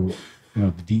go,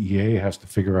 the DEA has to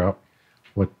figure out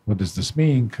what does this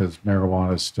mean, because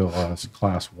marijuana is still a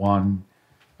class 1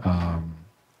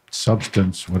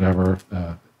 substance, whatever,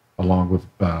 along with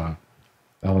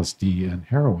LSD and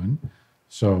heroin.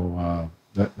 So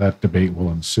that debate will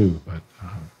ensue. But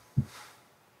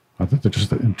I think that's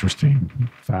just an interesting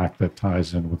fact that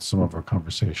ties in with some of our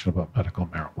conversation about medical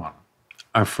marijuana.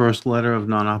 Our first letter of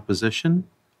non-opposition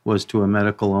was to a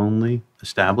medical-only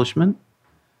establishment,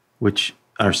 which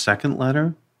our second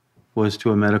letter was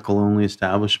to a medical-only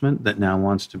establishment that now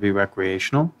wants to be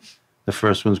recreational. The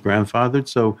first one's grandfathered.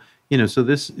 So, so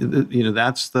this,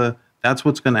 that's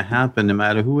what's going to happen no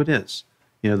matter who it is.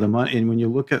 The money, and when you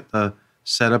look at the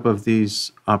setup of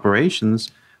these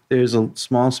operations, there's a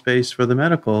small space for the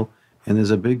medical and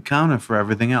there's a big counter for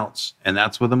everything else. And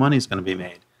that's where the money's going to be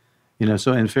made.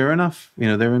 So, and fair enough,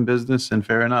 they're in business and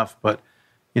fair enough. But,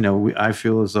 I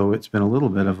feel as though it's been a little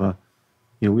bit of a,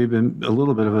 we've been a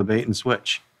little bit of a bait and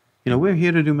switch. We're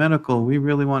here to do medical. We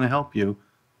really want to help you.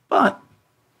 But,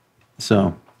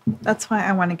 so. That's why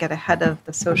I want to get ahead of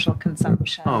the social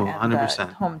consumption and 100%. the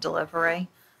home delivery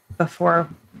before,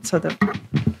 so that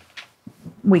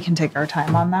we can take our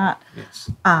time on that. Yes.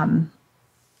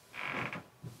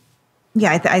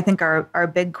 I think our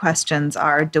big questions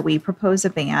are, do we propose a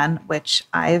ban, which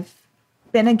I've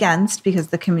been against because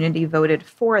the community voted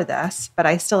for this, but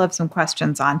I still have some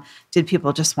questions on, did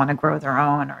people just want to grow their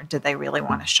own or did they really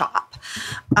want to shop?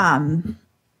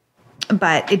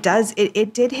 But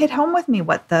it did hit home with me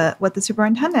what the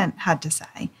superintendent had to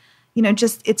say.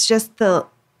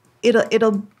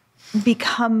 It'll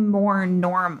become more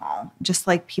normal, just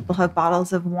like people have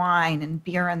bottles of wine and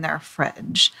beer in their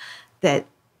fridge that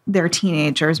their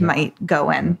teenagers might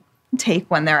go and take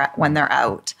when they're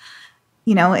out.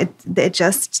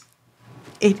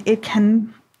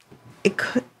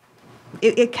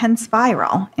 It can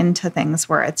spiral into things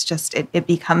where it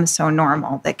becomes so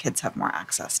normal that kids have more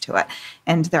access to it.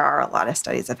 And there are a lot of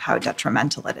studies of how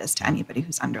detrimental it is to anybody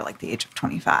who's under like the age of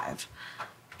 25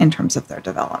 in terms of their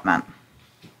development.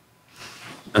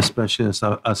 Especially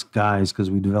us guys, because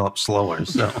we develop slower,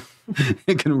 so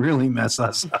it can really mess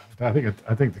us up. I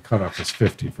think the cutoff is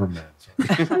 50 for men. So.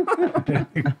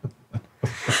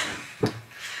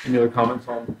 Any other comments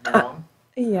on marijuana?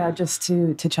 Yeah, just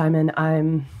to chime in,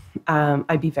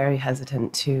 I'd be very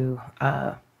hesitant to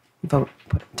put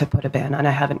a ban on.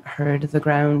 I haven't heard the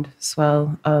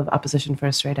groundswell of opposition for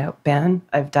a straight out ban.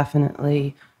 I've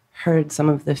definitely heard some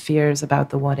of the fears about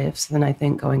the what ifs, and I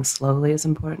think going slowly is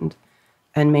important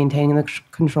and maintaining the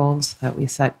controls that we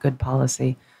set good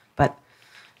policy. But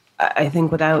I think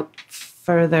without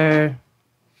further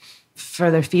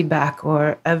feedback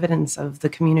or evidence of the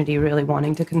community really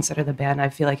wanting to consider the ban, I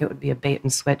feel like it would be a bait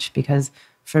and switch, because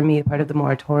for me, part of the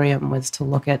moratorium was to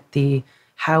look at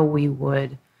how we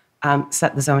would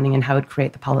set the zoning and how it would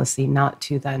create the policy, not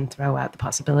to then throw out the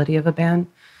possibility of a ban.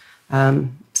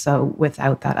 So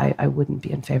without that, I wouldn't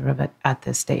be in favor of it at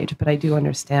this stage, but I do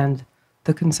understand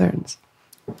the concerns.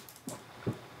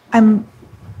 I'm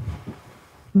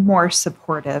more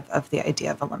supportive of the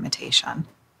idea of a limitation,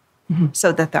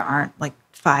 so that there aren't like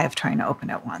 5 trying to open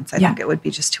at once. I think it would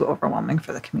be just too overwhelming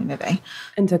for the community.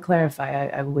 And to clarify,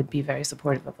 I would be very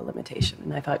supportive of a limitation.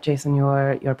 And I thought, Jason,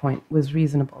 your point was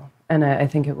reasonable. And I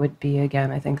think it would be,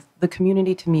 again, I think the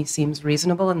community to me seems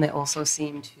reasonable, and they also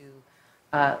seem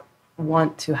to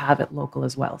want to have it local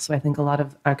as well. So I think a lot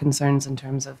of our concerns in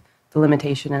terms of the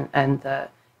limitation and the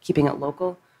keeping it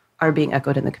local are being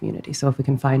echoed in the community. So if we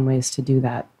can find ways to do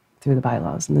that through the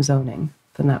bylaws and the zoning,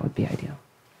 then that would be ideal.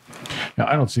 Now,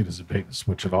 I don't see it as a bait and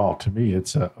switch at all. To me,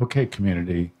 it's okay,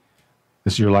 community,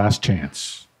 this is your last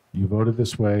chance. You voted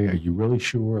this way. Are you really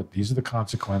sure? These are the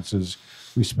consequences.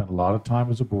 We spent a lot of time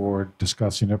as a board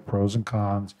discussing it, pros and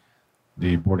cons.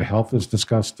 The Board of Health has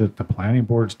discussed it. The Planning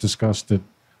Board's discussed it.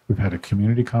 We've had a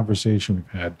community conversation.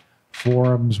 We've had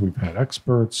forums. We've had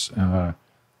experts.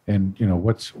 And you know,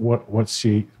 what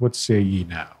say ye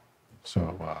now?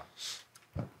 So.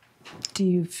 Do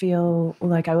you feel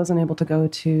like I wasn't able to go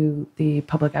to the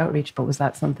public outreach, but was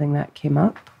that something that came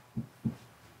up?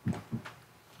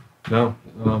 No,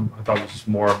 I thought it was just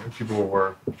more, people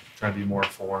were trying to be more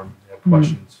informed, they had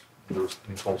questions, there was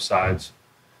both sides.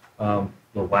 The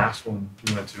last one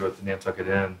we went to at the Nantucket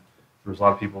Inn, there was a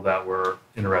lot of people that were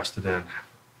interested in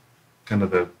kind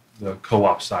of the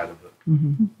co-op side of it,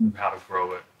 of how to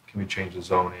grow it, can we change the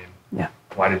zoning? Yeah.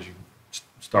 Why did you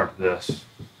start this?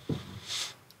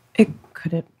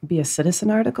 Could it be a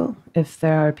citizen article? If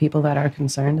there are people that are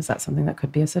concerned, is that something that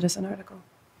could be a citizen article?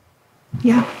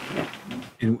 Yeah.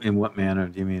 In what manner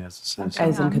do you mean as a citizen?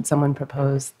 As in, could someone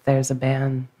propose there's a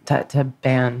ban to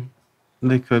ban?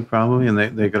 They could probably, and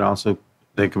they could also,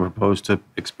 they could propose to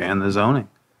expand the zoning.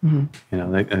 Mhm. You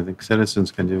know, I think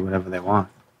citizens can do whatever they want.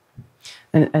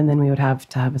 And then we would have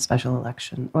to have a special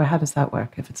election. Or how does that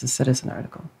work if it's a citizen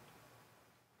article?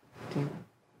 It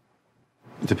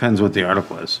depends what the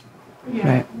article is.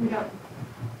 Right.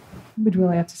 We'd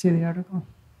really have to see the article.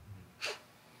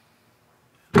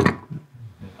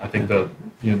 I think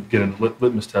get a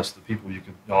litmus test of the people, you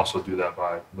could also do that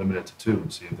by limit it to 2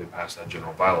 and see if they pass that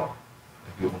general bylaw. I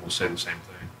think people will say the same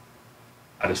thing.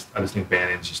 I just think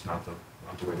banning is just not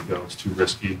the way to go. It's too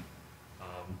risky.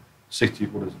 60,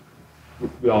 what is it?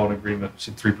 We all in agreement,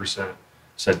 3%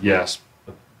 said yes,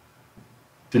 but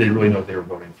did they really know what they were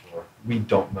voting for? We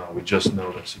don't know. We just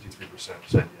know that 63%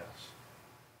 said yes.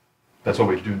 That's what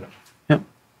we do know. Yep.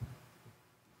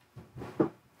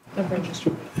 Of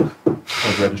registered.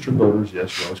 Of registered voters,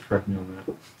 yes, you always correct me on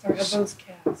that. Sorry, of votes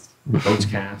cast. Votes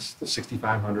cast,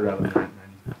 6,500 out of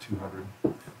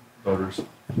 9,200 voters.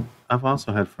 I've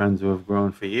also had friends who have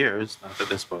grown for years, not that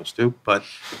they're supposed to, but,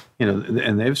 you know,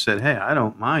 and they've said, hey, I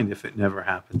don't mind if it never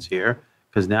happens here,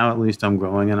 because now at least I'm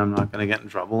growing and I'm not going to get in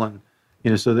trouble. And,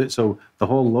 you know, so the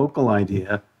whole local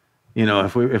idea, you know,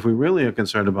 if we really are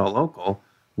concerned about local,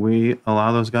 we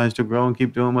allow those guys to grow and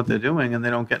keep doing what they're doing and they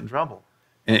don't get in trouble.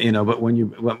 And, you know, but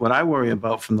what I worry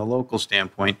about from the local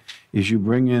standpoint is you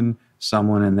bring in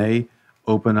someone and they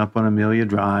open up on Amelia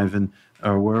Drive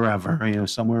or wherever, you know,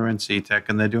 somewhere in SeaTech,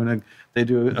 and they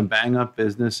do a bang up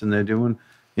business and they're doing,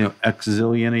 you know, X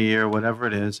zillion a year, whatever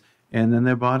it is, and then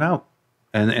they're bought out.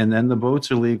 And then the boats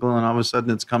are legal and all of a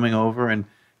sudden it's coming over. And,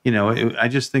 you know, I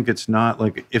just think it's not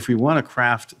like, if we want a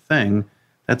craft thing,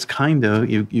 that's kind of,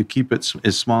 you keep it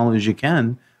as small as you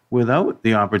can without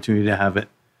the opportunity to have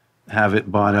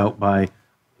it bought out by,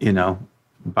 you know,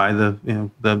 by the, you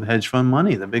know, the hedge fund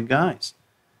money, the big guys,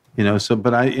 you know. So,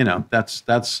 but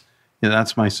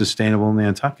that's my sustainable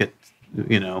Nantucket,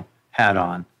 you know, hat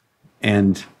on.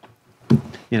 And,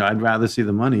 you know, I'd rather see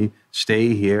the money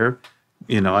stay here.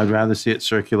 You know, I'd rather see it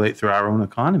circulate through our own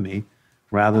economy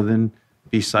rather than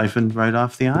be siphoned right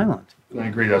off the island. And I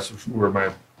agree. That's where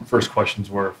my first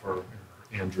questions were for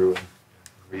Andrew and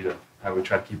Rita. How we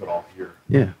try to keep it all here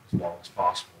as long as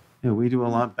possible. Yeah, we do a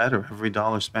lot better. Every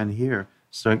dollar spent here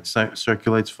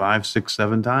circulates 5, 6,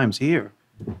 7 times here.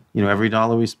 You know, every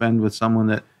dollar we spend with someone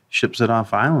that ships it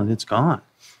off island, it's gone.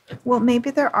 Well, maybe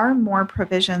there are more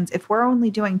provisions. If we're only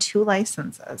doing 2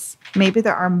 licenses, maybe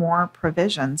there are more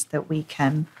provisions that we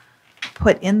can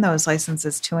put in those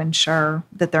licenses to ensure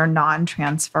that they're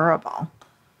non-transferable.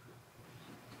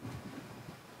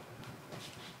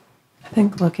 I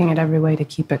think looking at every way to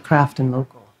keep it craft and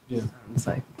local. Yeah. Sounds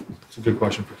like. It's a good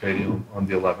question for Katie on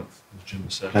the 11th, as Jim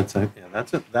said.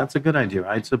 That's a good idea.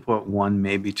 I'd support 1,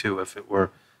 maybe 2,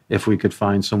 if we could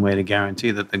find some way to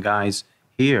guarantee that the guys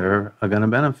here are going to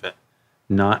benefit.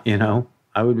 Not, you know,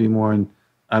 I'd be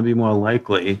more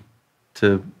likely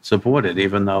to support it,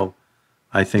 even though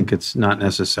I think it's not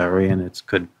necessary and it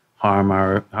could harm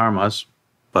us.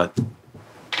 But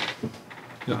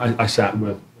You know, I sat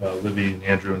with Libby and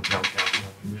Andrew and town council,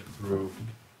 and we went through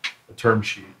a term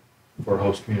sheet for a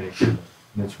host community agreement,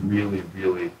 and it's really,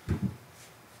 really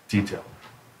detailed.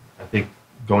 I think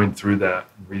going through that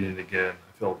and reading it again,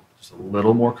 I feel just a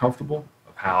little more comfortable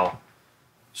of how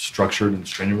structured and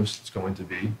strenuous it's going to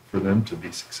be for them to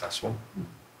be successful.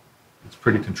 It's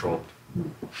pretty controlled.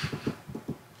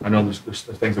 I know there's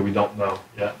things that we don't know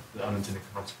yet, the unintended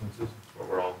consequences, but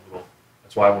we're all a little,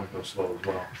 that's why I want to go slow as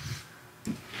well.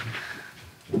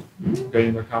 Okay,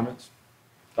 any other comments,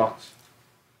 thoughts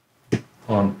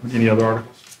on any other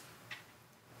articles?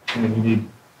 And you need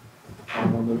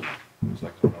comments.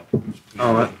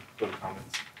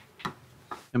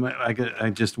 I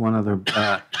just one other.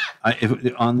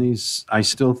 On these, I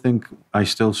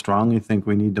still strongly think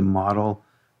we need to model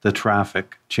the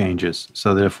traffic changes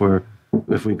so that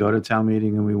if we go to town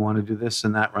meeting and we want to do this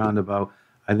and that roundabout,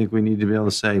 I think we need to be able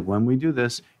to say, when we do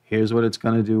this, here's what it's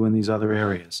going to do in these other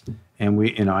areas.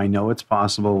 And I know it's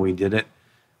possible. We did it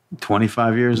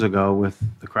 25 years ago with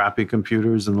the crappy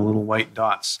computers and the little white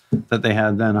dots that they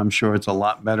had then. I'm sure it's a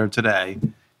lot better today.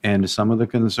 And some of the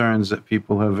concerns that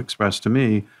people have expressed to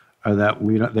me are that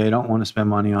they don't want to spend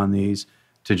money on these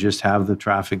to just have the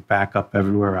traffic back up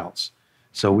everywhere else.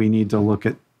 So we need to look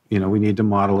at, we need to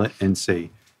model it and see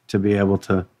to be able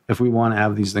to, if we want to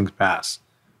have these things pass,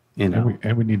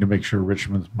 And we need to make sure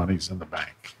Richmond's money's in the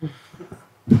bank.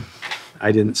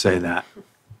 I didn't say that.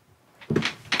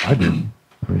 I didn't.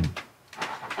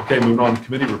 Okay, moving on to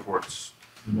committee reports.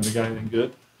 Anybody got anything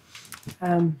good?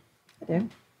 I do.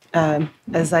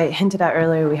 As I hinted at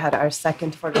earlier, we had our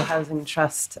second Affordable Housing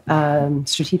Trust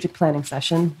strategic planning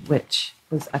session, which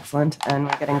was excellent, and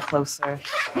we're getting closer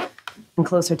and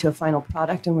closer to a final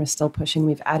product, and we're still pushing.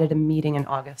 We've added a meeting in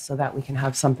August so that we can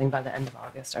have something by the end of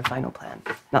August, our final plan.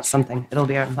 Not something, it'll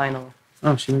be our final.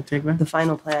 Oh, should we take that? The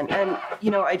final plan. And,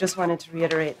 I just wanted to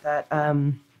reiterate that,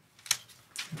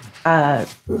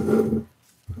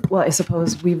 well, I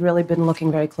suppose we've really been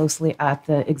looking very closely at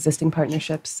the existing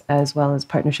partnerships as well as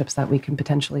partnerships that we can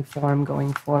potentially form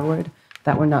going forward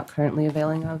that we're not currently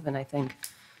availing of. And I think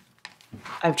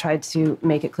I've tried to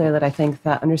make it clear that I think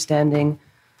that understanding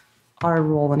our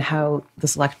role and how the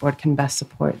select board can best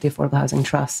support the Affordable Housing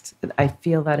Trust, I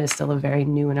feel that is still a very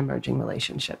new and emerging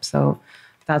relationship. So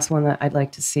that's one that I'd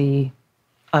like to see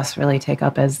us really take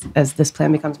up as this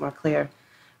plan becomes more clear.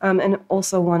 And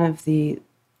also one of the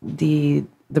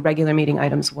regular meeting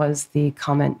items was the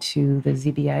comment to the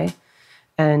ZBA.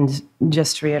 And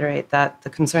just to reiterate that the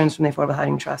concerns from the Affordable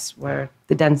Housing Trust were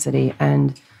the density,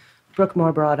 and Brooke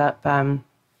Moore brought up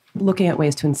looking at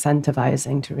ways to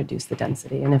incentivizing to reduce the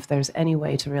density. And if there's any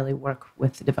way to really work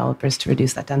with the developers to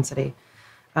reduce that density,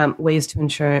 ways to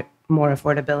ensure more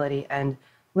affordability. And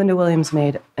Linda Williams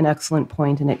made an excellent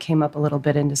point, and it came up a little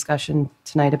bit in discussion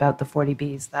tonight about the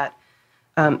 40Bs, that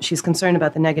she's concerned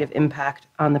about the negative impact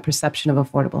on the perception of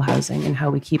affordable housing and how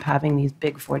we keep having these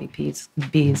big 40Bs,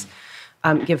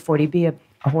 give 40B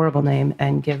a horrible name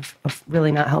and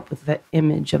really not help with the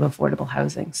image of affordable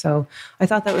housing. So I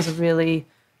thought that was a really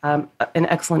an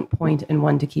excellent point and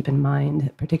one to keep in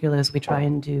mind, particularly as we try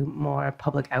and do more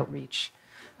public outreach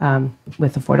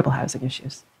with affordable housing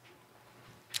issues.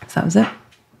 So that was it.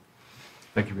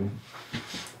 Thank you, Vinny.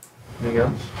 Anything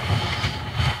else?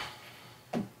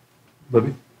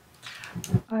 Libby?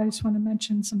 I just want to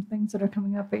mention some things that are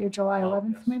coming up at your July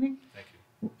 11th meeting. Thank you.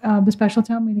 The special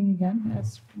town meeting again,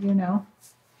 as you know.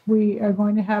 We are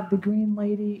going to have the Green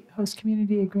Lady Host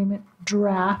Community Agreement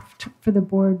draft for the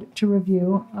board to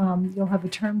review. You'll have a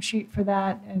term sheet for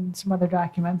that and some other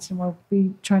documents, and we'll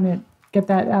be trying to get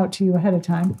that out to you ahead of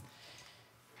time.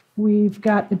 We've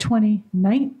got the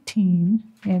 2019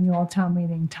 annual town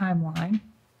meeting timeline.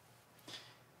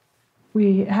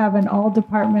 We have an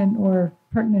all-department or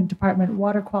pertinent department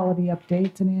water quality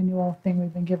updates, an annual thing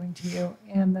we've been giving to you,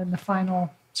 and then the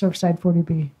final Surfside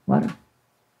 40B letter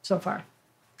so far.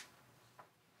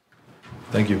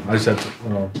 Thank you. I just had to,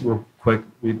 real quick,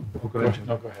 go ahead.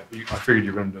 No, go ahead. I figured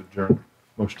you were going to adjourn.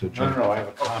 Motion to adjourn. No, I have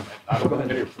a comment. I have a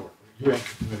committee report. You have a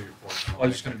committee report. I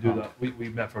was just going to do that. We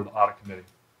met for the audit committee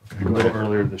Okay, go ahead.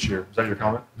 earlier this year. Is that your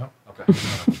comment? No. Okay.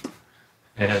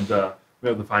 And we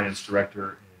have the finance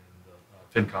director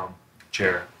and the FinCom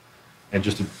chair. And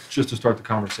just to start the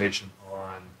conversation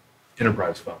on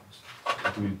enterprise funds.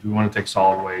 Do we want to take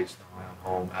solid waste,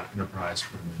 home, out of enterprise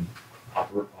and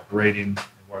operating, and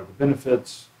what are the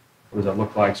benefits? What does that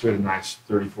look like? So we had a nice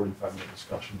 30, 45-minute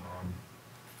discussion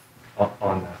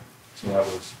on that. So there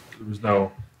was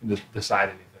no decide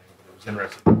anything, but it was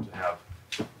interesting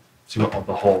to see what all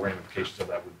the whole ramifications of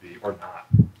that would be or not.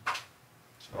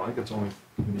 So I think it's only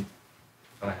unique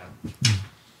that I have.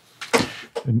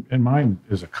 And mine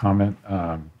is a comment.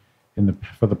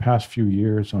 For the past few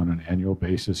years, on an annual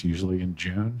basis, usually in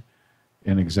June,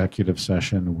 in executive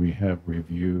session, we have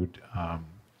reviewed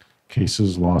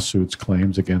cases, lawsuits,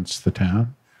 claims against the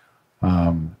town,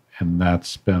 and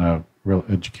that's been real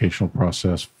educational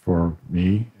process for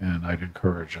me, and I'd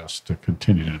encourage us to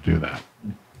continue to do that.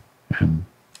 And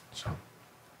so,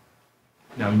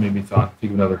 Now you made me think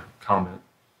of another comment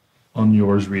on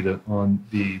yours, Rita, on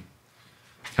the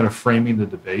kind of framing the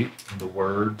debate and the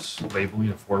words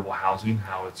labeling affordable housing,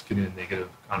 how it's getting a negative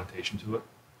connotation to it.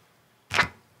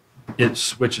 It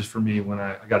switches for me when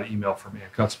I got an email from Ann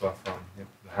Kutzpa from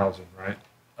the housing, right,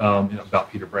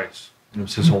 about Peter Brace. And it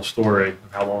was his whole story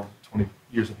of how long, 20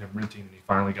 years of him renting, and he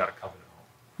finally got a covenant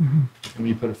home. And when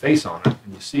you put a face on it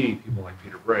and you see people like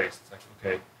Peter Brace, it's like,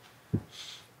 okay,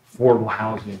 affordable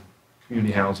housing,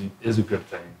 community housing is a good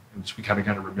thing. And just we kind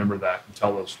of remember that and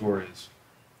tell those stories,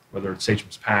 whether it's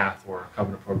Satcham's Path or a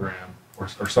covenant program or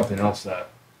something else that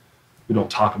we don't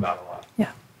talk about a lot.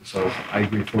 Yeah. So I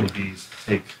agree 40Bs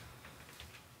take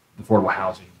affordable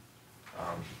housing.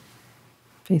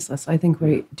 Faceless. I think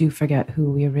we do forget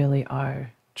who we really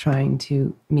are trying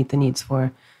to meet the needs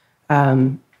for.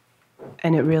 And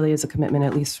it really is a commitment,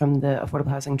 at least from the Affordable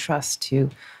Housing Trust, to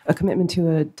a commitment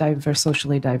to a diverse,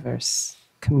 socially diverse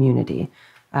community.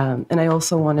 And I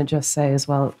also want to just say as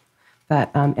well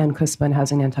that Ann Kutzpa and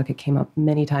Housing Nantucket came up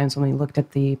many times when we looked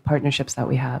at the partnerships that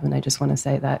we have. And I just want to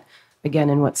say that, again,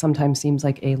 in what sometimes seems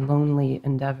like a lonely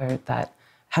endeavor, that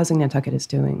Housing Nantucket is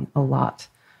doing a lot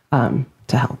to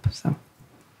help. So,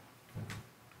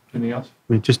 anything else?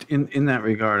 I mean, just in that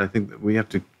regard, I think that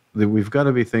we've got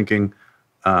to be thinking,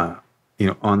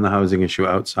 on the housing issue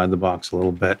outside the box a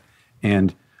little bit.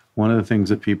 And one of the things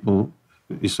that people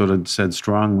sort of said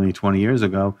strongly 20 years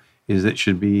ago is it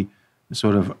should be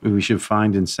we should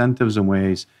find incentives and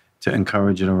ways to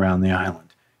encourage it around the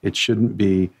island. It shouldn't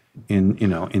be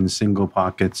in single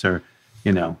pockets or,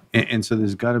 and so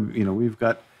there's got to, we've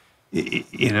got,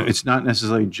 it's not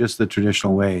necessarily just the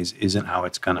traditional ways isn't how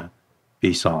it's going to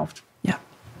be solved. Yeah.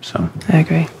 So I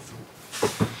agree.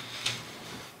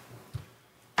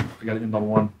 I got to end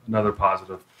on another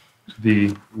positive.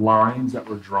 The lines that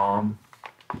were drawn,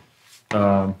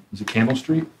 is it Candle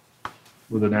Street,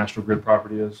 where the National Grid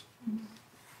property is,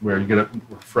 where you get it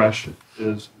where Fresh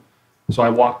is. So I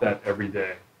walk that every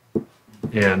day.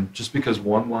 And just because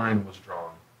one line was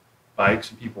drawn,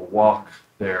 bikes and people walk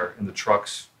there, and the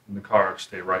trucks and the cars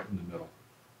stay right in the middle.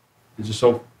 It's just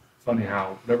so funny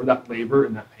how whatever that labor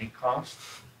and that paint cost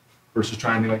versus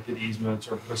trying to get easements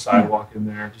or put a sidewalk in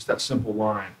there, just that simple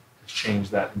line has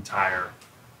changed that entire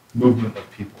movement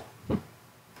of people.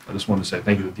 I just wanted to say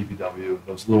thank you to DPW,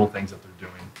 those little things that they're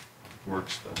doing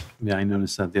works. yeah, I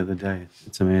noticed that the other day.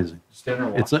 It's amazing. Stand there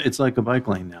and walk. It's like a bike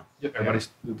lane now. Yep,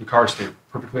 the cars stay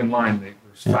perfectly in line.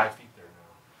 There's 5 feet there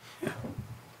now.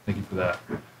 Thank you for that.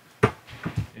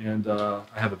 And I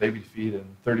have a baby to feed in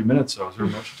 30 minutes, so is there a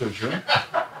motion to adjourn?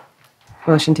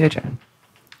 Motion to adjourn.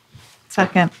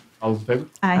 Second. All those in favor?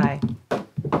 Aye.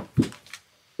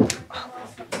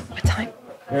 What time?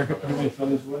 Erica, you may fill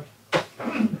this away.